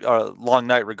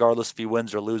night, regardless if he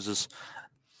wins or loses.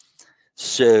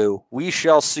 So we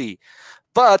shall see.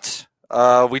 But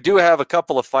we do have a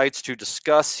couple of fights to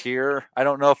discuss here. I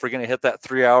don't know if we're going to hit that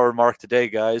 3-hour mark today,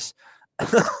 guys.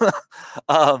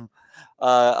 In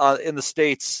the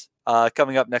States,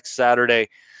 coming up next Saturday,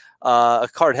 a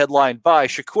card headlined by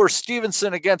Shakur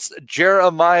Stevenson against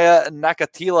Jeremiah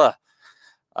Nakatila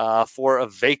for a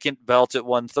vacant belt at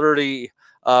 130.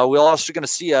 We're also going to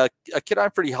see a kid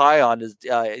I'm pretty high on.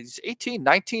 He's 18,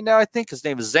 19 now, I think. His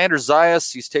name is Xander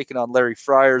Zayas. He's taking on Larry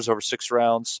Friars over 6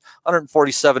 rounds,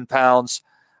 147 pounds.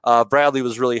 Bradley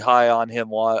was really high on him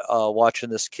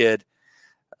watching this kid.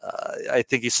 I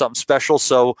think he's something special.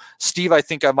 So, Steve, I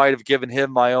think I might have given him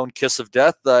my own kiss of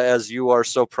death, as you are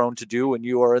so prone to do when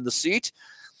you are in the seat.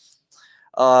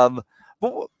 But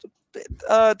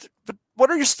what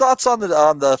are your thoughts on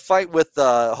the fight with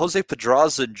Jose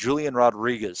Pedraza and Julian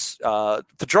Rodriguez?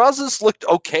 Pedraza's looked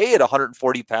okay at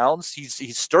 140 pounds.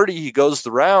 He's sturdy. He goes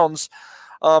the rounds.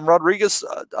 Rodriguez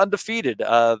undefeated.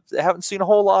 Haven't seen a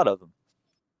whole lot of him.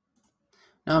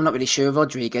 No, I'm not really sure of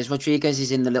Rodriguez. Rodriguez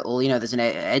is in the little, there's an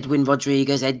Edwin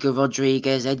Rodriguez,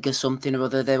 Edgar something or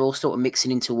other. They're all sort of mixing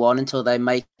into one until they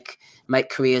make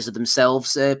careers of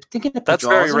themselves. Thinking of that's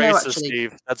Pedraza very racist, now, actually.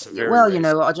 Steve. That's very well,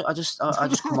 racist. I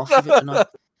just come off of it tonight.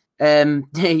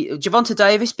 Gervonta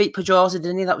Davis beat Pedraza,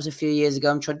 didn't he? That was a few years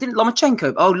ago. Didn't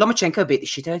Lomachenko? Oh, Lomachenko beat the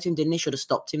shit out of him, didn't he? Should have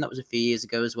stopped him. That was a few years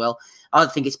ago as well. I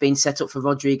think it's been set up for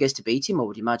Rodriguez to beat him, I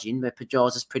would imagine. But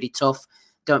Pedraza's pretty tough.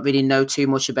 Don't really know too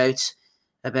much about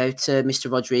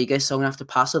Mr. Rodriguez, so I'm going to have to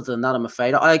pass other than that, I'm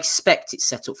afraid. I expect it's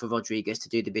set up for Rodriguez to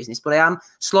do the business, but I am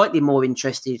slightly more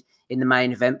interested in the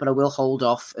main event, but I will hold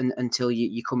off until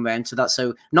you come round to that.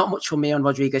 So not much for me on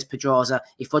Rodriguez-Pedraza.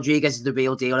 If Rodriguez is the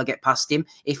real deal, I get past him.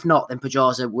 If not, then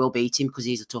Pedraza will beat him because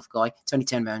he's a tough guy. It's only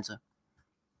 10 rounds, though.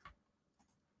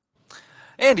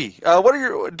 Andy,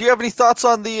 do you have any thoughts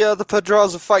on the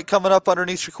Pedraza fight coming up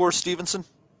underneath Shakur Stevenson?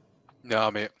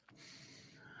 Nah, mate.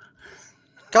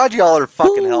 God, y'all are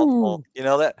fucking helpful. You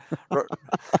know that.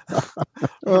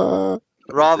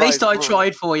 Rob, at least I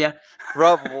tried for you.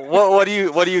 Rob, what do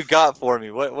you got for me?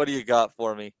 What do you got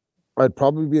for me? I'd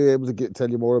probably be able to tell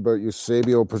you more about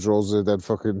Eusebio Pedraza than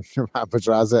fucking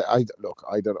Pedraza. I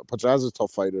don't know. Pedraza's a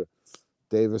tough fighter.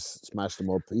 Davis smashed him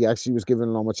up. He actually was giving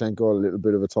Lomachenko a little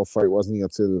bit of a tough fight, wasn't he?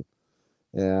 Until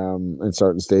in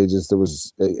certain stages there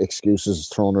was excuses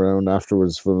thrown around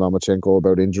afterwards for Lomachenko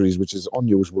about injuries, which is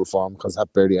unusual for him because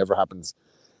that barely ever happens.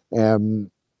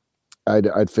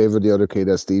 I'd favour the other kid,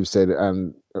 as Steve said.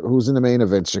 And who's in the main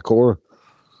event? Shakur?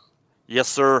 Yes,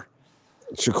 sir.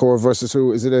 Shakur versus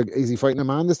who? Is he fighting a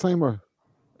man this time or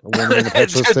a woman in the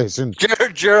petrol station?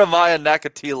 Jeremiah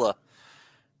Nakatila.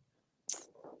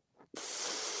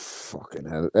 Fucking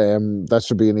hell. That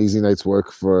should be an easy night's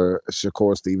work for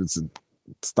Shakur Stevenson.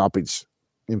 Stoppage.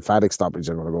 Emphatic stoppage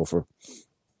I'm going to go for.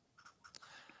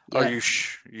 Are you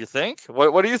think?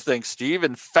 What do you think, Steve?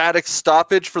 Emphatic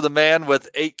stoppage for the man with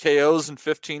 8 KOs and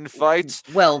 15 fights?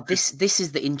 Well, this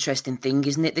is the interesting thing,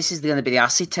 isn't it? This is going to be the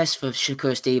acid test for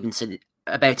Shakur Stevenson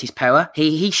about his power.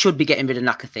 He should be getting rid of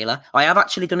Nakatila. I have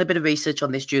actually done a bit of research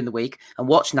on this during the week and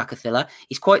watched Nakatila.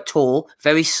 He's quite tall,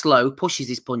 very slow, pushes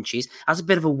his punches, has a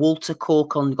bit of a Walter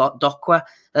Cork on Dokwa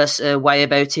way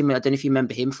about him. I don't know if you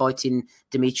remember him fighting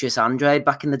Demetrius Andrade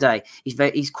back in the day.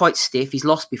 He's quite stiff. He's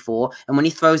lost before, and when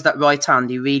he throws that right hand,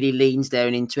 he really leans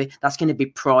down into it. That's going to be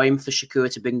prime for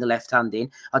Shakur to bring the left hand in.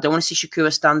 I don't want to see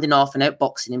Shakur standing off and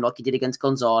outboxing him like he did against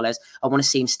Gonzalez. I want to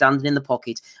see him standing in the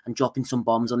pocket and dropping some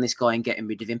bombs on this guy and getting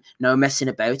rid of him. No messing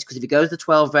about, because if he goes the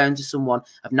 12 rounds to someone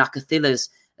of Nakathila's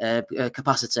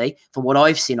capacity, from what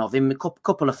I've seen of him, a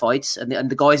couple of fights, and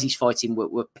the guys he's fighting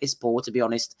were piss poor, to be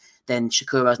honest, then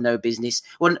Shakur has no business.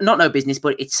 Well, not no business,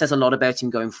 but it says a lot about him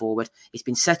going forward. He's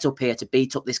been set up here to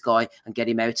beat up this guy and get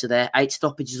him out of there. 8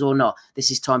 stoppages or not,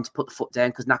 this is time to put the foot down,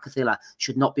 because Nakathila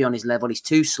should not be on his level. He's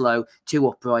too slow, too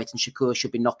upright, and Shakur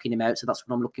should be knocking him out. So that's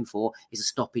what I'm looking for, is a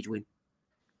stoppage win.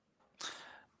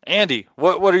 Andy,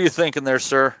 what are you thinking there,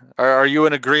 sir? Are you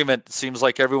in agreement? It seems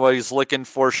like everybody's looking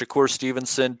for Shakur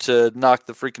Stevenson to knock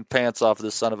the freaking pants off of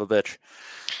this son of a bitch.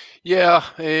 Yeah,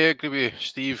 I agree with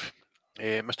Steve.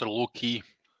 Mr. Low Key,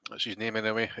 that's his name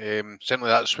anyway.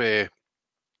 Certainly that's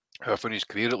how I found his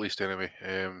career, at least, anyway.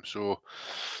 So,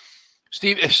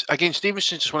 Stevenson's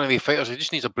just one of the fighters. He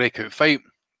just needs a breakout fight.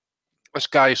 This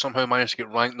guy somehow managed to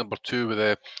get ranked number 2 with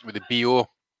the BO.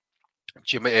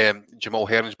 Jamal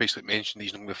Hearns basically mentioned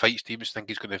he's not going to fight Stevens. I think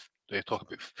he's going to talk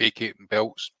about vacating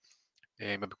belts,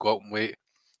 maybe go out and wait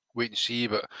and see.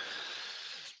 But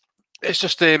it's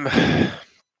just your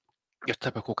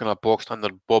typical kind of box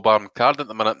standard Bob Arm card at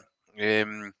the minute.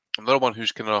 Another one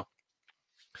who's kind of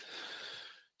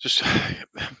just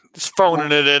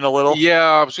phoning it in a little. Yeah,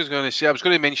 I was going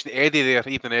to mention Eddie there,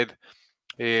 Ethan Ed,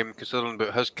 considering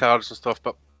about his cards and stuff,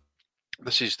 but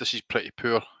this is pretty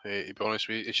poor, to be honest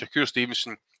with you. Shakur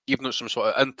Stevenson, even though it's some sort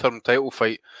of interim title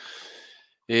fight,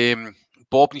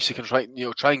 Bob needs to try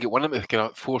and get one of them to kind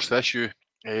of force the issue.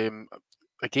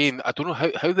 Again, I don't know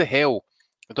how the hell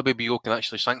the WBO can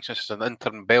actually sanction this as an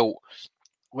interim belt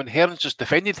when Hearns just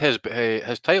defended his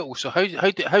title. So how's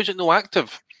it no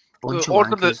active?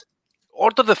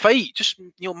 Order the fight, just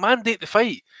mandate the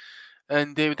fight,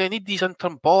 and they need these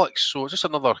interim bollocks. So it's just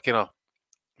another kind of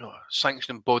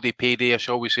sanctioning body payday, I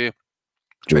shall we say.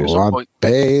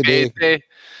 Payday.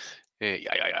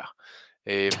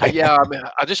 Yeah. I mean,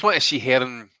 I just want to see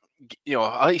Hearn.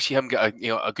 I like to see him get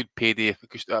a good payday,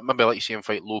 because maybe I like to see him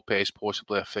fight Lopez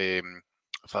possibly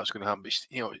if that's going to happen. But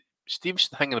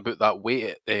Stevenson hanging about that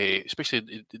weight,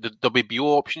 especially the WBO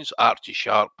options: Archie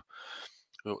Sharp,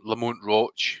 Lamont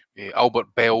Roach,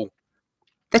 Albert Bell.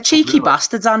 They're cheeky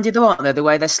bastards, Andy, though, aren't they? The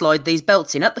way they slide these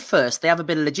belts in. At the first, they have a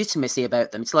bit of legitimacy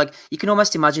about them. It's like, you can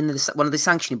almost imagine one of the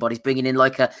sanctioning bodies bringing in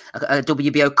like a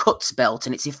WBO cuts belt,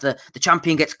 and it's if the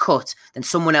champion gets cut, then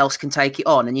someone else can take it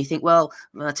on. And you think, well,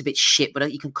 that's a bit shit,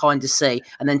 but you can kind of see.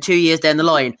 And then 2 years down the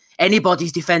line,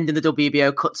 anybody's defending the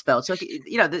WBO cuts belt. So,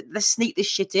 they sneak this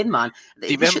shit in, man.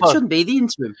 It shouldn't be the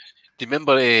interim. Do you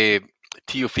remember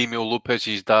Teofimo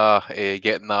Lopez's dad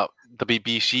getting that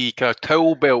WBC kind of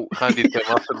towel belt handed to him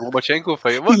after the Lomachenko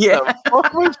fight? What the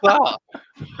fuck was that?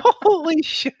 Holy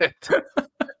shit!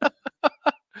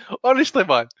 Honestly,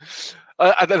 man,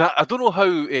 I don't know how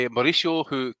Mauricio,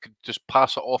 who could just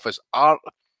pass it off as art,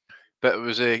 but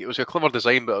it was a clever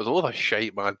design, but it was a lot of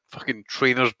shite, man. Fucking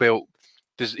trainer's belt,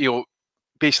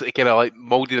 basically kind of like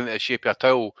molded into the shape of a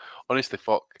towel. Honestly,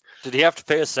 fuck. Did he have to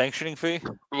pay a sanctioning fee?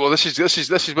 Well, this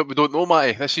is what we don't know,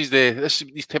 Matty.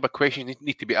 These type of questions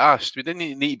need to be asked. We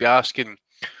didn't need to be asking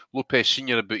Lopez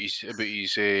Senior about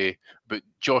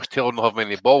Josh Taylor not having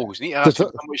any balls. We need to ask him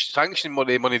how much sanction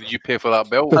money did you pay for that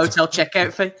belt? Hotel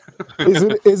checkout fee.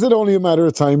 Is it only a matter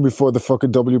of time before the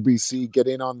fucking WBC get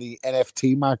in on the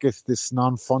NFT market? This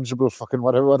non-fungible fucking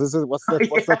whatever. What is it? What's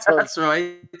that term? That's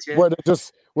right. Yeah.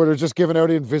 Where they're just giving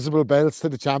out invisible belts to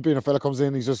the champion. A fella comes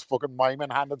in, he's just fucking miming,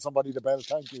 handing somebody the belt.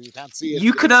 Thank you. You can't see it.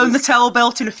 You could own the towel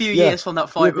belt in a few years from that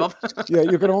fight, Rob. Yeah,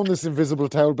 you can own this invisible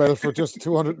towel belt for just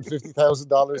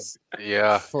 $250,000.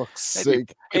 Yeah. Fuck's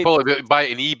sake. You probably buy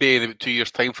it on eBay in about 2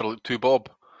 years' time for like $2 bob.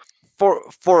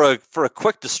 For a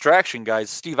quick distraction, guys,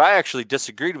 Steve, I actually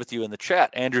disagreed with you in the chat.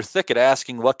 Andrew Thickett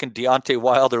asking, what can Deontay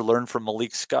Wilder learn from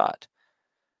Malik Scott?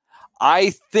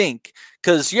 I think,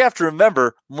 because you have to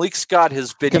remember, Malik Scott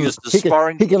has been used as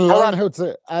sparring. He can learn how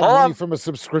to add money from a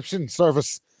subscription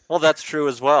service. Well, that's true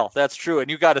as well. That's true. And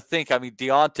you got to think, I mean,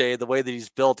 Deontay, the way that he's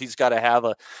built, he's got to have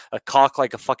a cock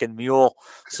like a fucking mule.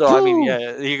 So, I mean,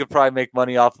 yeah, he could probably make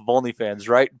money off of OnlyFans,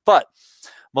 right? But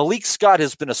Malik Scott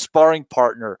has been a sparring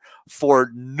partner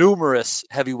for numerous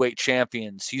heavyweight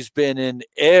champions. He's been in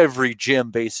every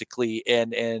gym basically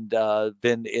and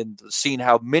been in seeing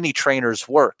how many trainers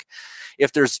work.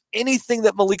 If there's anything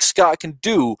that Malik Scott can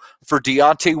do for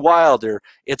Deontay Wilder,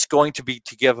 it's going to be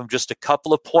to give him just a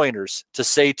couple of pointers to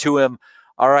say to him,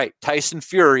 all right, Tyson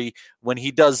Fury, when he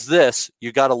does this,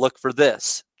 you got to look for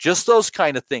this. Just those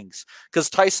kind of things. Because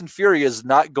Tyson Fury is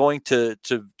not going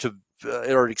Deontay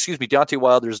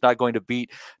Wilder is not going to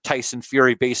beat Tyson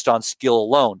Fury based on skill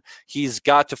alone. He's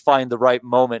got to find the right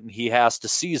moment and he has to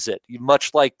seize it.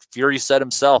 Much like Fury said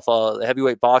himself,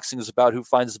 heavyweight boxing is about who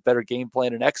finds the better game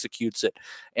plan and executes it.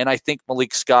 And I think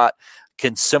Malik Scott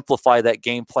can simplify that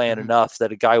game plan enough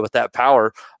that a guy with that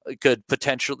power could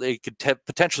potentially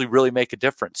really make a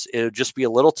difference. It would just be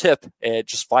a little tip and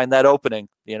just find that opening,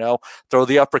 throw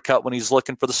the uppercut when he's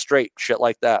looking for the straight, shit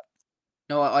like that.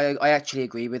 No, I actually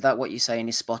agree with that. What you're saying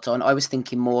is spot on. I was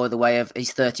thinking more the way of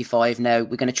he's 35 now.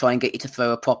 We're going to try and get you to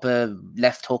throw a proper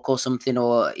left hook or something.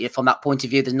 Or from that point of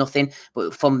view, there's nothing.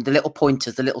 But from the little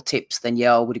pointers, the little tips, then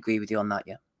yeah, I would agree with you on that.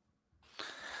 Yeah.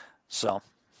 So,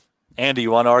 Andy,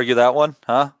 you want to argue that one,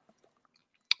 huh?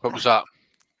 What was that?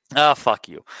 Ah, fuck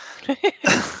you. Too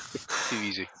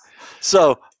easy.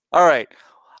 So, all right,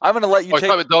 I'm going to let you take.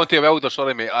 About Deontay Wilder,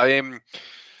 sorry, mate.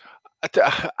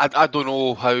 I don't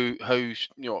know how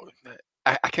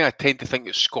I kind of tend to think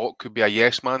that Scott could be a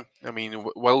yes man. I mean,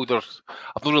 Wilder,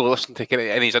 I've not really listened to any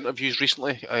of his interviews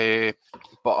recently,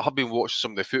 but I have been watching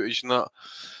some of the footage and that.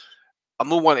 I'm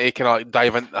not wanting to kind of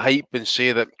dive into the hype and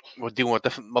say that we're dealing with a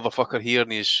different motherfucker here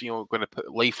and he's going to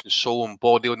put life and soul and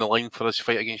body on the line for his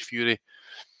fight against Fury.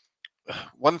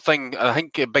 One thing, and I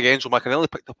think Big Enzo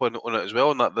McAnally picked up on it as well,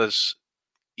 and that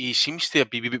he seems to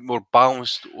be a bit more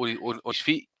balanced on his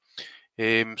feet.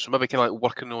 So maybe kind of like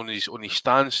working on his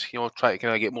stance, try to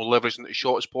kind of get more leverage into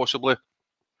shots possibly.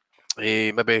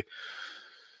 Maybe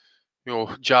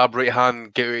jab, right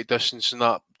hand, get out of distance and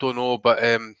that. Don't know, but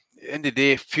at the end of the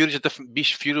day, Fury's a different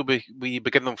beast. Fury will be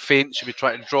beginning on feints, he'll be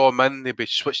trying to draw him in, they'll be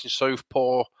switching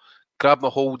southpaw, grabbing a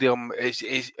hold of him.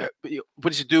 What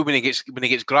does he do when he gets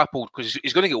grappled? Because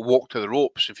he's going to get walked to the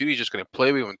ropes, and Fury's just going to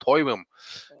play with him and toy with him.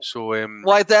 So,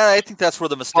 I think that's where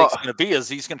the mistake's going to be. Is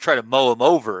he's going to try to mow him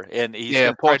over, and he's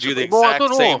going to try to do the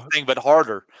exact same thing but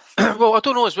harder. Well, I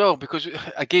don't know as well because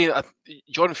again,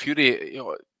 John Fury,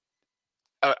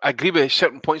 I agree with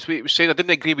certain points what he was saying. I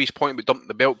didn't agree with his point about dumping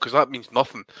the belt because that means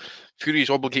nothing. Fury is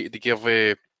obligated to give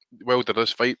Wilder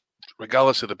this fight,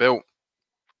 regardless of the belt.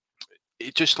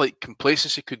 It just like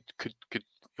complacency could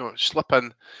slip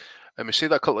in. And we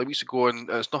said that a couple of weeks ago, and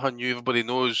it's nothing new. Everybody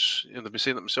knows, they've been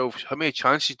saying it themselves. How many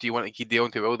chances do you want to give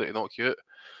Deontay Wilder to knock you out?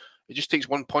 It just takes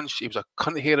one punch. He was a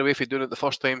cunt hair away from doing it the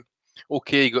first time.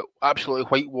 Okay, he got absolutely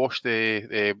whitewashed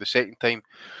the second time.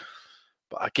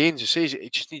 But again, as I say,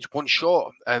 it just needs one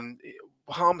shot. And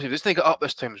what happens if he doesn't get up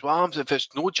this time? What happens if it's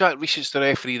no Jack Reese it's the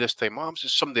referee this time? What happens if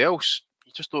it's somebody else?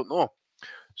 You just don't know.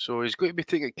 So he's got to be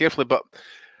taking it carefully. But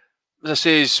as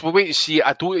I say, we'll wait and see.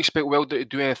 I don't expect Wilder to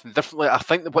do anything differently. I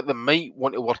think that what they might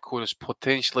want to work on is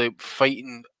potentially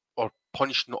fighting or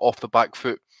punching off the back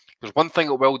foot. Because one thing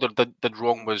that Wilder did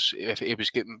wrong was if he was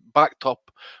getting backed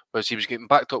up, with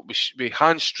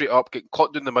hands straight up, getting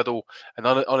caught down the middle, and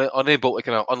unable to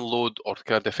kind of unload or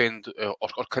kind of defend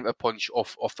or counter punch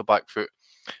off the back foot.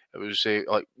 It was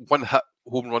like one hit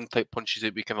home run type punches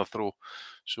that we kind of throw.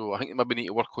 So I think they maybe need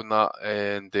to work on that.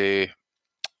 And as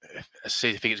I say,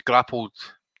 if he gets grappled,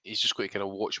 he's just got to kind of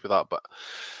watch with that. But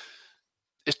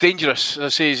it's dangerous. As I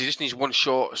say, he just needs one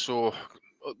shot. So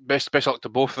best luck to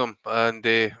both of them, and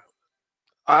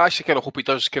I actually kind of hope he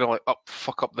does kind of like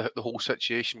fuck up the whole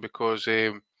situation, because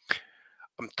I'm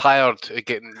tired of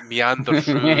getting meandered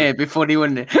through. Yeah, before he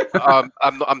won it.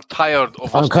 I'm tired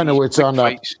of. I'm kind of with you on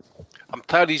that. I'm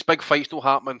tired of these big fights not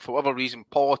happening for whatever reason.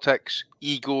 Politics,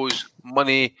 egos,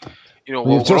 money. You know,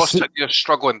 we're all sitting there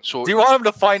struggling. So, do you want him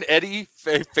to find Eddie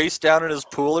face down in his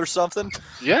pool or something?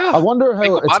 Yeah, I wonder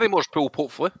how Barrymore's pool,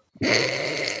 hopefully.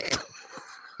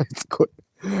 It's good.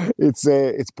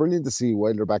 It's brilliant to see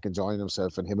Wilder back enjoying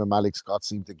himself, and him and Malik Scott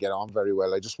seem to get on very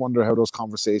well. I just wonder how those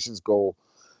conversations go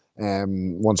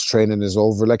once training is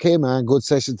over. Like, hey man, good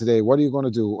session today. What are you going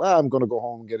to do? Well, I'm going to go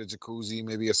home and get a jacuzzi,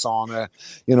 maybe a sauna,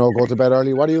 go to bed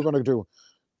early. What are you going to do?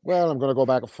 Well, I'm going to go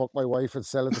back and fuck my wife and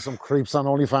sell it to some creeps on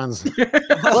OnlyFans.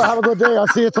 Well, have a good day. I'll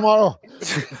see you tomorrow.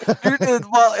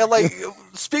 Well, like,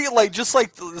 speaking just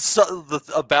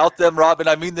about them, Robin,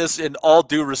 I mean this in all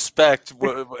due respect,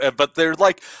 but they're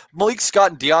like, Malik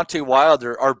Scott and Deontay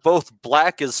Wilder are both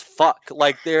black as fuck.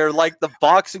 Like, they're like the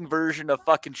boxing version of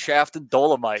fucking Shaft and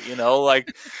Dolomite,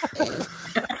 like.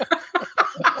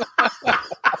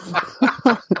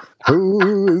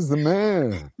 Who is the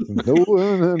man? No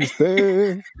one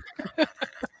understands.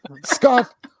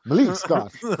 Scott. Malik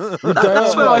Scott.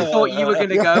 That's where I thought you were going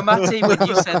to go, Matty, when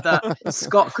you said that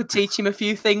Scott could teach him a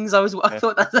few things. I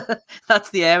thought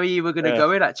that's the area you were going to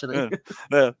go in, actually.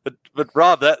 Yeah. But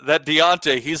Rob, that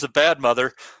Deontay, he's a bad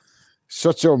mother.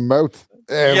 Shut your mouth.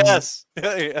 Yes.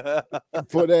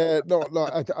 But no.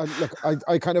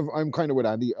 I'm kind of with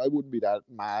Andy. I wouldn't be that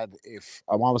mad if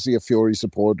I'm obviously a Fury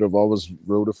supporter. I've always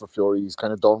rooted for Fury. He's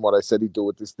kind of done what I said he'd do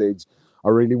at this stage. I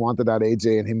really wanted that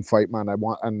AJ and him fight, man. I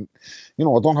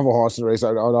don't have a horse in the race.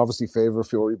 I'd obviously favor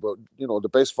Fury, but the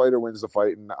best fighter wins the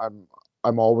fight, and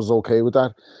I'm always okay with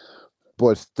that.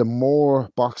 But the more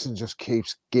boxing just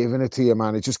keeps giving it to you,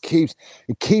 man. It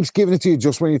keeps giving it to you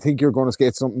just when you think you're going to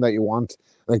get something that you want.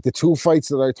 Like the two fights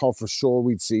that I thought for sure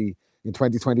we'd see in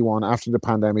 2021 after the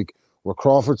pandemic were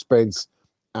Crawford Spence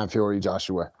and Fury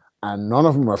Joshua. And none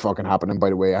of them are fucking happening, by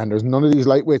the way. And there's none of these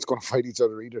lightweights going to fight each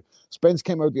other either. Spence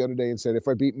came out the other day and said, if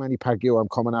I beat Manny Pacquiao, I'm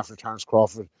coming after Terence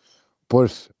Crawford.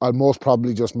 But I'll most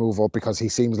probably just move up because he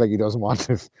seems like he doesn't want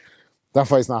it. That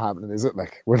fight's not happening, is it?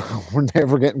 Like, we're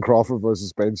never getting Crawford versus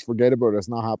Spence. Forget about it. It's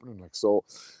not happening. Like, so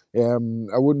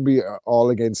I wouldn't be all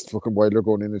against fucking Wilder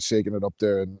going in and shaking it up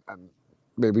there, and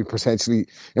maybe potentially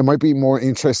it might be more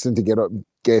interesting to get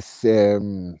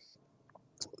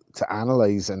to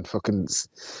analyze and fucking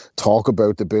talk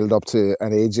about the build up to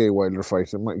an AJ Wilder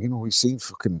fight. And we've seen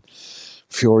fucking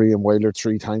Fury and Wilder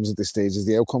 3 times at this stage. Is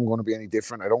the outcome going to be any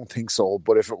different? I don't think so.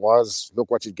 But if it was,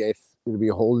 look what you get. It'd be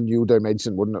a whole new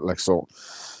dimension, wouldn't it? Like, so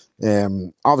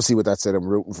obviously with that said, I'm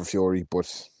rooting for Fury,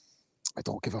 but I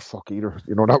don't give a fuck either,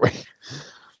 that way.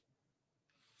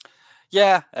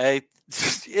 Yeah,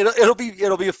 it'll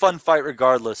be a fun fight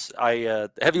regardless.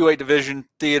 Heavyweight division,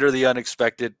 theater of the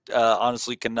unexpected.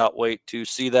 Honestly, cannot wait to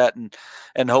see that,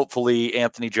 and hopefully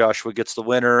Anthony Joshua gets the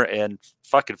winner. And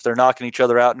fuck it, if they're knocking each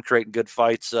other out and creating good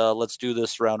fights, let's do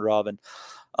this round robin.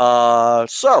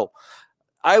 So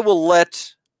I will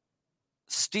let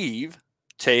Steve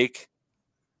take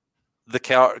the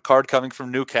card coming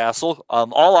from Newcastle.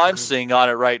 All I'm seeing on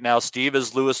it right now, Steve,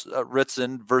 is Lewis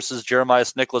Ritson versus Jeremiah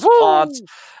Nicholas Ponce,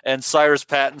 and Cyrus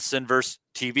Pattinson versus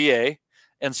TBA,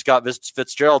 and Scott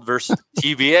Fitzgerald versus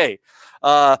TBA.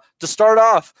 To start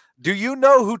off, do you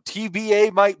know who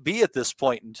TBA might be at this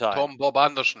point in time? Tom Bob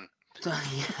Anderson.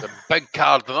 The big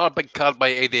card, not a big card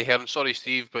by Eddie Hearn. Sorry,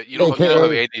 Steve, but you know how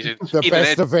Eddie's in. The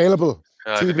best available.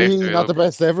 TBA, not the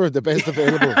best ever, the best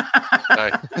available.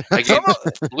 Again,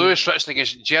 Lewis Ritson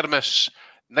against Jeremiah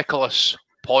Nicholas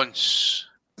Ponce.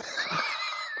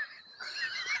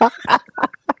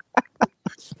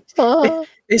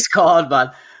 This card, man.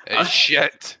 It's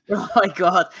shit. Oh my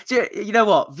god! You know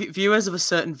what? Viewers of a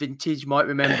certain vintage might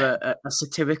remember a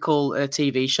satirical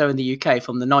TV show in the UK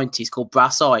from the 90s called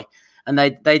Brass Eye, and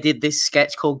they did this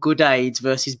sketch called Good AIDS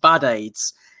versus Bad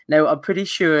AIDS. Now, I'm pretty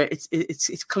sure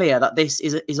it's clear that this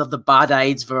is of the bad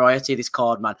AIDS variety of this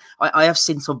card, man. I have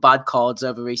seen some bad cards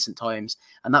over recent times,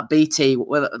 and that BT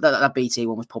one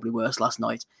was probably worse last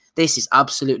night. This is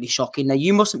absolutely shocking. Now,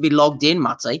 you mustn't be logged in,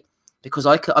 Matty, because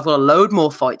I've got a load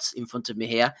more fights in front of me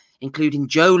here, including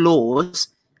Joe Laws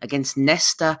against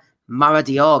Nesta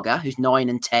Maradiaga, who's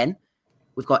 9-10.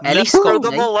 We've got Ellie Scott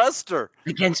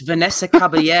against Vanessa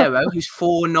Caballero, who's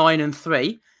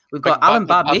 4-9-3. We've got Alan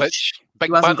Babbage,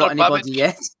 who hasn't got anybody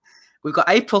yet. We've got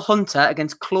April Hunter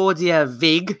against Claudia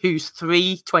Vig, who's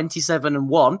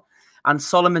 3-27-1. and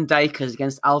Solomon Dakers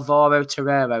against Alvaro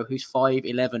Torrero, who's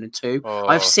 5'11" 2. Oh.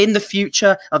 I've seen the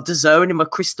future of the zone in my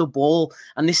crystal ball,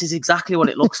 and this is exactly what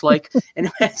it looks like in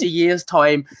about a year's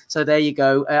time. So there you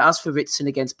go. As for Ritson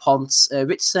against Ponce,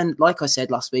 Ritson, like I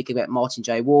said last week about Martin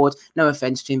J. Ward, no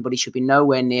offense to him, but he should be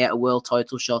nowhere near a world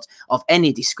title shot of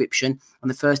any description.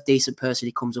 And the first decent person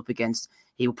he comes up against,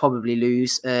 he will probably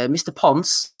lose. Mr.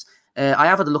 Ponce, I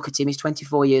have had a look at him. He's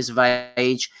 24 years of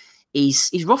age.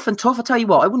 He's rough and tough. I tell you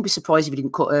what, I wouldn't be surprised if he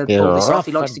didn't pull this off.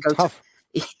 He likes to go to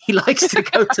he likes to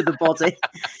go to the body.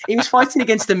 He was fighting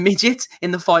against a midget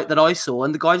in the fight that I saw,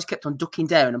 and the guy just kept on ducking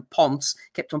down, and Ponce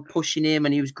kept on pushing him,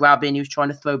 and he was grabbing, he was trying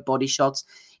to throw body shots.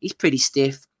 He's pretty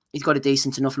stiff. He's got a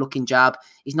decent enough looking jab.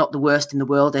 He's not the worst in the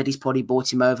world. Eddie's probably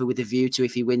bought him over with a view to,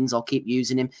 if he wins, I'll keep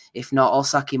using him. If not, I'll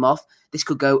sack him off. This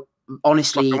could go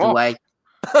honestly either way.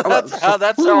 That's how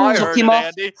I heard it,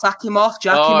 Andy. Sack him off,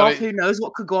 jack him off. Who knows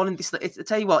what could go on in this? I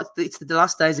tell you what, it's the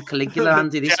last days of Caligula,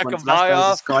 Andy. This one, it's the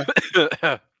last days of this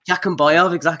guy. Jack and buy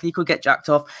off, exactly. He could get jacked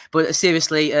off. But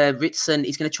seriously, Ritson,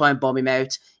 he's going to try and bomb him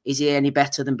out. Is he any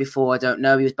better than before? I don't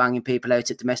know. He was banging people out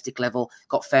at domestic level,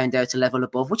 got found out a level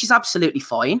above, which is absolutely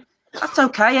fine. That's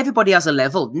okay. Everybody has a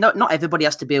level. Not everybody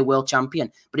has to be a world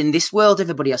champion. But in this world,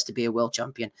 everybody has to be a world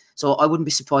champion. So I wouldn't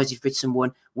be surprised if Ritson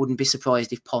won. Wouldn't be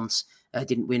surprised if Ponce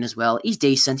didn't win as well. He's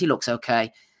decent. He looks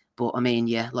okay. But I mean,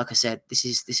 yeah, like I said, this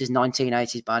is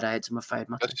 1980s bad odds, I'm afraid,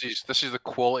 Matt. This is the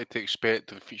quality to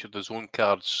expect of the future of the zone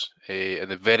cards in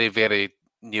the very, very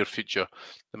near future.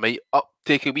 They might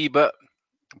uptake a wee bit,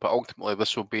 but ultimately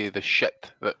this will be the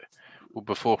shit that will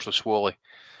be forced to swallow.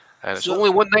 And it's only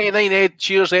 $1.99, Ed.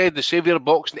 Cheers, Ed, the saviour of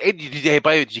boxing. Ed,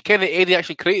 did you ken that Eddie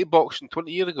actually created boxing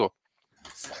 20 years ago?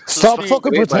 Stop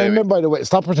fucking pretending, by the way.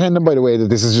 Stop pretending, by the way, that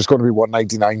this is just going to be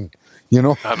 $1.99. You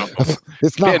know,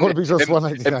 it's not going to be just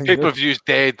 $1.99. And pay-per-view's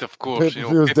dead, of course.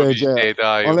 Pay-per-view's dead,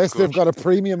 yeah. Unless they've got a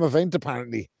premium event,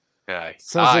 apparently. Aye.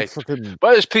 Fucking...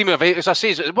 But it's premium event, as I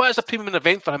say, what is a premium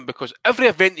event for him? Because every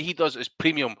event that he does is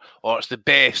premium, or it's the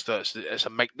best, it's a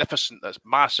magnificent, it's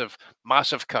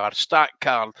massive card, stacked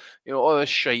card, you know, all this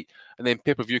shite, and then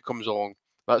pay-per-view comes along.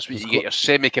 That's where you get your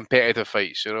semi-competitive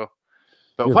fights, you know.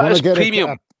 But what is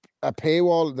premium? A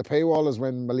paywall. The paywall is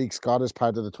when Malik Scott is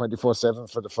part of the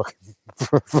 24/7 for the fucking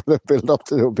for the build up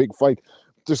to a big fight.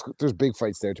 There's big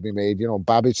fights there to be made. You know,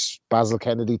 Babbage, Basil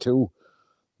Kennedy too,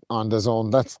 on the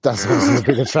zone. That's a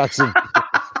big attraction.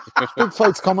 Big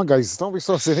fights coming, guys. Don't be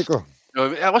so cynical. No,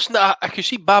 listen, I can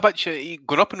see Babbage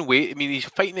going up in weight. I mean, he's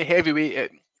fighting a heavyweight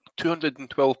at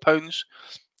 212 pounds.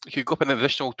 He could go up an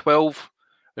additional 12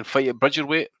 and fight at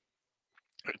Bridgerweight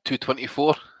at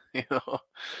 224. You know,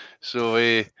 so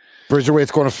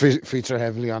Bridgerweight's going to feature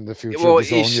heavily on the future. Well,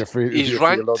 he's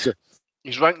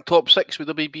ranked top 6 with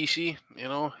WBC. You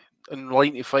know, in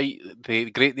line to fight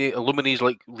the illuminates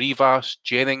like Rivas,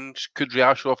 Jennings,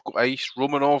 Kudryashov, Ice,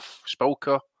 Romanov,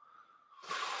 Spilka.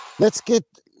 Let's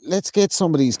get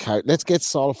some of these cards. Let's get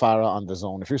Saul Farah on the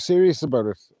zone. If you're serious about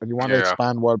it and you want to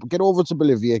expand world, get over to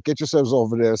Bolivia. Get yourselves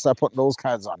over there. Start putting those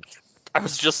cards on. I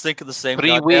was just thinking the same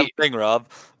goddamn thing, Rob.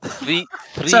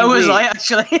 So was I,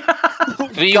 actually.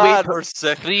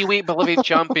 Three-weight Bolivian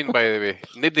champion, by the way.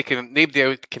 Nobody can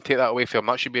take that away from him.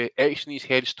 That should be etched in his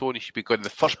headstone. He should be going the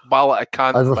first ballot at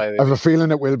Cannes, by the way. I have a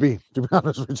feeling it will be, to be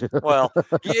honest with you. Well,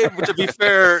 yeah, to be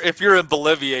fair, if you're in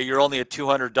Bolivia, you're only a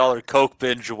 $200 Coke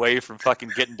binge away from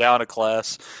fucking getting down a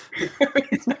class.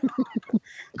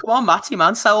 Come on, Matty,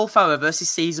 man. Saul Farah versus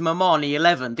Cesar Mamani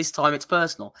 11. This time it's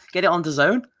personal. Get it on the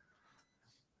zone.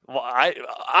 Well,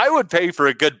 I would pay for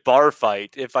a good bar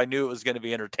fight if I knew it was going to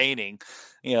be entertaining.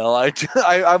 You know,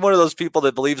 I'm one of those people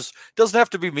that believes it doesn't have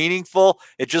to be meaningful.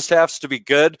 It just has to be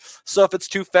good. So if it's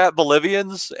two fat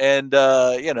Bolivians and,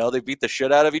 you know, they beat the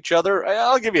shit out of each other,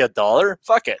 I'll give you $1.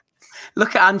 Fuck it.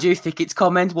 Look at Andrew Thickett's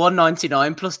comment,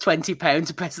 $1.99 plus £20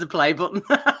 to press the play button.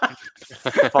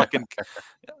 Fucking,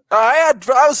 I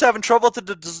was having trouble with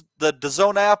the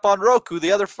DAZN app on Roku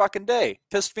the other fucking day.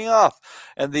 Pissed me off,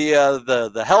 and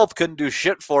the help couldn't do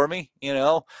shit for me. You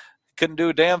know, couldn't do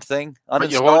a damn thing.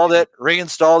 Uninstalled it,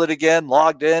 reinstalled it again,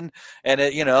 logged in, and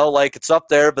it, you know, like it's up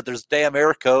there, but there's damn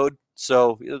error code.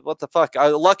 So what the fuck?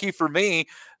 Lucky for me,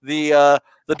 the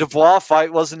Dubois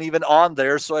fight wasn't even on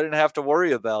there, so I didn't have to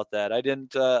worry about that. I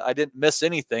didn't miss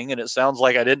anything, and it sounds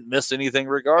like I didn't miss anything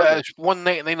regardless. It's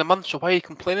 $1.99 a month, so why are you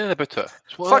complaining about it?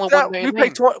 Fuck that. We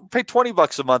pay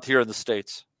 $20 a month here in the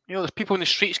States. You know, there's people in the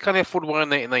streets can't afford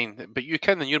 $1.99, but you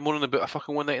can, and you're moaning about a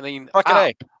fucking $1.99. Fucking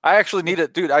A. I actually need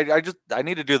it, dude. I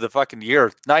need to do the fucking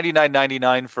year,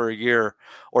 $99.99 for a year,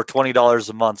 or $20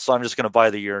 a month. So I'm just gonna buy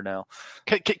the year now.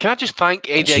 Can I just thank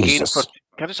Eddie again for?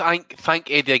 Can I just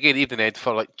thank Eddie again, even Ed,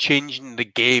 for like changing the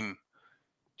game?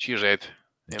 Cheers, Ed.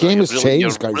 Game has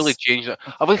changed, guys. Really changed it.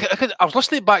 I was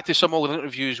listening back to some old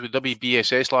interviews with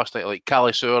WBSS last night, like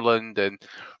Callie Sutherland and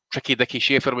Tricky Dicky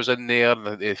Schaefer was in there,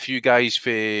 and a few guys for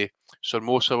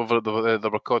Sormosa, whatever they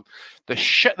were called. The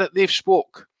shit that they've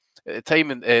spoke at the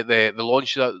time in the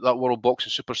launch of that World Boxing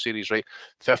Super Series, right?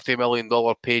 $50 million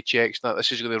paychecks.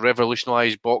 This is going to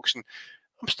revolutionise boxing.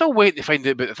 I'm still waiting to find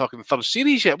out about the fucking third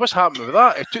series yet. What's happening with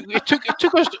that? It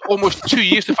took us almost 2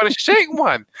 years to finish the second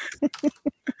one.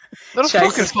 They're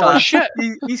fucking full of shit.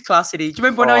 He's classy. Do you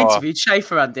remember when I interviewed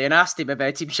Schaefer, Andy, and asked him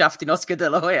about him shafting Oscar De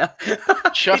La Hoya?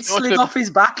 He'd slid off his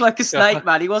back like a snake,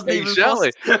 man. He wasn't even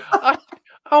fussed.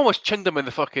 I almost chinned him in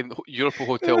the fucking Europa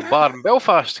Hotel bar in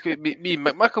Belfast. Me and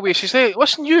Mick McAway. She said,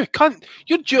 "Listen, you cunt,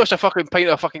 you're due us a fucking pint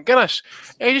of fucking Guinness."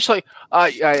 And he's just like,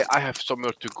 I have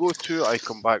somewhere to go to. I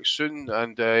come back soon,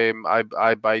 and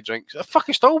I buy drinks. I'm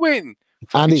fucking still waiting.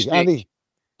 Andy,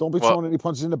 don't be throwing any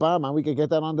punches in the bar, man. We could get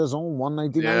that on the zone,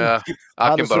 199. Yeah,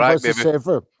 I can back, baby.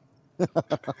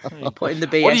 Put in the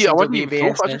BS. I wouldn't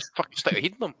even throw. I just fucking stick a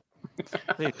head in them.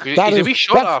 He's a wee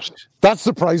short arse. That's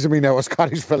surprising me now. A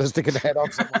Scottish fella sticking the head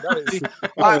on someone.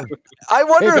 I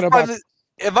wonder if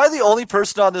am I the only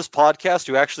person on this podcast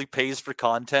who actually pays for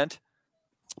content?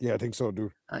 Yeah, I think so,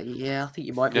 dude. Yeah, I think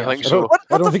you might be. I think so.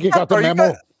 I don't think you got the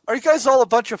memo. Are you guys all a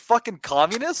bunch of fucking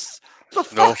communists?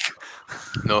 No.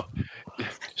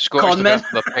 Scottish look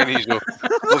after the pennies, though.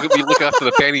 Look at me looking after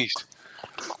the pennies.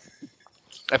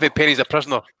 Every penny's a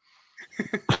prisoner.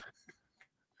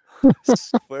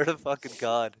 Swear to fucking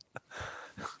God.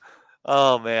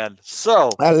 Oh man. So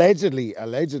allegedly, I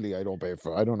don't pay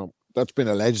for. I don't know. That's been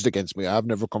alleged against me. I've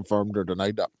never confirmed or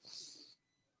denied that.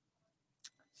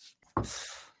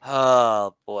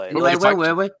 Oh boy. Where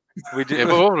were we? We did. Yeah,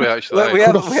 where were we actually?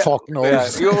 Who the fuck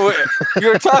knows? Yeah, you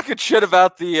were talking shit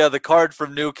about the card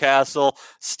from Newcastle.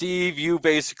 Steve, you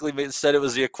basically said it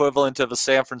was the equivalent of a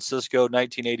San Francisco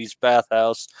 1980s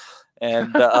bathhouse,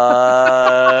 and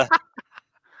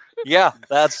yeah,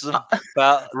 that's about.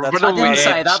 I didn't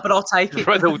say that, but I'll take it.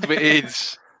 Riddled with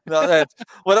AIDS. No,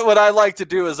 what I like to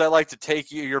do is I like to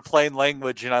take your plain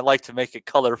language and I like to make it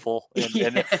colorful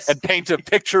and paint a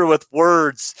picture with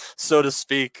words, so to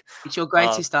speak. It's your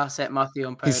greatest asset, Matthew.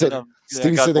 I'm proud he said, of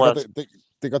Steve said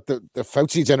they got the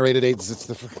Fauci generated AIDS. It's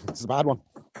the bad one.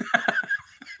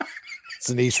 It's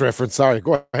a niche reference. Sorry,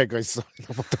 go ahead, guys.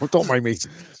 Don't mind me.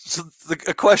 So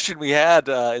a question we had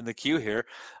in the queue here,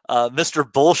 Mr.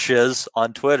 Bullshiz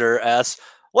on Twitter asks,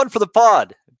 one for the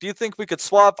pod. Do you think we could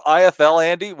swap IFL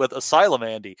Andy with Asylum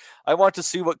Andy? I want to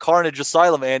see what carnage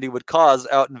Asylum Andy would cause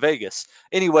out in Vegas.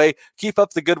 Anyway, keep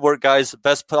up the good work, guys.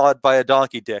 Best pod by a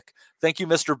donkey dick. Thank you,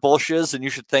 Mr. Bullshiz, and you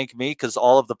should thank me because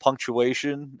all of the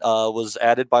punctuation was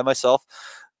added by myself.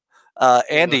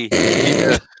 Andy,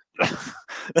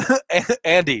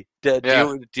 Andy, do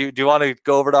you want to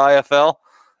go over to IFL?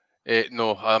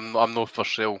 No, I'm not for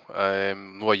sale.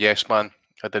 No, a yes man.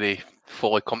 I didn't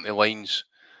fully come to the lines.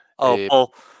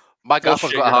 Well, my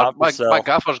gaffer's got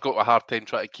a hard time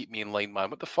trying to keep me in line,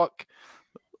 man. What the fuck?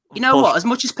 You know what? As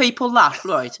much as people laugh,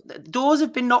 right? Doors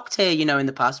have been knocked here, in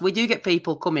the past. We do get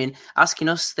people coming asking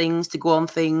us things to go on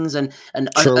things and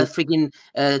freaking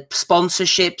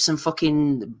sponsorships and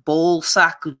fucking ball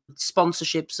sack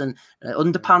sponsorships and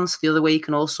underpants the other week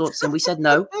and all sorts. And we said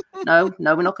no,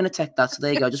 we're not going to take that. So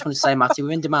there you go. I just want to say, Matty,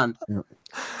 we're in demand.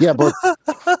 Yeah, but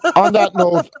on that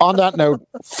note,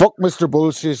 fuck Mr.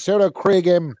 Bullshit. Shout out Craig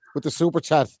M with the super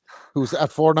chat, who's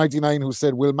at $4.99, who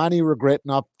said, "Will Manny regret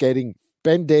not getting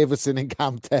Ben Davison in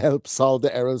camp to help solve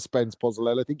the Errol Spence puzzle?"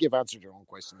 I think you've answered your own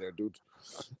question there, dude.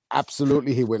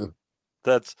 Absolutely, he will.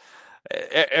 That's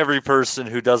every person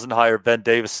who doesn't hire Ben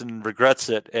Davison regrets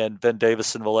it, and Ben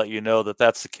Davison will let you know that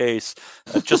that's the case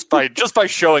just by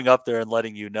showing up there and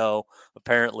letting you know.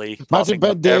 Apparently, imagine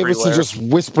Ben Davison just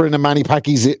whispering in Manny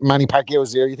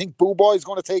Pacquiao's ear. You think Boo Boy's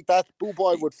going to take that? Boo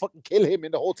Boy would fucking kill him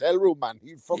in the hotel room, man.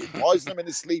 He'd fucking poison him in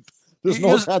his sleep. There's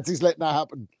no chance he's letting that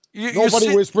happen.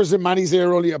 Nobody whispers in Manny's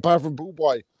ear only apart from Boo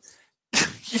Boy.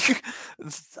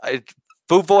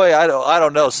 Boo Boy, I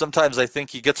don't know. Sometimes I think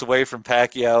he gets away from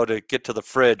Pacquiao to get to the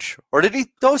fridge. Or did he?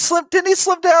 No, didn't he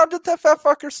slim down? Did that fat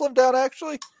fucker slim down?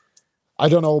 Actually, I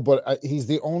don't know, but he's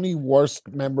the only worst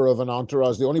member of an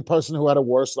entourage. The only person who had a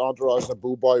worse entourage than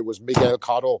Boo Boy was Miguel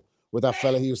Cotto, with that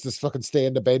fella he used to fucking stay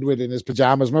in the bed with in his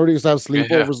pajamas. Remember he used to have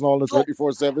sleepovers and all the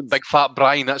 24/7. Big fat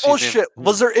Brian, that's his name. Shit.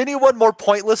 Was there anyone more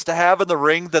pointless to have in the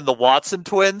ring than the Watson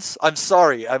twins? I'm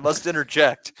sorry, I must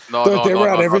interject. They were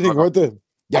at everything, weren't they?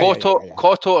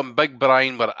 Cotto and Big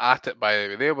Brian were at it, by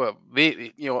the way.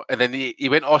 They and then he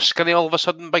went all skinny all of a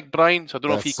sudden, Big Brian. So I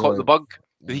don't know if he caught the bug.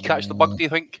 Did he catch the bug, do you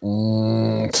think?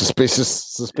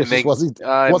 Suspicious. Then, was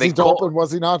he doping?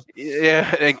 Was he not?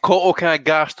 Yeah, and Cotto kind of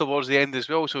gassed towards the end as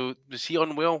well. So was he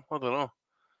unwell? I don't know.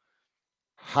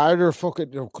 Harder fucking.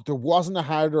 There wasn't a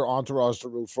harder entourage to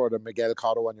root for than Miguel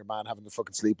Cotto and your man having to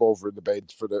fucking sleep over in the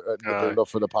bed for the build up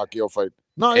for the Pacquiao fight.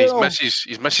 No, his missus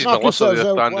Melissa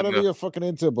out, whatever you're fucking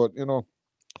into, but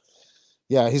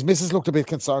yeah, his missus looked a bit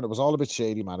concerned. It was all a bit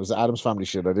shady, man. It was the Addams Family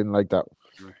shit. I didn't like that.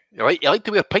 You like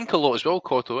to wear pink a lot as well,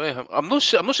 Cotto. Eh? I'm not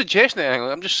suggesting anything.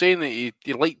 I'm just saying that he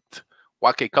liked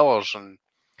wacky colours and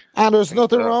there's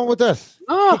nothing wrong with that.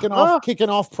 Kicking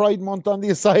off Pride Month on the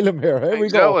asylum here. Here we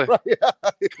go.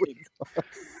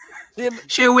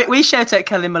 Sure, we shout out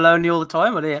Kelly Maloney all the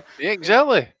time, are they? Yeah,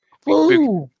 exactly.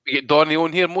 We get Donnie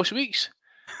on here most weeks.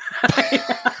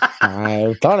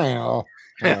 I've done it.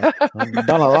 I've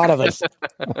done a lot of it.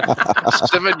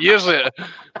 7 years later.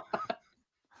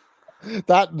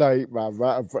 That night, man,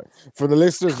 for the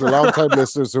listeners, the long-time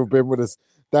listeners who've been with us,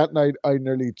 that night I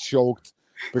nearly choked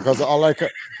because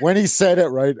when he said it,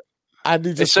 right, and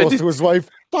he just goes to his wife,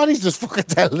 Donnie's just fucking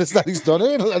telling us that he's done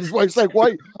it. And his wife's like,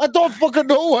 why? I don't fucking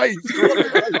know why.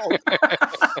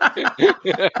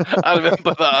 I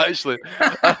remember that, actually.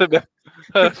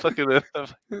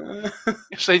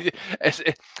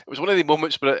 It was one of the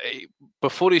moments, but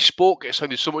before he spoke, it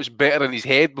sounded so much better in his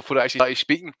head before he actually started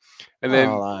speaking. And then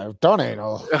I've done it.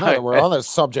 Now that we're on this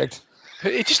subject.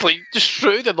 He just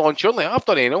shouted and nonchalantly, I've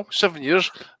done 7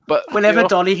 years. But whenever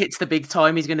Donnie hits the big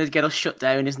time, he's going to get us shut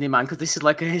down, isn't he, man? Because this is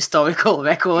like a historical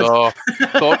record.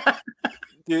 No,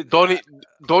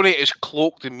 Donnie is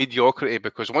cloaked in mediocrity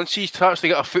because once he starts to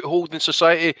get a foothold in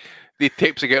society, the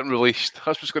tapes are getting released.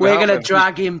 That's what's going to happen. We're going to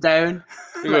drag him down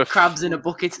like crabs in a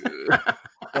bucket.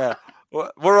 Yeah.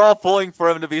 We're all pulling for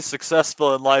him to be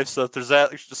successful in life, so if there's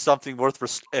actually something worth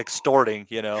extorting,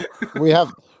 we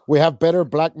have better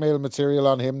blackmail material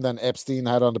on him than Epstein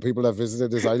had on the people that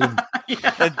visited his island.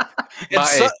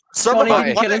 Some of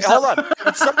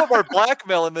our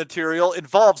blackmail material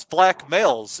involves black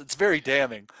males. It's very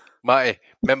damning. Matty,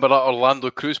 remember that Orlando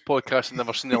Cruise podcast and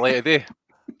Never Seen the Light of Day?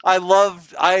 I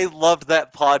loved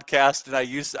that podcast, and I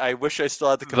wish I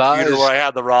still had the computer where I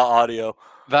had the raw audio.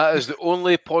 That is the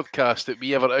only podcast that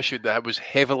we ever issued that was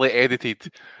heavily edited,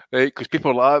 right? Because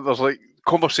people are like, there's like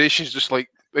conversations just like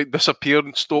disappear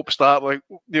and start, like,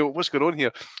 what's going on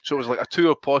here? So it was like a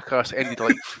 2-hour podcast ended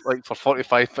like for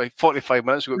 45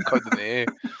 minutes. We got cut in the air.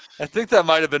 I think that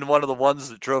might have been one of the ones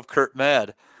that drove Kurt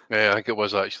mad. Yeah, I think it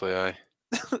was actually. Aye.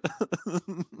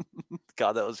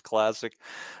 God, that was classic.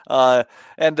 I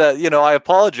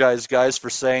apologize, guys, for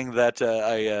saying that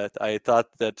I thought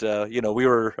that we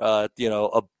were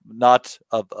not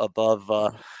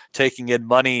above taking in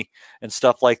money and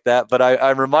stuff like that. But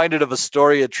I'm reminded of a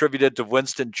story attributed to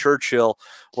Winston Churchill,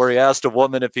 where he asked a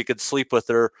woman if he could sleep with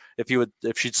her,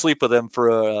 if she'd sleep with him for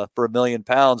 £1 million,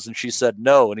 and she said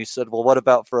no. And he said, well, what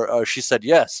about she said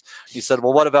yes. He said,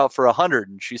 well, what about for 100?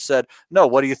 And she said, no.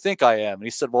 What do you think I am? And he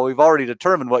said, well, we've already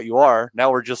determined what you are. Now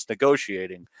we're just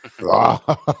negotiating.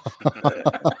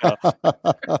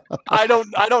 I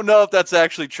don't know if that's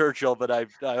actually Churchill, but I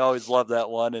always love that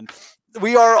one. And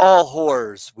we are all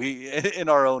whores, in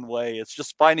our own way. It's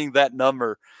just finding that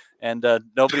number, and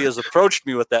nobody has approached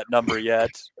me with that number yet.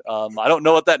 I don't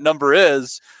know what that number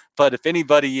is, but if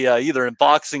anybody, either in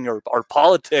boxing or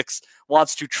politics,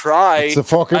 wants to try, it's a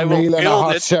fucking meal and a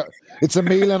hot shower. It's a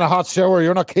meal and a hot shower.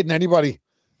 You're not kidding anybody.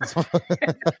 Hobo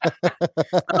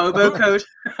code.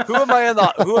 Who am I in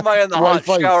the hot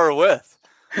shower with?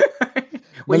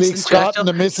 Malik Scott and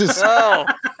the missus. No,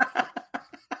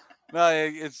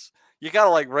 it's. You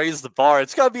gotta raise the bar.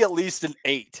 It's gotta be at least an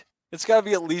 8. It's gotta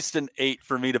be at least an 8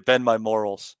 for me to bend my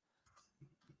morals.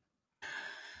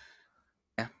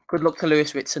 Yeah. Good luck to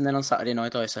Lewis Whitson then on Saturday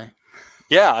night, I say.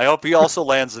 Yeah, I hope he also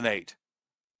lands an 8.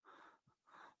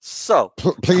 So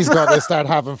please God, they start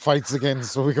having fights again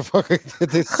so we can fucking get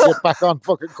this shit back on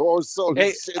fucking course.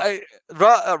 Hey,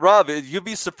 Rob, you'd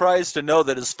be surprised to know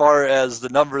that as far as the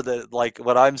number that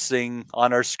what I'm seeing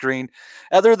on our screen,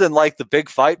 other than the Big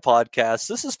Fight podcast,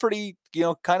 this is pretty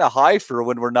kind of high for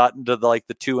when we're not into the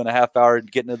 2.5 hour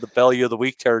and getting into the value of the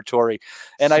week territory.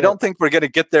 And I don't think we're going to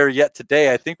get there yet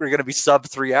today. I think we're going to be sub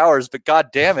 3 hours, but God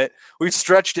damn it, we've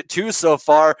stretched it 2 so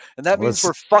far, and that means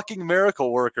we're fucking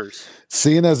miracle workers.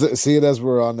 Seeing as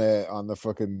we're on a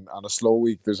slow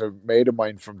week, there's a mate of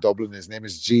mine from Dublin. His name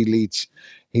is G Leach.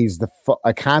 He's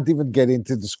I can't even get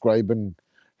into describing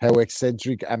how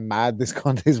eccentric and mad this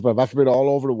cunt is, but I've been all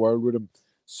over the world with him.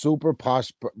 Super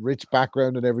posh, rich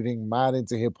background and everything, mad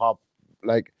into hip hop.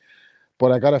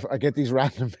 But I get these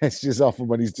random messages off him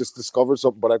when he's just discovered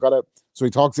something. But so he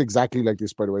talks exactly like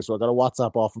this, by the way. So I got a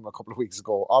WhatsApp off him a couple of weeks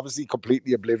ago, obviously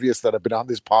completely oblivious that I've been on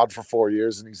this pod for 4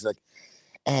 years. And he's like,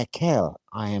 Kel,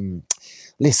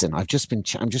 listen, I'm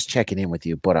just checking in with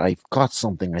you, but I've got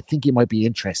something. I think you might be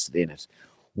interested in it.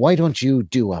 Why don't you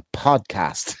do a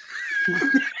podcast?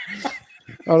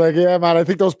 I'm like, yeah, man, I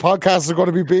think those podcasts are going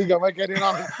to be big. I might get in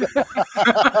on it.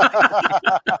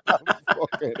 What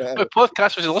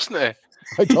podcast was he listening to?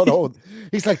 I don't know.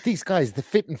 He's like, these guys, the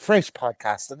Fit and Fresh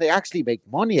podcast, and they actually make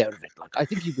money out of it. Like, I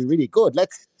think you'd be really good.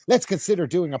 Let's consider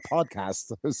doing a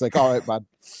podcast. I was like, all right, man.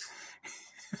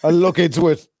 I'll look into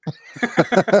it.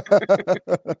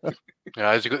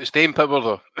 Yeah, has he got the staying power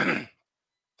though?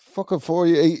 Fucking 4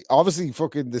 years. Obviously,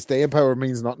 fucking the staying power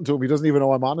means nothing to him. He doesn't even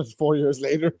know I'm on it 4 years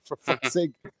later, for fuck's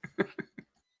sake.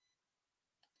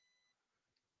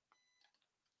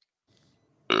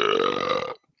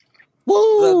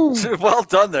 Woo! Well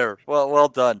done there. Well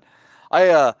done.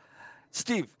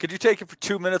 Steve, could you take it for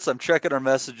 2 minutes? I'm checking our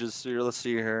messages here. Let's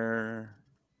see here.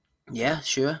 Yeah,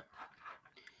 sure.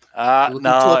 We can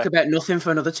talk about nothing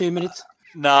for another 2 minutes.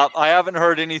 No, I haven't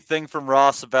heard anything from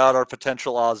Ross about our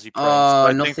potential Aussie prince.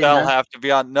 I think that'll have to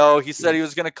be on. No, he said he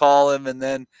was going to call him, and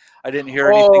then I didn't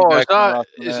hear anything back from Ross.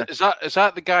 Is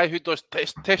that the guy who does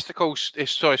testicles?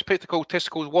 Spectacle,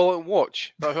 testicles, wallet, and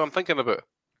watch? Is that who I'm thinking about?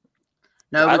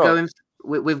 No,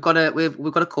 we've got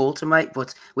a call to make,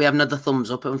 but we haven't had the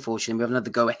thumbs up. Unfortunately, we haven't had the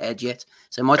go ahead yet,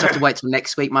 so we might have to wait till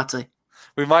next week, Matty.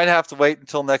 We might have to wait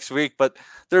until next week, but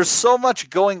there's so much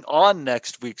going on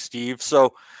next week, Steve.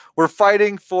 So we're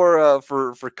fighting for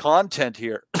content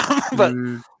here. But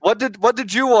what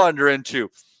did you wander into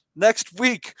next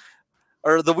week,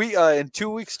 or the week in 2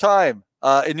 weeks' time?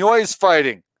 Inouye is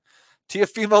fighting.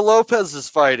 Teofimo Lopez is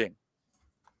fighting.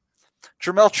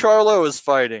 Jermell Charlo is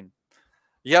fighting.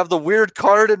 You have the weird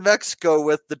card in Mexico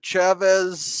with the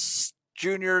Chavez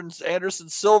Jr. and Anderson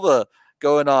Silva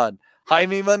going on.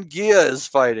 Jaime Munguia is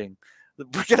fighting.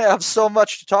 We're going to have so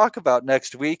much to talk about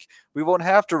next week. We won't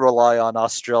have to rely on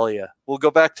Australia. We'll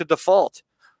go back to default.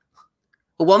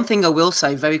 Well, one thing I will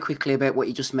say very quickly about what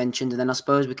you just mentioned, and then I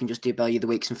suppose we can just do Value of the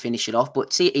Weeks and finish it off.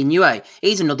 But see, Inouye,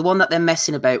 he's another one that they're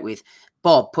messing about with.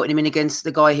 Bob, putting him in against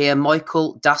the guy here,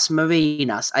 Michael Das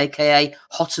Marinas, a.k.a.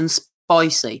 Hot and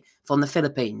Spicy from the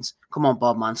Philippines. Come on,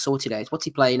 Bob, man, sort it out. What's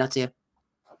he playing at here?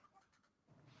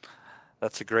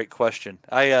 That's a great question.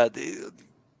 Since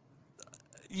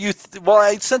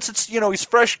it's, he's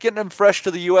fresh, getting him fresh to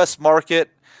the U.S.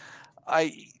 market,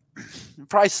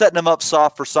 probably setting him up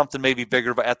soft for something maybe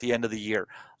bigger at the end of the year.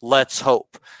 Let's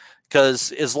hope.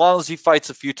 Because as long as he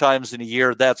fights a few times in a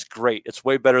year, that's great. It's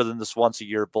way better than this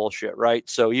once-a-year bullshit, right?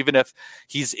 So even if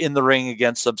he's in the ring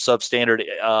against some substandard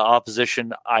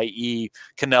opposition, i.e.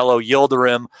 Canelo,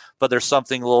 Yildirim, but there's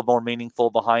something a little more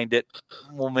meaningful behind it,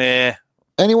 well, meh.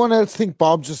 Anyone else think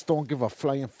Bob just don't give a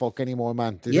flying fuck anymore,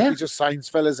 man? He just signs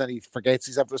fellas and he forgets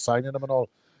he's after signing them and all?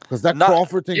 Because that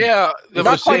Crawford thing,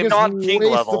 not quite non-king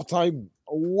level. A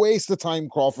waste of time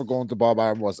Crawford going to Bob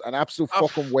Arum was an absolute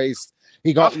fucking waste.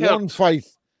 He got one fight.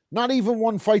 Not even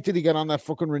one fight did he get on that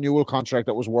fucking renewal contract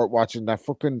that was worth watching. That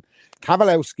fucking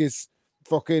Kavalowskis,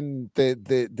 fucking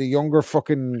the younger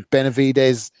fucking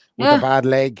Benavides with a bad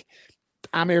leg.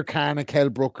 Amir Khan and Kell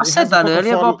Brook. I said that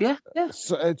earlier, Bob. Yeah.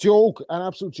 A joke, an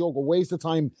absolute joke, a waste of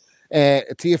time.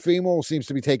 Teofimo seems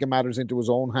to be taking matters into his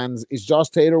own hands. Is Josh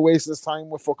Taylor wasting his time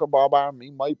with fucking Bob Arum?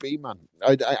 He might be, man.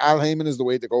 Al Heyman is the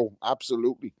way to go.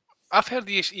 Absolutely. I've heard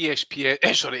these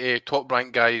ESPN, Top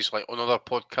Rank guys like on other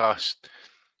podcasts.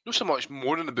 Not so much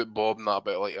moaning about Bob and that,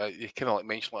 about like you kind of like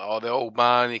mention like, oh, the old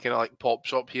man. He kind of like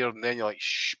pops up here, and then you're like,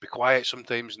 shh, be quiet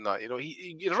sometimes, and that.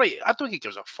 You're right. I don't think he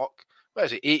gives a fuck. What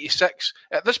is it, 86?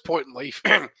 At this point in life,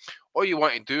 all you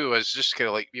want to do is just kind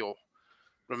of like,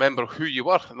 remember who you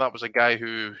were. And that was a guy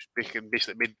who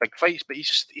basically made big fights, but he's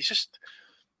just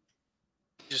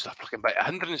a fucking bit of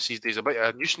hindrance these days, a bit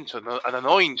of a nuisance and an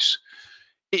annoyance.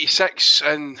 86,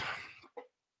 and I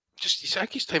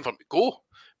think it's time for him to go.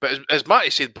 But as Matty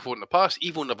said before in the past,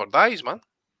 evil never dies, man.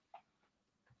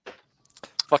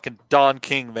 Fucking Don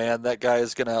King, man. That guy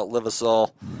is going to outlive us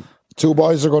all. Two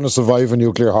boys are going to survive a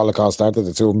nuclear holocaust, aren't they?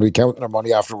 The two of them be counting their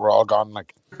money after we're all gone.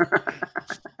 Like,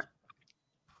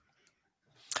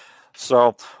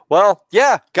 so, well,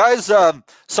 yeah, guys. Sorry,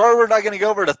 we're not going to go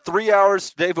over to 3 hours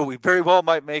today, but we very well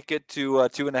might make it to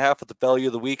 2.5 with the value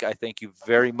of the week. I thank you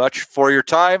very much for your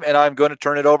time, and I'm going to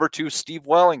turn it over to Steve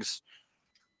Wellings.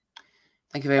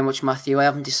 Thank you very much, Matthew. I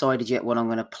haven't decided yet what I'm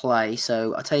going to play,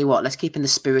 so I'll tell you what, let's keep in the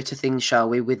spirit of things, shall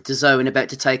we, with DAZN about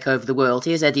to take over the world.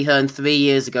 Here's Eddie Hearn 3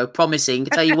 years ago promising,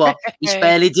 I tell you what, he's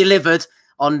fairly delivered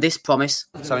on this promise.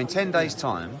 So in 10 days'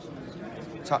 time,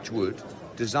 touch wood,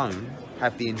 DAZN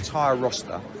have the entire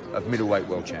roster of middleweight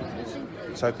world champions.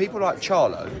 So people like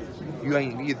Charlo,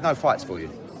 you've no fights for you.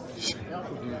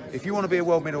 If you want to be a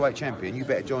world middleweight champion, you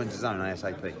better join DAZN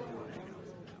ASAP.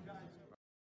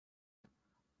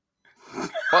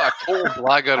 What a total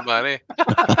blagger, man, eh?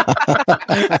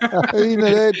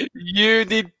 You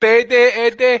need payday,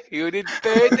 Eddie. You need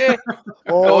payday.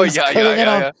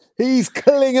 He's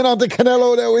clinging on to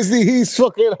Canelo now, isn't he? He's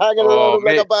fucking hanging around him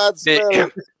like a bad spell.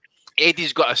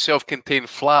 Eddie's got a self-contained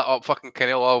flat up fucking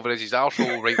Canelo Alvarez's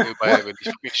arsehole right now by him.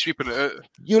 He's fucking sweeping it out.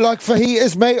 You like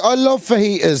fajitas, mate? I love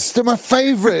fajitas. They're my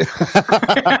favourite.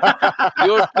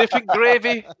 You're different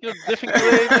gravy. You're different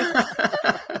gravy.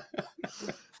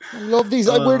 I love these.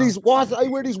 I wear these. What? I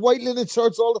wear these white linen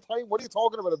shirts all the time. What are you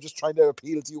talking about? I'm just trying to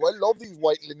appeal to you. I love these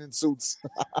white linen suits.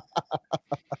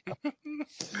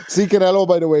 See Canelo,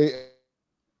 by the way,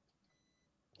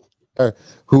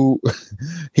 who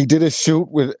he did a shoot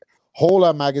with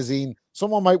Hola magazine.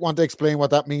 Someone might want to explain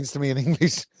what that means to me in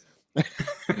English.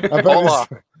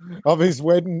 Of his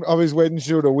wedding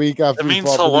shoot a week after he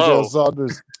fought Billy Joe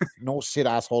Saunders. No shit,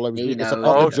 asshole. I was being a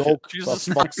fucking joke. For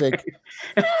fuck's sake.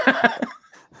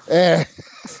 I'm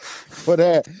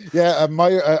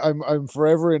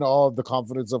forever in awe of the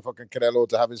confidence of fucking Canelo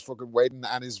to have his fucking wedding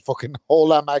and his fucking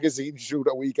Hola magazine shoot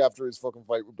a week after his fucking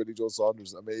fight with Billy Joe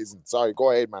Saunders. Amazing. Sorry,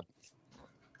 go ahead, man.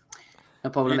 No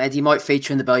problem, Eddie. He might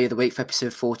feature in the Belly of the Week for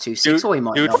episode 426, or he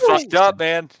might not. Fucked up,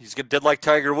 man. He's did like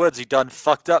Tiger Woods. He done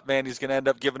fucked up, man. He's gonna end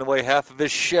up giving away half of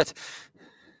his shit.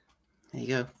 There you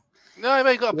go. No, he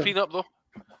might got a prenup though.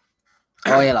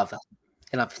 Oh, he'll have that.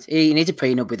 He needs a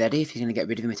prenup with Eddie if he's going to get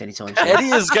rid of him at any time.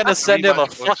 Eddie is going to send him a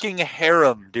fucking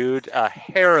harem, dude. A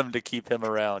harem to keep him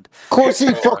around. Of course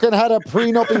he fucking had a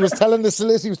prenup. He was telling the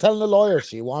solicitor, he was telling the lawyer,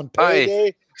 she want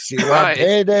payday. She want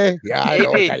payday. Yeah, I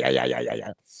know.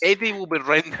 Yeah. Eddie will be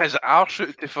renting his arse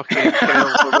out to fucking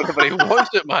whenever he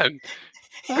wants it, man.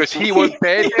 Because he wants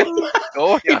payday.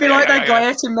 Oh, he'd be like that guy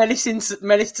out in Menace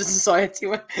to Society.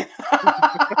 What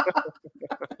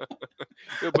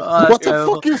the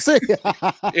fuck you say?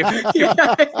 I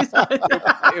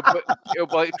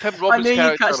knew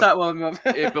you'd catch that one, man.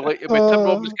 It'd be like Tim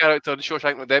Robbins' character in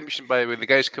Shawshank Redemption, by the way. The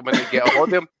guys come in and get a hold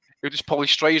of him. He'll just pull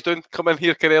his strides down. Come in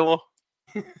here, Canelo.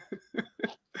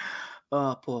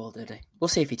 Oh, poor old Eddie. We'll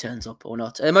see if he turns up or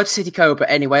not. Motor City Cobra,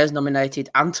 anyway, has nominated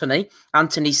Anthony.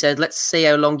 Anthony said, let's see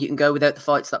how long you can go without the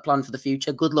fights that plan for the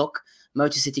future. Good luck.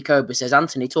 Motor City Cobra says,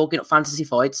 Anthony, talking up fantasy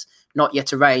fights, not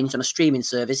yet arranged on a streaming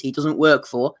service he doesn't work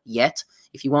for yet.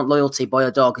 If you want loyalty, buy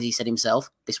a dog, as he said himself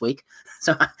this week.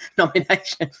 So,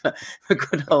 nomination for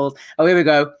good old. Oh, here we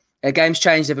go. Game's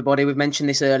changed, everybody. We've mentioned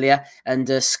this earlier.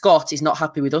 And Scott is not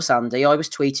happy with us, Andy. I was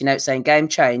tweeting out saying, game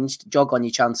changed, jog on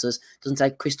your chances. Doesn't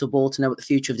take a crystal ball to know what the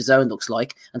future of the zone looks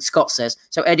like. And Scott says,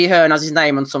 so Eddie Hearn has his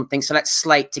name on something, so let's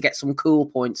slate to get some cool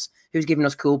points. Who's giving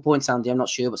us cool points, Andy? I'm not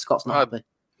sure, but Scott's not happy.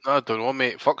 I don't know,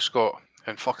 mate. Fuck Scott.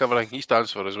 And fuck everything he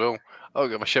stands for as well. I don't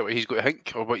give a shit what he's got to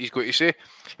think or what he's got to say. At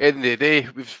the end of the day,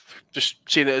 we've just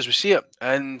seen it as we see it.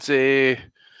 And the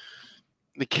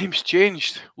game's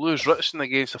changed. Lewis Ritson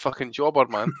against a fucking jobber,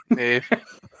 man.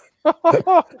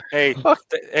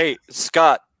 Hey,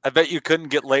 Scott, I bet you couldn't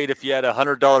get laid if you had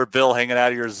 $100 bill hanging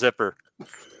out of your zipper.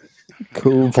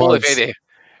 Cool parts. Only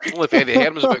if Eddie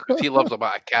Herman's about, because he loves a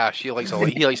bit of cash. He likes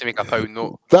to make a pound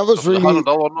note. That was so really $100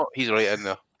 note. He's right in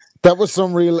there. That was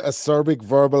some real acerbic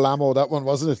verbal ammo. That one,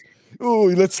 wasn't it? Oh,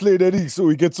 let's slate Eddie so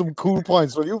we get some cool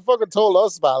points. Well, you fucking told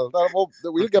us, pal.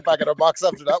 We'll get back in our box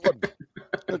after that one.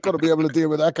 Not going to be able to deal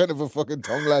with that kind of a fucking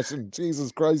tongue lashing.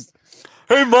 Jesus Christ.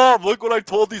 Hey, Mom, look what I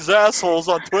told these assholes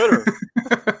on Twitter.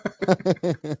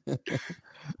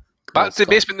 Back to the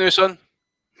basement now, son.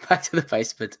 Back to the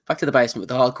basement with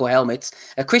the hardcore helmets.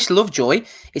 Chris Lovejoy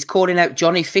is calling out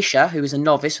Johnny Fisher, who is a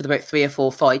novice with about 3 or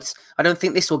 4 fights. I don't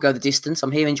think this will go the distance.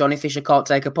 I'm hearing Johnny Fisher can't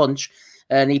take a punch.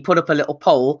 And he put up a little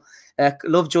poll.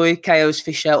 Lovejoy KOs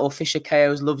Fisher or Fisher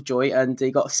KOs Lovejoy, and he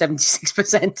got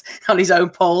 76% on his own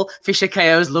poll. Fisher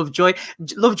KOs Lovejoy.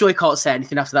 Lovejoy can't say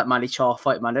anything after that Manny Char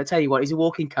fight, man. I'll tell you what, he's a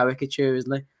walking caricature,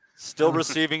 isn't he? Still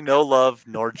receiving no love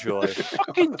nor joy.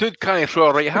 Fucking dude can't throw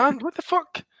a right hand. What the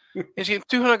fuck? He's getting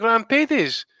 200 grand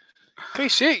paydays.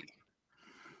 Christ's sake.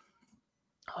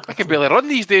 I can barely run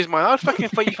these days, man. I'd fucking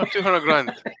fight you for 200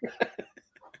 grand.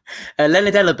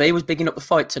 Leonard Ellaby was bigging up the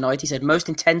fight tonight. He said, most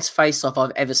intense face-off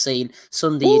I've ever seen.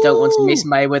 Sunday, you don't want to miss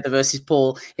Mayweather versus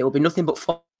Paul. It will be nothing but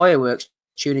fireworks.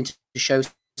 Tune into the show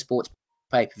sports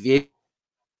pay-per-view.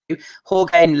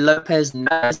 Jorge Lopez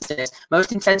says,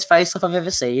 most intense face-off I've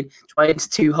ever seen. Trying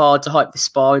too hard to hype the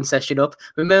sparring session up.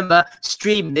 Remember,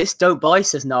 stream this, don't buy,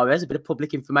 says Nares. A bit of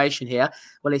public information here.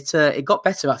 Well, it got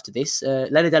better after this.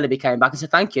 Leonard Ellaby came back and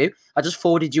said, thank you. I just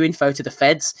forwarded your info to the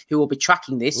feds who will be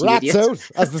tracking this. Rats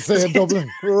out, as they say in Dublin.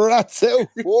 Rats out.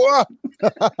 What?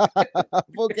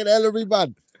 Fucking Ellaby,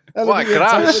 man. What a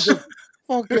grass.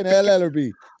 Fucking hell,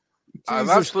 Ellaby. An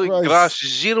absolute grass.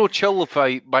 Zero chill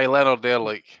fight by Leonard there,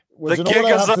 like. Well, the gig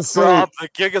is up, Rob. The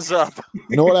gig is up.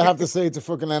 You know what I have to say to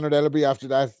fucking Leonard Ellaby after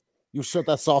that? You shut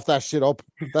that soft ass shit up.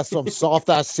 That's some soft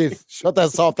ass shit. Shut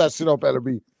that soft ass shit up,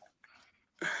 Ellaby.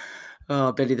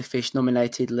 Oh, Billy the Fish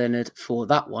nominated Leonard for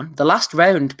that one. The Last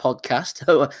Round podcast.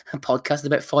 A podcast,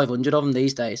 about 500 of them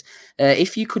these days.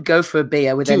 If you could go for a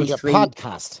beer with any three...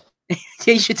 podcast.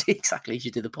 You should do, exactly. You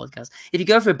should do the podcast. If you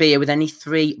go for a beer with any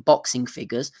three boxing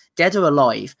figures, dead or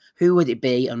alive, who would it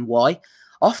be and why?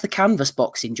 Off the Canvas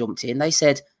Boxing jumped in. They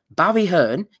said Barry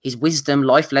Hearn, his wisdom,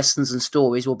 life lessons and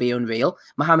stories will be unreal.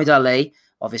 Muhammad Ali,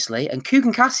 obviously, and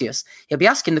Kugan Cassius. He'll be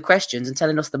asking the questions and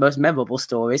telling us the most memorable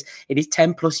stories in his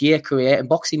 10-plus year career in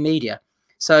boxing media.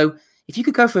 So if you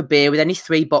could go for a beer with any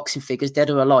three boxing figures, dead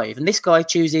or alive, and this guy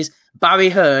chooses Barry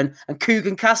Hearn and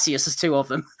Kugan Cassius as two of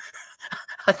them,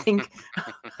 I think,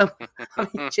 I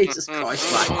mean, Jesus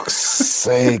Christ, man. Fuck's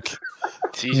sake.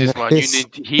 Jesus, man, he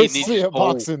needs his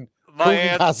boxing.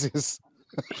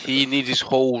 He needs his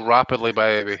hole rapidly,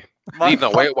 baby. Even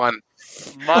a wet one.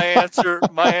 My answer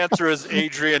is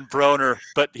Adrian Broner,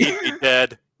 but he'd be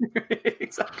dead.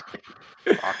 Exactly.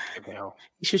 You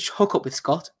should hook up with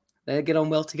Scott. They get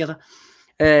on well together.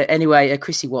 Anyway,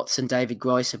 Chrissy Watts and David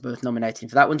Grice are both nominated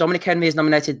for that one. Dominic Henry is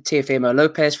nominated Teofimo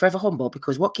Lopez, forever humble,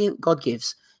 because what God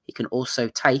gives, he can also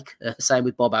take. Same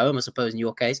with Bob Arum, I suppose, in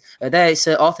your case. There it's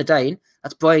Arthur Dane.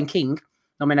 That's Brian King,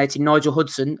 nominated Nigel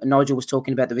Hudson. And Nigel was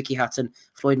talking about the Ricky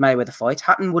Hatton-Floyd Mayweather fight.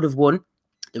 Hatton would have won.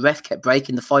 The ref kept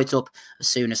breaking the fight up as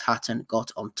soon as Hatton got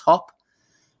on top.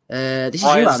 This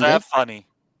Why is you, is Andy. that funny?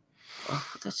 Oh,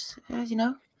 that's,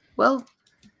 well...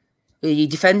 Are you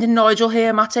defending Nigel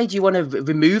here, Matty? Do you want to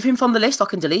remove him from the list? I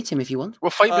can delete him if you want.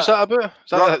 What fight was that about?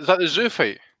 Is that the zoo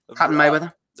fight? Hatton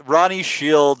Mayweather. Ronnie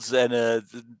Shields and a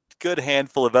good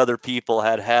handful of other people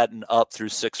had Hatton up through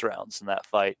 6 rounds in that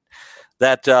fight.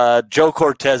 That Joe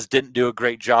Cortez didn't do a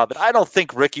great job. And I don't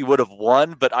think Ricky would have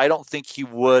won, but I don't think he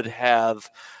would have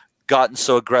gotten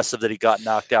so aggressive that he got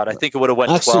knocked out. I think it would have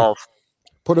went 12.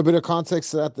 Put a bit of context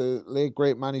to that. The late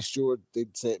great Manny Stewart did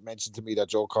mention to me that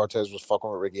Joe Cortez was fucking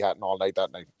with Ricky Hatton all night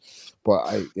that night. But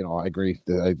I agree.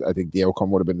 I think the outcome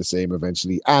would have been the same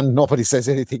eventually. And nobody says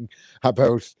anything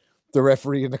about the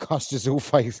referee in the Costa Zoo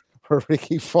fight where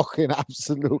Ricky fucking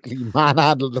absolutely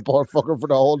manhandled the poor fucker for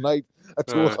the whole night at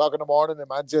 2 o'clock in the morning in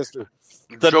Manchester.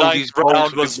 The ninth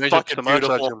round was fucking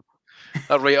beautiful.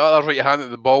 That right hand at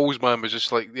the balls, man, was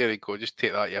just like, there you go, just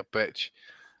take that, you bitch.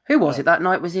 Who was it that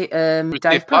night? Was it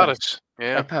Dave Paris?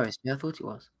 Yeah. Dave Paris. Yeah, I thought it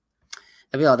was.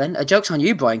 There we are then. Joke's on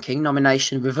you, Brian King.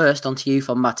 Nomination reversed onto you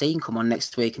from Matty. You can come on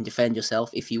next week and defend yourself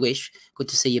if you wish. Good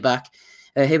to see you back.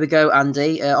 Here we go,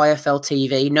 Andy. IFL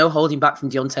TV. No holding back from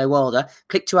Deontay Wilder.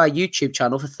 Click to our YouTube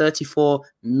channel for 34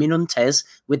 minutes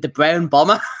with the Brown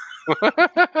Bomber.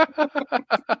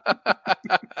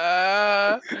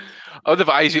 I wonder if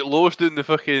Isaac Lowe's doing the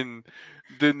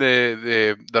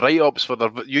write-ups for their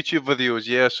YouTube videos.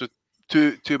 Yeah, so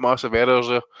two massive errors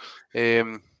there.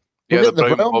 The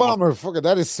Brown Bomber, fucking,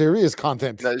 that is serious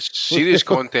content. That is serious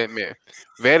content, mate.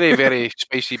 Very, very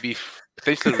spicy beef.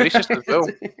 Potentially racist as well.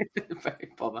 Very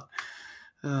bomber.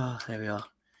 Oh, there we are.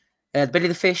 Billy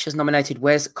the Fish has nominated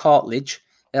Wes Cartledge.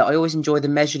 I always enjoy the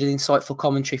measured and insightful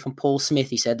commentary from Paul Smith,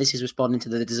 he said. This is responding to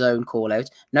the DAZN call-out.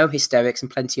 No hysterics and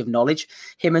plenty of knowledge.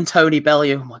 Him and Tony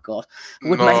Bellew, oh my God,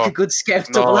 would make a good scout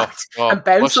double act and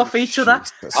bounce off each other.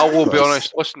 I will be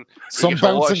honest, listen. Some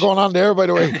bouncing going on there, by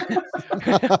the way.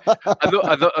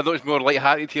 I know it's more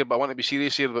light-hearted here, but I want to be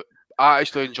serious here. But I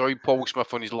actually enjoyed Paul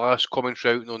Smith on his last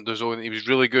commentary out on DAZN. He was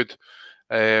really good.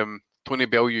 Tony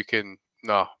Bellew can...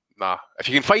 Nah. If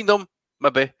you can find him,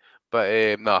 maybe. But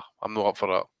I'm not up for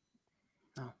that.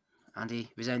 Oh, Andy,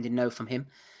 resounding no from him.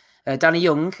 Danny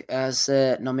Young has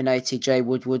nominated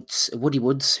Woody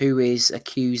Woods, who is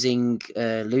accusing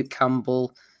Luke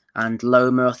Campbell and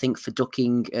Loma, I think, for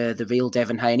ducking the real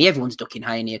Devin Haney. Everyone's ducking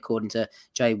Haney, according to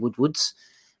Jay Woodwards.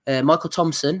 Michael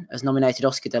Thompson has nominated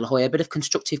Oscar De La Hoya. A bit of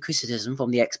constructive criticism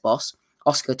from the ex-boss.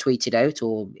 Oscar tweeted out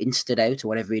or insta'd out or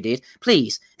whatever he did.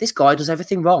 Please, this guy does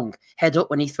everything wrong. Head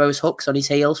up when he throws hooks on his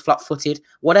heels, flat-footed.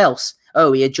 What else?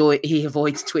 oh, he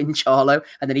avoids twin Charlo,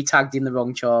 and then he tagged in the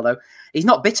wrong Charlo. He's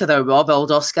not bitter though, Rob,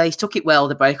 old Oscar. He's took it well,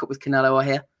 the breakup with Canelo, I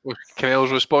hear.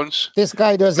 Canelo's response? This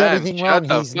guy does Man, everything wrong. shut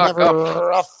the He's fuck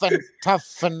never up.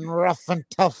 rough and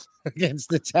tough against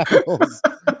the Charlos.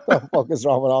 What the fuck is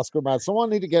wrong with Oscar, man? Someone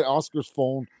need to get Oscar's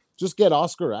phone. Just get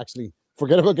Oscar, actually.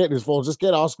 Forget about getting his phone. Just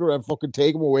get Oscar and fucking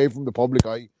take him away from the public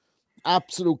eye.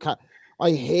 Absolute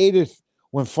I hate it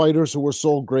when fighters who were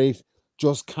so great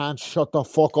just can't shut the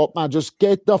fuck up, man. Just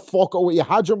get the fuck away. You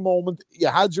had your moment. You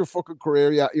had your fucking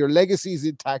career. Your legacy's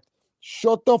intact.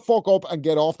 Shut the fuck up and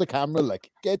get off the camera.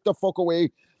 Like, get the fuck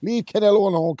away. Leave Canelo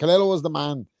alone. Canelo is the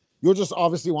man. You're just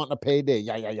obviously wanting a payday.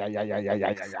 Yeah.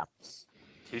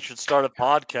 You should start a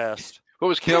podcast. What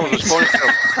was Canelo's response to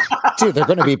him? Dude, they're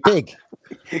going to be big.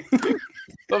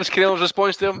 What was Canelo's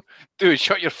response to him? Dude,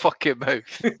 shut your fucking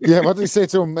mouth. Yeah, what did he say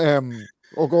to him?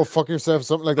 Go fuck yourself,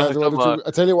 something like that.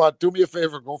 I tell you what, do me a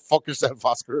favor, go fuck yourself,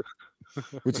 Oscar.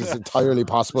 Which is entirely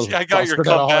possible. I got your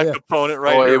comeback opponent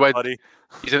right here, buddy.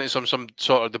 He's into some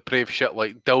sort of depraved shit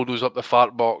like dildos up the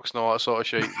fart box and all that sort of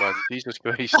shit, man. Jesus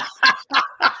Christ.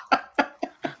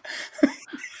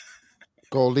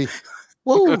 Goldie.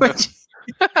 Woo!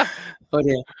 Oh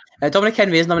dear. Dominic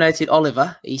Henry has nominated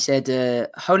Oliver. He said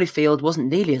Holyfield wasn't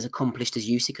nearly as accomplished as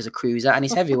Usyk as a cruiser, and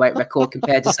his heavyweight record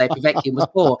compared to, say, Povetkin was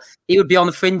poor. He would be on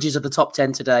the fringes of the top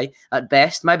 10 today, at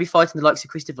best. Maybe fighting the likes of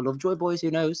Christopher Lovejoy, boys,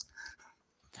 who knows?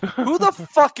 Who the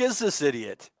fuck is this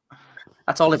idiot?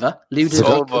 That's Oliver.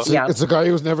 It's a guy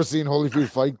who's never seen Holyfield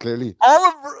fight, clearly.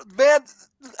 Oliver, man,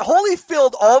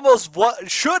 Holyfield almost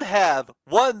should have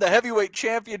won the heavyweight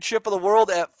championship of the world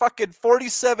at fucking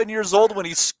 47 years old when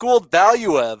he schooled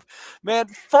Valuev. Man,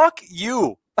 fuck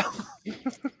you.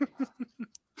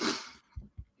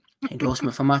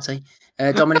 Endorsement for Matty.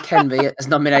 Dominic Henry has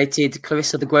nominated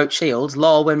Clarissa the Groat Shields.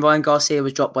 Lol, when Ryan Garcia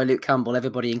was dropped by Luke Campbell,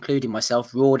 everybody, including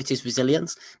myself, roared at his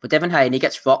resilience. But Devin Haney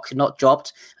gets rocked, not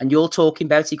dropped. And you're talking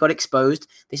about he got exposed.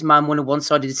 This man won a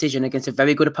one-sided decision against a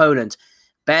very good opponent.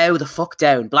 Bow the fuck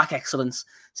down. Black excellence,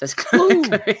 says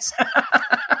Clarissa.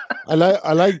 I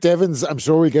like Devin's. I'm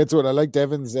sure we get to it. I like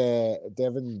Devin's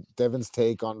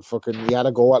take on fucking. He had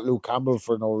a go at Luke Campbell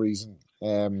for no reason,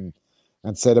 and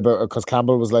said about it because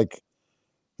Campbell was like,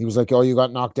 he was like, "Oh, you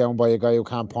got knocked down by a guy who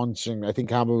can't punch," and I think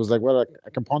Campbell was like, "Well, I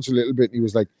can punch a little bit." And he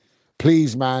was like,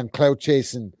 "Please, man, clout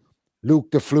chasing, Luke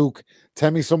the Fluke.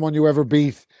 Tell me someone you ever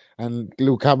beat." And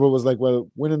Luke Campbell was like, "Well,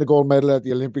 winning the gold medal at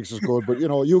the Olympics was good, but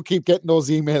you keep getting those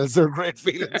emails. They're great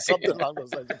feelings." Something along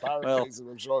those lines.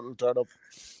 I'm sure it'll turn up.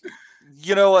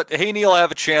 You know what? Haney will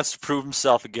have a chance to prove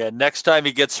himself again. Next time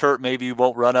he gets hurt, maybe he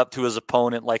won't run up to his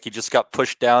opponent like he just got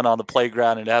pushed down on the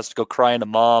playground and has to go crying to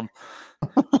mom.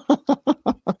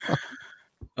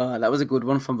 That was a good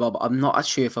one from Rob. I'm not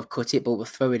sure if I've cut it, but we'll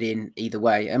throw it in either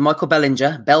way. And Michael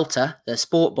Bellinger, Belter, the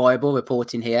Sport Bible,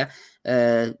 reporting here.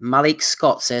 Malik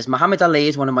Scott says, Muhammad Ali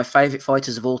is one of my favourite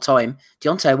fighters of all time.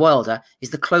 Deontay Wilder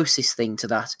is the closest thing to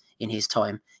that in his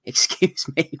time. Excuse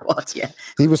me, what? Yeah.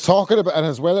 He was talking about, and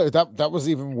as well, that was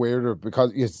even weirder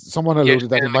because someone alluded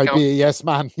that it might be a yes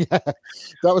man. Yeah,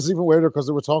 that was even weirder because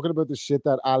they were talking about the shit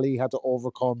that Ali had to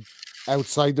overcome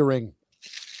outside the ring.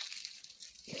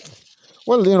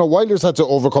 Well, Wilder's had to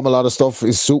overcome a lot of stuff.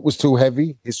 His suit was too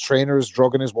heavy. His trainer is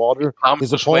drugging his water.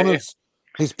 His opponents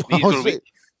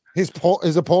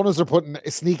are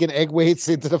sneaking egg weights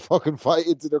into the fucking fight,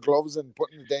 into their gloves and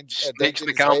putting a dent in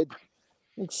his head.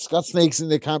 He's got snakes in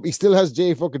the camp. He still has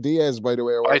Jay fucking Diaz, by the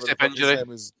way. Bicep injury.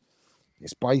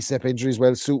 His bicep injury as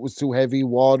well. Suit was too heavy.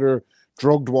 Water,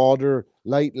 drugged water,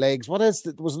 light legs. What else?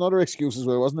 There was another excuse as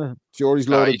well, wasn't there? Fury's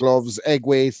loaded gloves, egg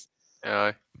weight.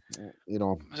 Yeah.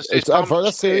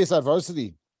 That's serious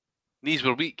adversity. Knees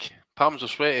were weak. Palms were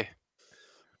sweaty.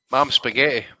 Mom's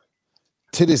spaghetti.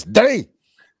 To this day.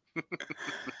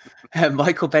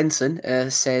 Michael Benson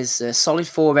says, solid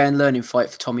 4-round learning fight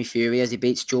for Tommy Fury as he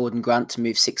beats Jordan Grant to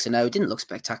move 6-0. Didn't look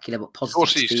spectacular, but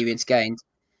positive experience gained.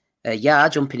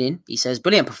 Jumping in. He says,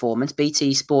 brilliant performance.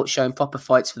 BT Sports showing proper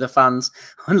fights for the fans,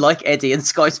 unlike Eddie and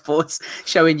Sky Sports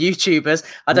showing YouTubers.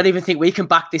 I don't even think we can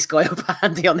back this guy up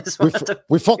handy on this one.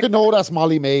 We fucking know that's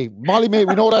Molly May. Molly May,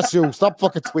 we know that's you. Stop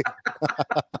fucking tweeting.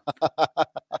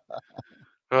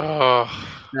 No,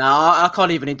 I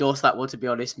can't even endorse that one, to be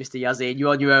honest, Mr. Yazin.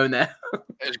 You're on your own there.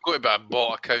 It's got to be a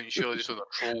bot account, surely, just on a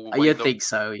troll. You think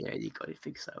so, yeah, you got to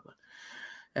think so.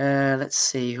 Let's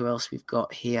see who else we've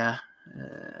got here.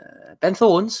 Ben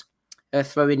Thorns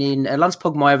throwing in Lance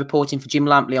Pugmire reporting for Jim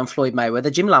Lampley on Floyd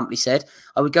Mayweather. Jim Lampley said,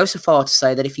 I would go so far to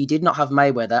say that if he did not have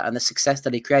Mayweather and the success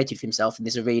that he created for himself in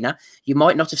this arena, you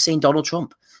might not have seen Donald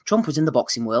Trump. Trump was in the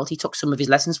boxing world. He took some of his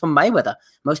lessons from Mayweather,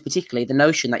 most particularly the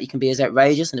notion that you can be as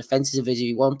outrageous and offensive as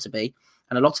you want to be,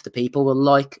 and a lot of the people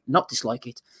will not dislike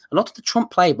it. A lot of the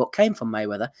Trump playbook came from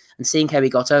Mayweather, and seeing how he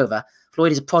got over,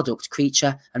 Floyd is a product,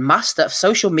 creature, and master of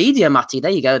social media, Matty. There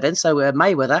you go then. So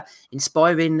Mayweather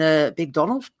inspiring Big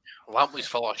Donald. Lampley's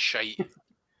full of shite.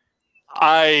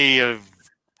 I am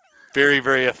very,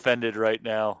 very offended right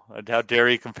now. And how dare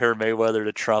you compare Mayweather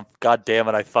to Trump? God damn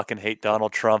it, I fucking hate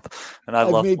Donald Trump, and I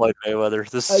love Floyd Mayweather.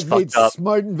 This is fucked up.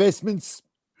 Smart investments.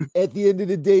 At the end of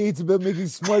the day, it's about making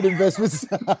smart investments.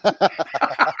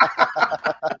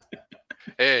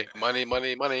 Hey, money,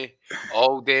 money, money.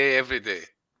 All day, every day.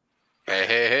 Hey,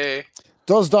 hey, hey.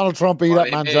 Does Donald Trump eat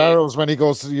Money, at Manjaro's when he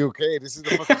goes to the UK? This is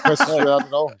the fucking question we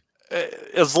don't know.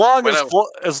 As long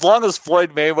as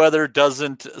Floyd Mayweather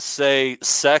doesn't say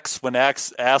sex when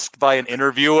asked by an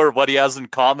interviewer what he has in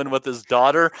common with his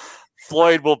daughter,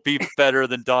 Floyd will be better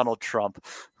than Donald Trump.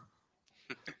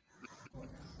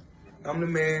 I'm the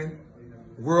man,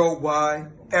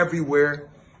 worldwide, everywhere,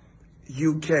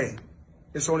 UK.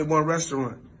 It's only one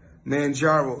restaurant,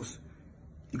 Manjaro's.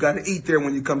 You got to eat there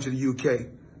when you come to the UK.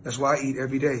 That's why I eat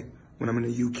every day when I'm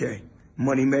in the UK.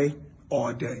 Money made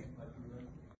all day.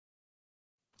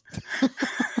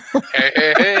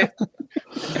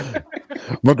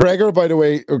 McGregor, by the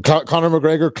way, Conor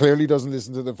McGregor clearly doesn't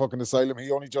listen to the fucking asylum.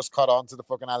 He only just caught on to the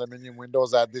fucking aluminium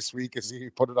windows ad this week as he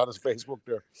put it on his Facebook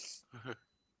there.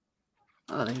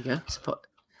 Oh, there you go.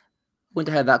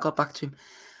 Wonder how that got back to him.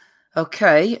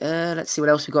 Okay, let's see what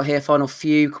else we got here. Final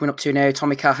few coming up to now.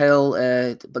 Tommy Cahill,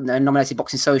 nominated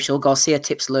Boxing Social. Garcia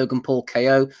tips Logan Paul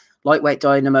KO. Lightweight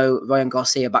Dynamo Ryan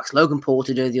Garcia backs Logan Paul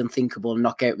to do the unthinkable and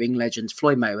knock out ring legends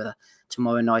Floyd Mayweather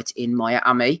tomorrow night in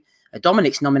Miami.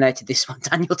 Dominic's nominated this one,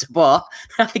 Daniel Dubois.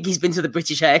 I think he's been to the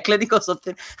British Hair Clinic or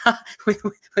something with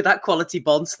that quality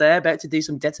bonds there, about to do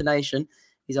some detonation.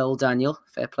 He's old Daniel.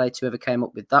 Fair play to whoever came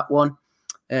up with that one.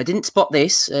 Didn't spot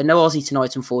this. No Aussie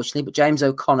tonight, unfortunately, but James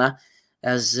O'Connor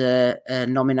has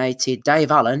nominated Dave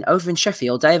Allen over in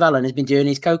Sheffield. Dave Allen has been doing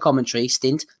his co-commentary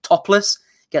stint topless,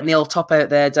 getting the old top out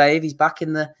there, Dave. He's back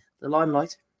in the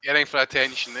limelight. Getting for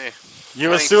attention there.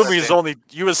 You assume he's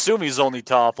only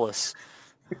topless.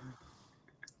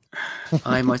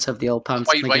 I might have the old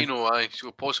pants. White rhino,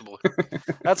 so possible.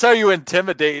 That's how you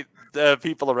intimidate the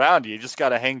people around you. You just got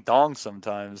to hang dong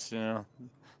sometimes, you know.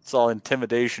 It's all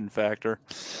intimidation factor.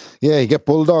 Yeah, you get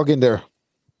Bulldog in there.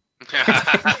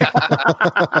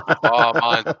 Oh,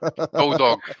 man.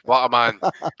 Bulldog. What a man.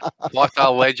 What a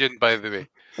legend, by the way.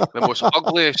 The most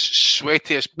ugliest,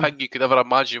 sweatiest pig you could ever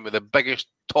imagine, with the biggest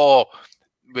toe,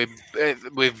 with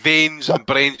veins and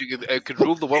brains. It could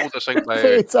rule the world, this thing.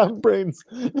 Veins and brains.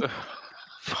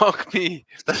 Fuck me.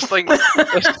 This thing.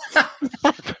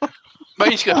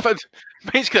 Mine's gonna fit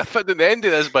in the end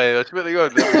of this, by I swear to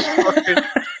God.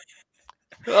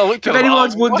 If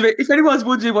anyone's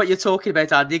wondering what you're talking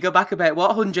about, Andy, go back about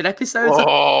 100 episodes.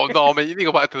 Oh no, mate! You need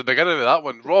to go back to the beginning of that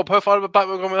one. Rob, how far back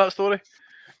we're going with that story?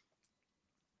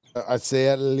 I'd say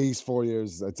at least 4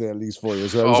 years. I was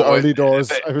early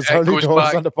doors. I was early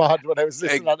doors on the pod when I was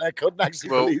listening, and I couldn't actually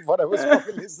believe what I was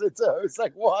fucking listening to. I was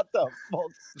like, "What the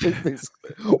fuck is this?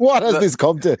 What has this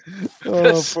come to?"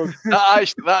 That's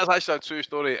actually a true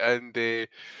story, and it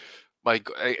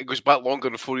goes back longer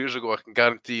than 4 years ago. I can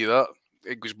guarantee you that.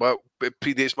 It goes back. It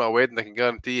predates my wedding. I can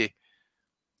guarantee you.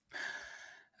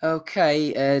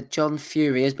 Okay, John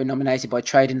Fury has been nominated by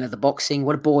Trading Leather Boxing.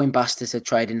 What a boring bastard, said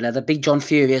Trading Leather. Big John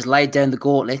Fury has laid down the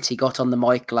gauntlet. He got on the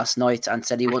mic last night and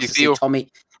said he wants to see Tommy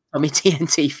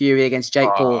TNT Fury against Jake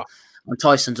Paul on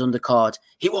Tyson's undercard.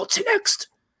 He wants it next.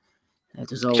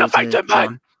 He's a fighting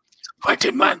man.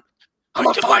 Fighting man. I'm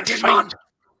a fighting man.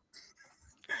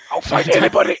 I'll fight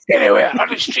anybody, anywhere, on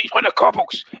the streets, on the car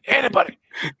books, anybody.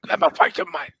 I'm a fighting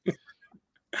man.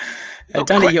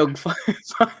 Danny Young.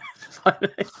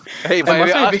 Hey, by the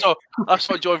way, I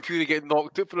saw John Fury getting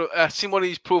knocked out. I seen one of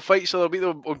these pro fights the other week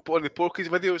on the Porky's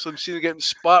videos. I'm seeing him getting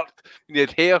sparked and he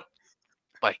had hair.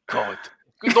 My God.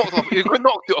 He got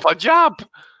knocked out of a jab.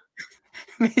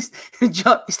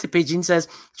 Mr. Pigeon says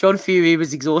John Fury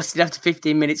was exhausted after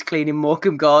 15 minutes cleaning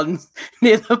Morecambe Gardens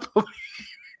near the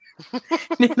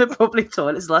public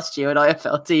toilets last year on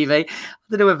IFL TV. I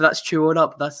don't know whether that's true or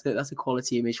not, but that's a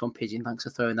quality image from Pigeon. Thanks for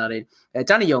throwing that in.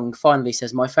 Danny Young finally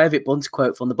says, my favourite Buns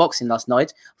quote from the boxing last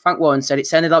night. Frank Warren said, it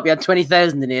sounded like we had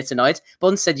 20,000 in here tonight.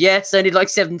 Buns said, yeah, it sounded like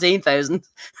 17,000.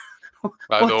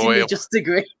 I know. Didn't he just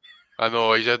agree? I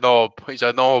know, he's a knob.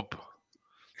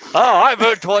 Oh, I've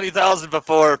heard 20,000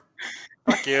 before.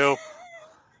 Fuck you.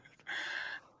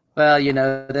 Well, you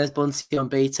know, there's Bunsey on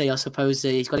BT. I suppose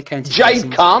he's got to count his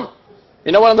Jade can't.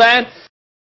 You know what I'm saying?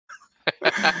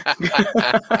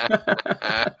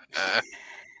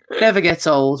 Never gets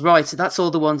old. Right, so that's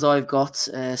all the ones I've got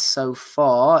so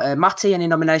far. Matty, any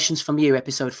nominations from you,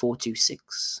 episode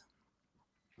 426?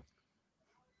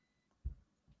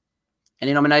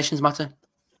 Any nominations, Matty?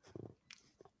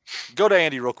 Go to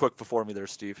Andy real quick before me there,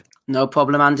 Steve. No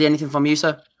problem, Andy. Anything from you,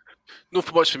 sir? Not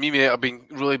for much for me, mate. I've been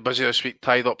really busy this week,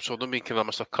 tied up, so I don't mean kind of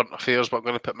Mr. Current Affairs, but I'm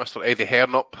going to put Mr. Eddie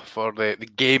Hearn up for the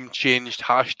game changed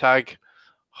hashtag.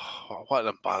 Oh, what an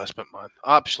embarrassment, man.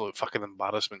 Absolute fucking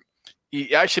embarrassment.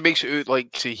 He actually makes it out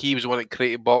like, say, he was the one that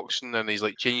created boxing and he's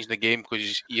like changing the game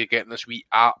because you're getting this wee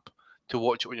app to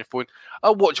watch it on your phone. I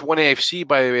watch One AFC,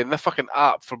 by the way, and the fucking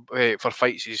app for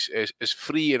fights is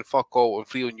free and fuck all and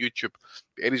free on YouTube.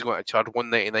 But Eddie's going to charge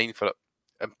 $1.99 for it.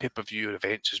 And pay-per-view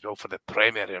events as well for the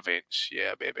Premier events.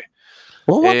 Yeah, baby.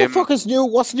 Well, what the fuck is new?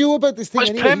 What's new about this thing?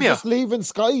 Anyway? Premier? He's just leaving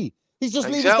Sky. He's just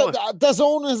leaving Sky.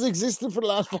 DAZN has existed for the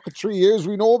last fucking 3 years.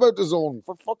 We know about DAZN,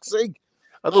 for fuck's sake.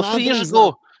 Although 3 years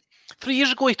ago, 3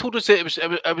 years ago, he told us that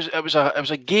it was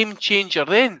a game changer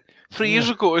then. 3 years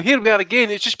ago, and here we are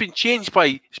again. It's just been changed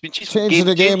by changing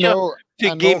the game now.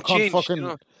 To game change.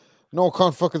 No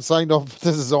cunt fucking signed up to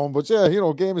DAZN, but yeah,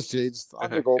 game has changed.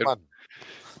 On you go, man.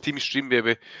 Team stream,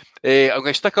 baby. I'm going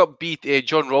to stick up beat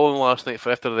John Rowland last night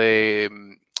for after the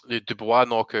Dubois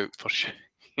knockout. For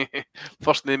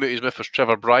first name out his mouth was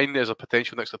Trevor Bryan as a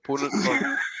potential next opponent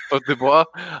for Dubois.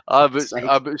 I was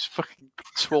fucking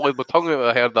swallowed my tongue out when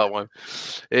I heard that one.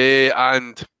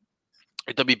 And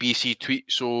a WBC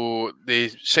tweet. So they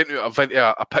sent out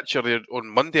a picture there on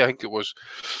Monday, I think it was,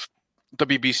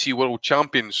 WBC World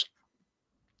Champions.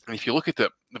 And if you look at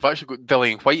it, they've actually got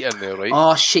Dillian White in there, right?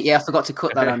 Oh, shit, yeah, I forgot to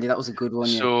cut that, Andy. That was a good one,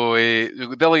 yeah. So,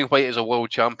 Dillian White is a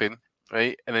world champion,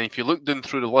 right? And then if you look down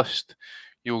through the list,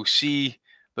 you'll see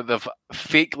that they've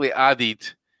fakely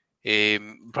added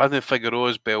Brandon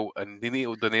Figueroa's belt and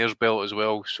Nino Donaire's belt as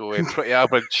well. So, pretty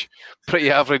average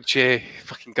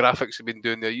fucking graphics have been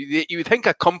doing there. You would think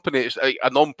a company, it's like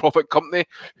a non-profit company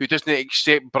who doesn't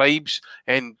accept bribes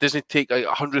and doesn't take like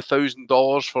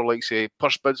 $100,000 for, like, say,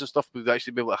 purse bids and stuff, would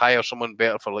actually be able to hire someone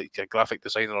better for, like, a graphic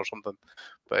designer or something.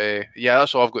 But yeah,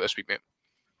 that's all I've got this week, mate.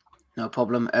 No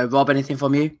problem. Rob, anything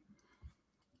from you?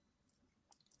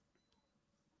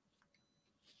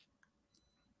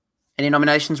 Any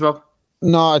nominations, Rob?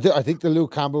 No, I think the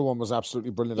Luke Campbell one was absolutely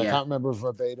brilliant. Yeah. I can't remember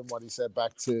verbatim what he said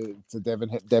back to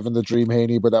Devin the Dream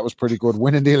Haney, but that was pretty good.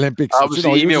 Winning the Olympics. That was the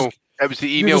email. It was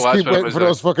the email. You just keep waiting for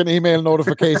those fucking email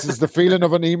notifications. The feeling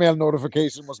of an email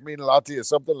notification must mean a lot to you.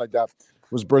 Something like that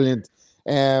was brilliant.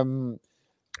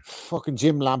 Fucking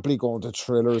Jim Lampley going to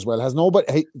Triller as well. Has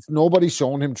nobody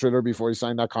shown him Triller before he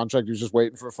signed that contract? He was just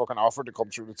waiting for a fucking offer to come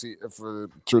through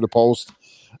the post.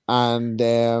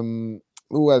 And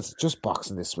who else? Just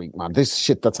boxing this week, man. This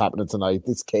shit that's happening tonight,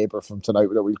 this caper from tonight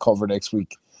that we'll cover next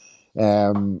week.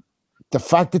 The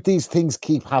fact that these things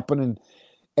keep happening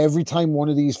every time one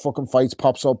of these fucking fights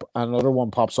pops up and another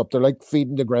one pops up, they're like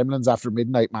feeding the gremlins after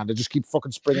midnight, man. They just keep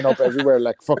fucking springing up everywhere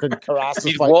like fucking Carrasco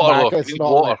fighting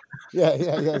water. Yeah.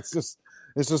 It's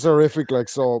just horrific. Like,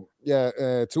 so,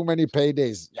 yeah, too many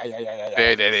paydays. Yeah.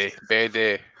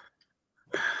 Payday.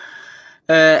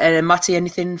 And Matty,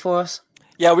 anything for us?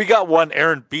 Yeah, we got one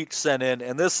Aaron Beach sent in,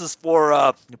 and this is for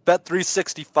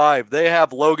Bet365. They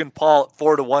have Logan Paul at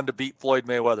 4-1 to beat Floyd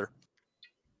Mayweather.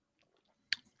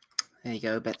 There you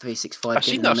go, Bet365. I've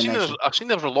seen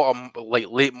there's a lot of like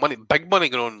late money, big money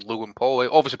going on Logan Paul. Like,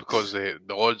 obviously because the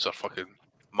odds are fucking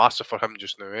massive for him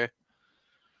just now, eh?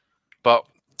 But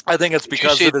I think it's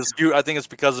because of his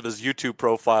his YouTube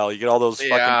profile. You get all those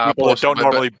fucking people that don't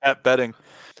normally bet betting.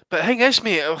 But the thing is,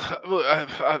 mate,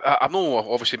 I know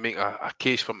obviously make a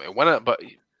case for him to win it, but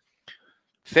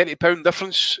 £30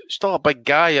 difference, still a big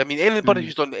guy. I mean, anybody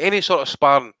who's done any sort of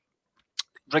sparring,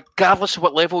 regardless of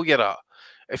what level you're at,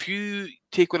 if you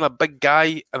take on a big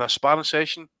guy in a sparring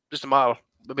session, doesn't matter,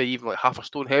 maybe even like half a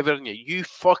stone heavier than you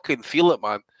fucking feel it,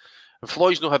 man. And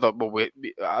Floyd's not had that. Well,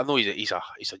 I know he's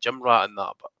a gym rat and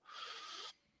that, but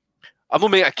I'm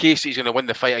not making a case that he's going to win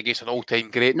the fight against an all-time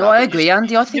great. No, I agree,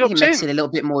 Andy. I think he makes it a little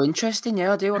bit more interesting.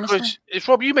 Yeah, I do, honestly. Because it's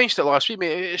Rob, you mentioned it last week,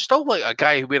 mate. It's still like a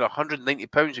guy who weighs 190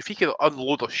 pounds. If he can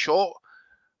unload a shot,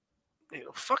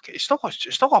 fuck it, it's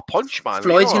still a punch, man.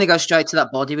 Floyd's going to go straight to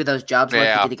that body with those jabs like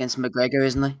he did against McGregor,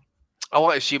 isn't he? I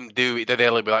want to see him do what he did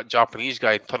earlier with that Japanese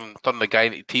guy, turn the guy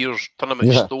into tears, turn him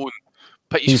into stone,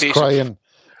 put his face. Crying.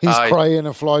 He's crying,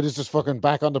 and Floyd is just fucking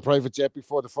back on the private jet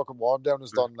before the fucking warm down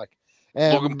is done. Like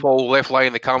Logan Paul left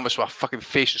lying the canvas with a fucking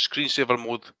face in screensaver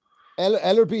mode.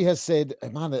 Ellerby has said,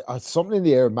 man, something in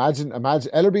the air. Imagine.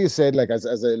 Ellerby has said, like as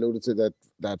I alluded to,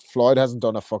 that Floyd hasn't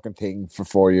done a fucking thing for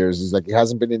 4 years. He's like, he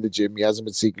hasn't been in the gym, he hasn't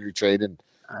been secretly training.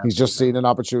 He's just seen an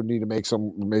opportunity to make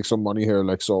some money here.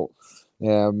 Like, so,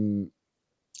 Young,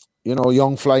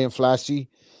 fly and flashy.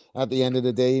 At the end of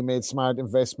the day, he made smart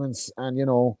investments, and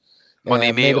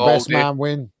money made the best man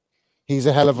win. He's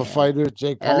a hell of a fighter.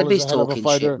 Jake Paul is a hell of a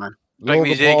fighter.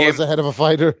 Logan Paul is a head of a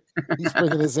fighter. He's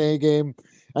bringing his A game.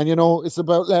 And, it's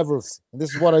about levels. And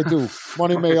this is what I do.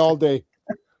 Money May all day.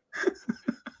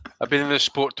 I've been in this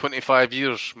sport 25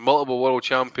 years. Multiple world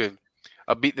champion.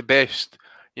 I beat the best.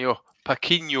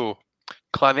 Paquinho,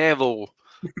 Clanello.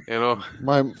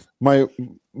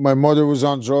 My mother was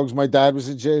on drugs. My dad was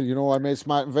in jail. I made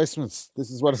smart investments.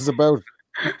 This is what it's about.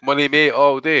 Money May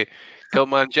all day.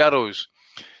 Kilimanjaros.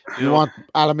 You want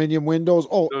aluminium windows?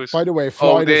 Oh, by the way,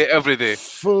 Floyd every day.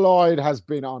 Floyd has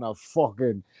been on a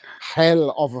fucking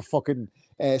hell of a fucking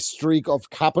streak of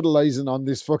capitalizing on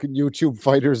this fucking YouTube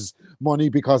fighters' money,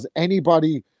 because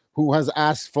anybody who has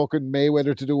asked fucking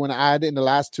Mayweather to do an ad in the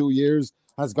last 2 years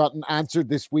has gotten answered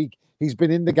this week. He's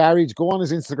been in the garage. Go on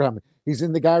his Instagram. He's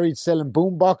in the garage selling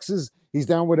boom boxes. He's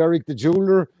down with Eric the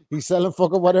jeweler. He's selling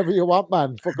fucking whatever you want,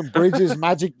 man. Fucking bridges,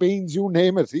 magic beans, you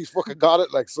name it. He's fucking got it.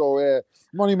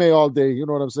 Money May all day. You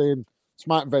know what I'm saying?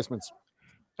 Smart investments.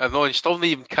 I know. He still didn't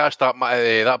even cash that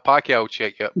Pacquiao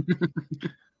check yet.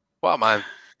 What a man.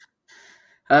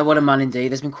 What a man indeed.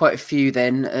 There's been quite a few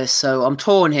then. So I'm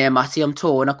torn here, Matty. I'm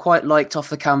torn. I quite liked Off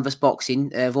the Canvas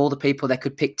boxing. Of all the people they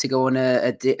could pick to go on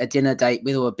a dinner date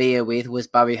with or a beer with was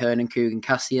Barry Hearn and Kugan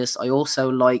Cassius. I also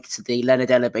liked the Leonard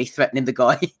Ellaby threatening the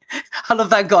guy. I love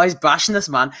that guy's brashness,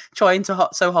 man. Trying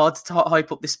so hard to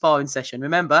hype up this sparring session.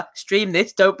 Remember, stream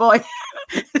this, don't buy.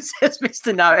 Says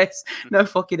Mr. Norris. No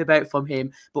fucking about from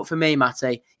him. But for me,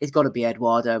 Matty, it's got to be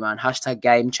Eduardo, man. Hashtag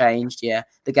game changed. Yeah,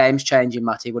 the game's changing,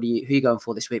 Matty. Who are you going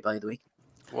for this week, by the week?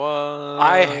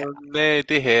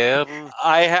 Eddie Hearn.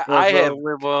 I have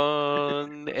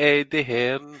one Eddie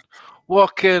Hearn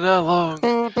walking along,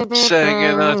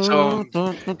 singing a song,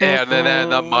 earning in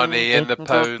the money in the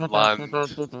pound land.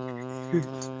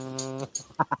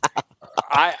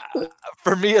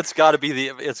 For me, it's got to be the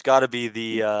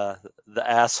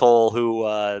asshole who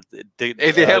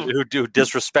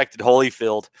disrespected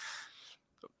Holyfield.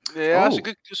 Yeah, it's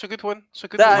a good one. It's a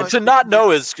good one. To not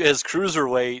know his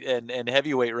cruiserweight and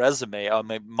heavyweight resume,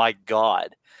 my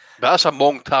God. That's a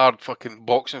Montard fucking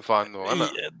boxing fan, though, isn't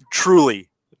it? Truly.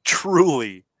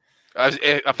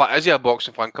 Is he a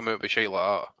boxing fan coming out with shit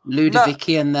like that?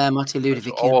 Ludovician there, Matty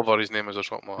Ludovician. Oliver, his name is, or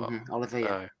something like that.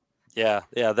 Oliver, yeah.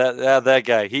 That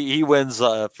guy. He wins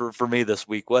for me this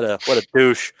week. What a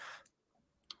douche.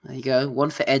 There you go.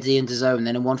 One for Eddie and DAZN,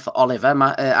 then, and one for Oliver.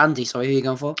 Andy, sorry, who are you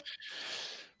going for?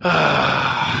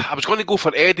 I was going to go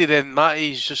for Eddie then.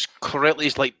 Matty's just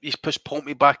correctly. He's just pulled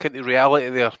me back into reality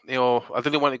there. I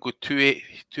didn't want to go too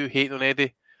hate on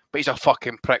Eddie, but he's a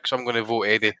fucking prick, so I'm going to vote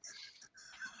Eddie.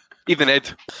 Even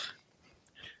Ed.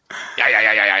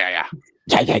 Yeah.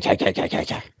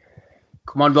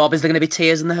 Come on, Rob. Is there going to be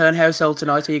tears in the Hearn household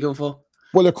tonight? Who are you going for?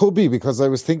 Well, it could be, because I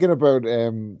was thinking about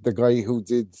the guy who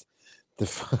did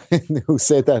who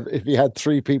said that if he had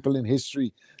 3 people in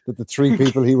history, that the 3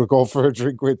 people he would go for a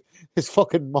drink with is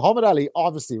fucking Muhammad Ali,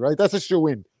 obviously, right? That's a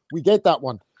shoe-in. We get that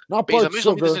one. Not Bud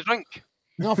Sugar.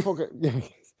 Not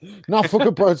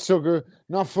fucking Bud Sugar.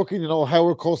 Not fucking,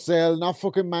 Howard Cosell. Not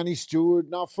fucking Manny Stewart.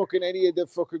 Not fucking any of the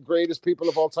fucking greatest people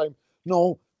of all time.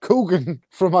 No, Coogan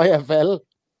from IFL.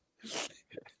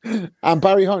 And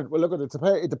Barry Hearn. Well, look at it.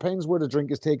 It depends where the drink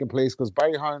is taking place, because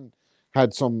Barry Hearn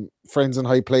had some friends in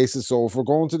high places. So if we're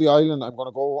going to the island, I'm going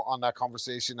to go on that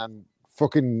conversation and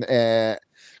fucking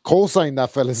co-sign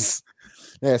that fella's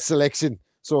selection.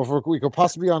 So if we could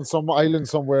possibly be on some island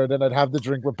somewhere, then I'd have the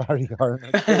drink with Barry Hearn.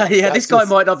 This guy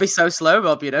might not be so slow,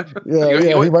 Rob, Yeah,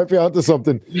 he might be onto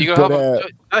something.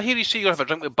 I hear you say you're going to have a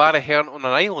drink with Barry Hearn on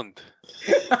an island.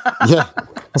 Yeah,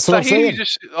 that's what I'm saying.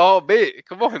 Mate,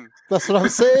 come on. That's what I'm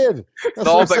saying. That's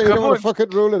what I'm saying. You don't want to fucking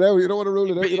rule it out. You don't want to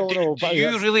rule it out. You don't want to. Do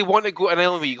you really want to go to an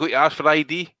island where you go to ask for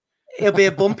ID? It'll be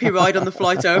a bumpy ride on the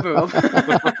flight over, Rob.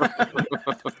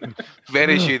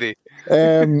 Very shitty.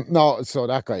 No, so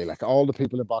that guy, all the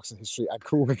people in boxing history, and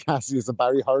Kugan Cassius and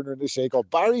Barry Hearn in the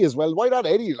shake-up. Barry as well. Why not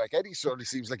Eddie? Eddie certainly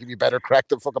seems like he'd be better cracked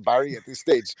than fucking Barry at this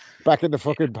stage. Back in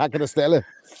the Stella.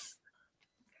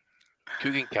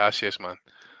 Kugan Cassius, man.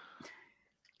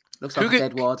 Looks like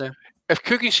dead water. If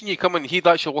Kugan seen you coming, he'd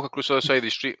actually walk across the other side of the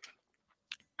street.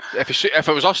 If it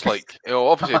was us,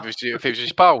 obviously, if it was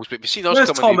his pals, but if you seen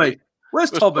us coming... Where's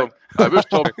Tommy? Where's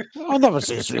Tommy? I've never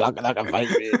seen Sri Lanka that can fight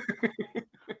me.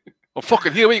 Well,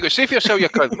 fucking here, what you got to say for yourself, you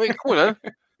cunt? Wait, come on,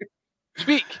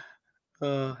 Speak.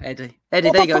 Eddie, there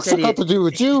you go. What's that got to do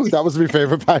with you? That was my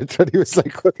favourite part. When he was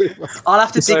like, I'll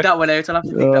have to dig that one out.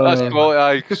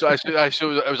 It was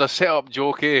a set-up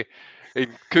joke, And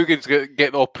Coogan's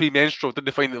getting all premenstrual,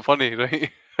 didn't find it funny,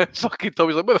 right? Fucking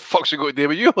Tommy's like, what the fuck's it got to do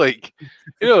with you? Like,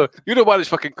 you're the one that's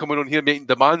fucking coming on here making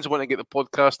demands, wanting to get the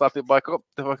podcast started back up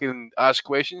to fucking ask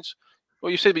questions.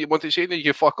 Well, you said what you wanted to say, then you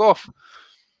can fuck off.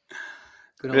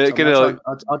 Good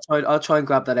I'll try and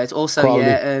grab that out. Also,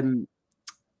 Probably.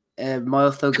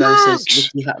 Myotho Go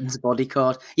says Ricky Hatton's body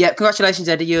card. Yeah, congratulations,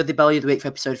 Eddie. You're the Belly of the Week for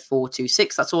episode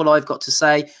 426. That's all I've got to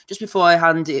say. Just before I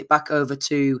hand it back over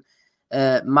to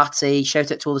Matty,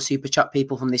 shout out to all the super chat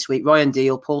people from this week: Ryan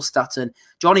Deal, Paul Statten,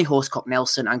 Johnny Horsecock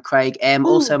Nelson, and Craig M.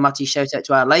 Also, Matty, shout out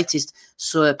to our latest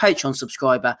Patreon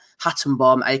subscriber, Hatton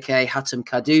Bomb, aka Hatton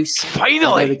Caduce.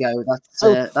 Finally, there we go.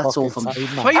 That's all from me.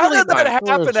 How did that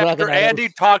happen after Andy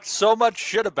talked so much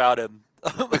shit about him?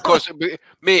 Because,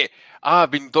 mate, I've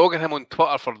been dogging him on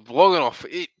Twitter for long enough.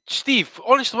 Steve,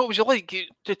 honestly, what was it like?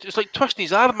 It's like twisting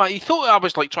his arm, man. He thought I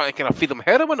was like trying to kind of feed him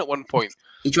heroin at one point.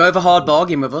 He drove a hard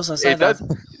bargain with us. I said that.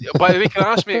 By the way, can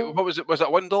I ask me, what was it? Was it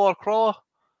 $1 crawler?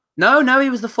 No, he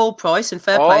was the full price, and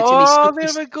fair play to him.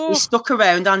 There we go. He stuck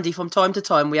around, Andy, from time to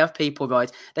time. We have people,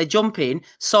 right? They jump in,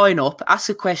 sign up, ask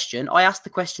a question. I ask the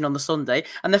question on the Sunday,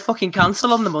 and they fucking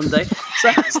cancel on the Monday.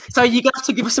 So you have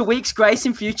to give us a week's grace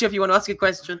in future if you want to ask a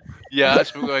question. Yeah,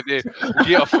 that's what we're going to do. You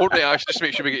get a fortnight, actually, just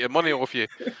make sure we get your money off you.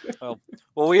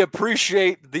 Well, we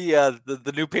appreciate the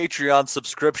new Patreon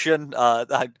subscription.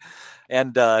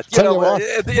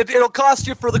 It'll cost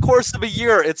you for the course of a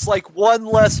year. It's like one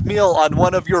less meal on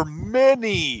one of your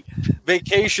many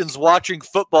vacations watching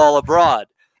football abroad.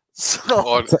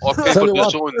 So,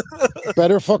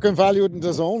 better fucking value than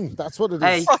DAZN. That's what it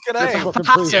is.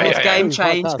 It's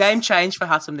game change for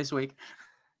Hatton this week.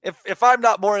 If I'm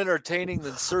not more entertaining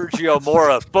than Sergio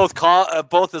Mora,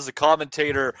 both as a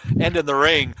commentator and in the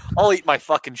ring, I'll eat my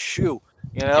fucking shoe.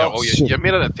 You know? You're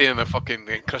more entertaining than fucking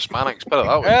Chris Mannix. Put it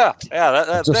that way. Yeah.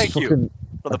 Thank you from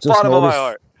the bottom of my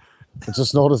heart. I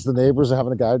just noticed the neighbours are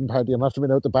having a garden party. I'm after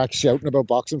being out the back shouting about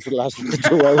boxing for the last 2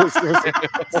 hours.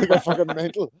 It's like a fucking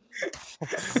mental.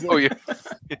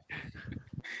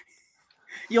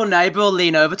 Your neighbour will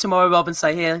lean over tomorrow, Rob, and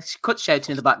say, "Here, cut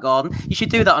shouting in the back garden. You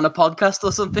should do that on a podcast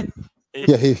or something."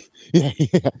 Yeah. He'd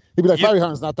be like, "Barry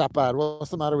Horn's not that bad. What's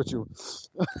the matter with you?"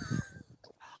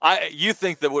 You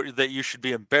think that you should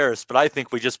be embarrassed, but I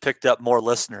think we just picked up more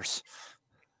listeners.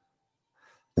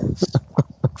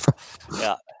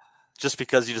 Yeah, just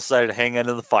because you decided to hang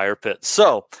into the fire pit.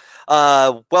 So,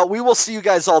 we will see you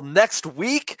guys all next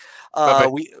week.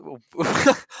 We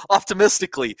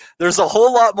optimistically, there's a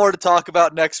whole lot more to talk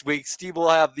about next week. Steve will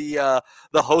have the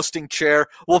hosting chair.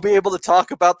 We'll be able to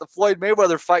talk about the Floyd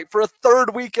Mayweather fight for a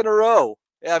third week in a row.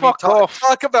 I mean,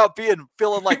 talk about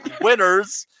feeling like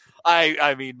winners.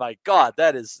 I mean, my God,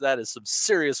 that is some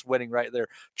serious winning right there.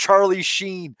 Charlie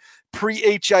Sheen,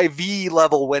 pre-HIV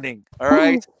level winning. All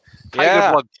right.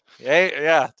 Yeah.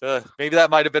 Maybe that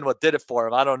might have been what did it for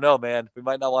him. I don't know, man. We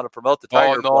might not want to promote the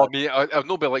Tiger. Oh, no, I've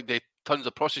not been like the tons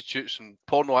of prostitutes and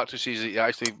porno actresses that he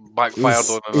actually backfired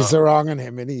on. He's a wrong on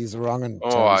him, and he's a wrong on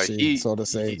Charlie Sheen, so to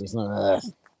say. There's no,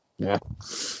 yeah.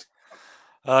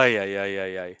 Oh,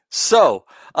 yeah. So,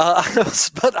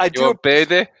 but I do.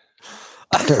 Baby.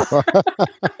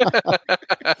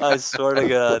 I swear to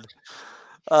God.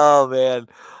 Oh, man.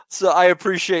 So I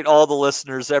appreciate all the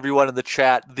listeners, everyone in the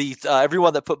chat,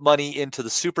 everyone that put money into the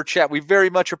super chat. We very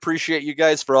much appreciate you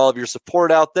guys for all of your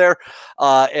support out there.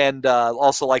 And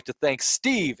also like to thank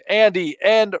Steve, Andy,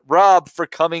 and Rob for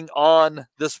coming on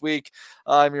this week.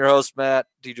 I'm your host, Matt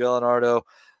DiGianardo,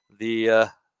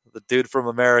 the dude from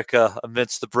America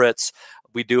amidst the Brits.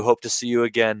 We do hope to see you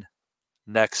again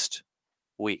next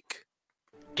week.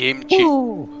 Game cheat.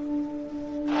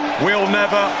 We'll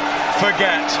never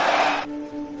forget.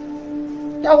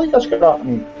 Golly, that's good on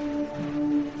me.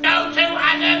 Go to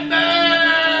Adam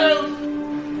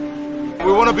move!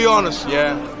 We want to be honest,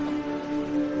 yeah?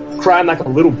 Crying like a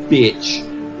little bitch.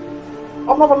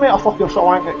 I've never met a fucking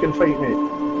soul that can fight me.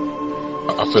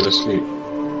 I fell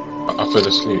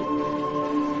asleep.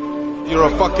 You're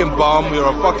a fucking bum, you're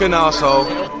a fucking asshole.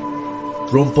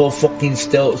 Rumpo fucking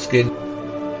Steltskin.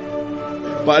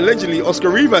 But allegedly, Oscar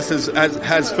Rivas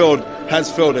has failed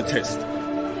a test.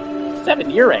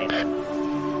 7-year ain't.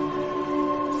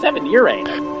 I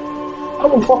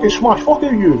will fucking smash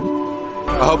fucking you.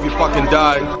 I hope you fucking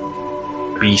die.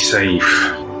 Be safe.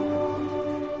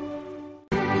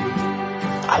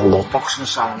 I love boxing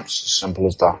sounds. Simple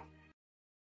as that.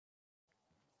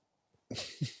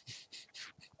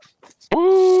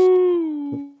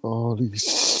 Holy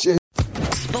shit.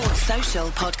 Sports Social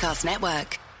Podcast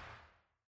Network.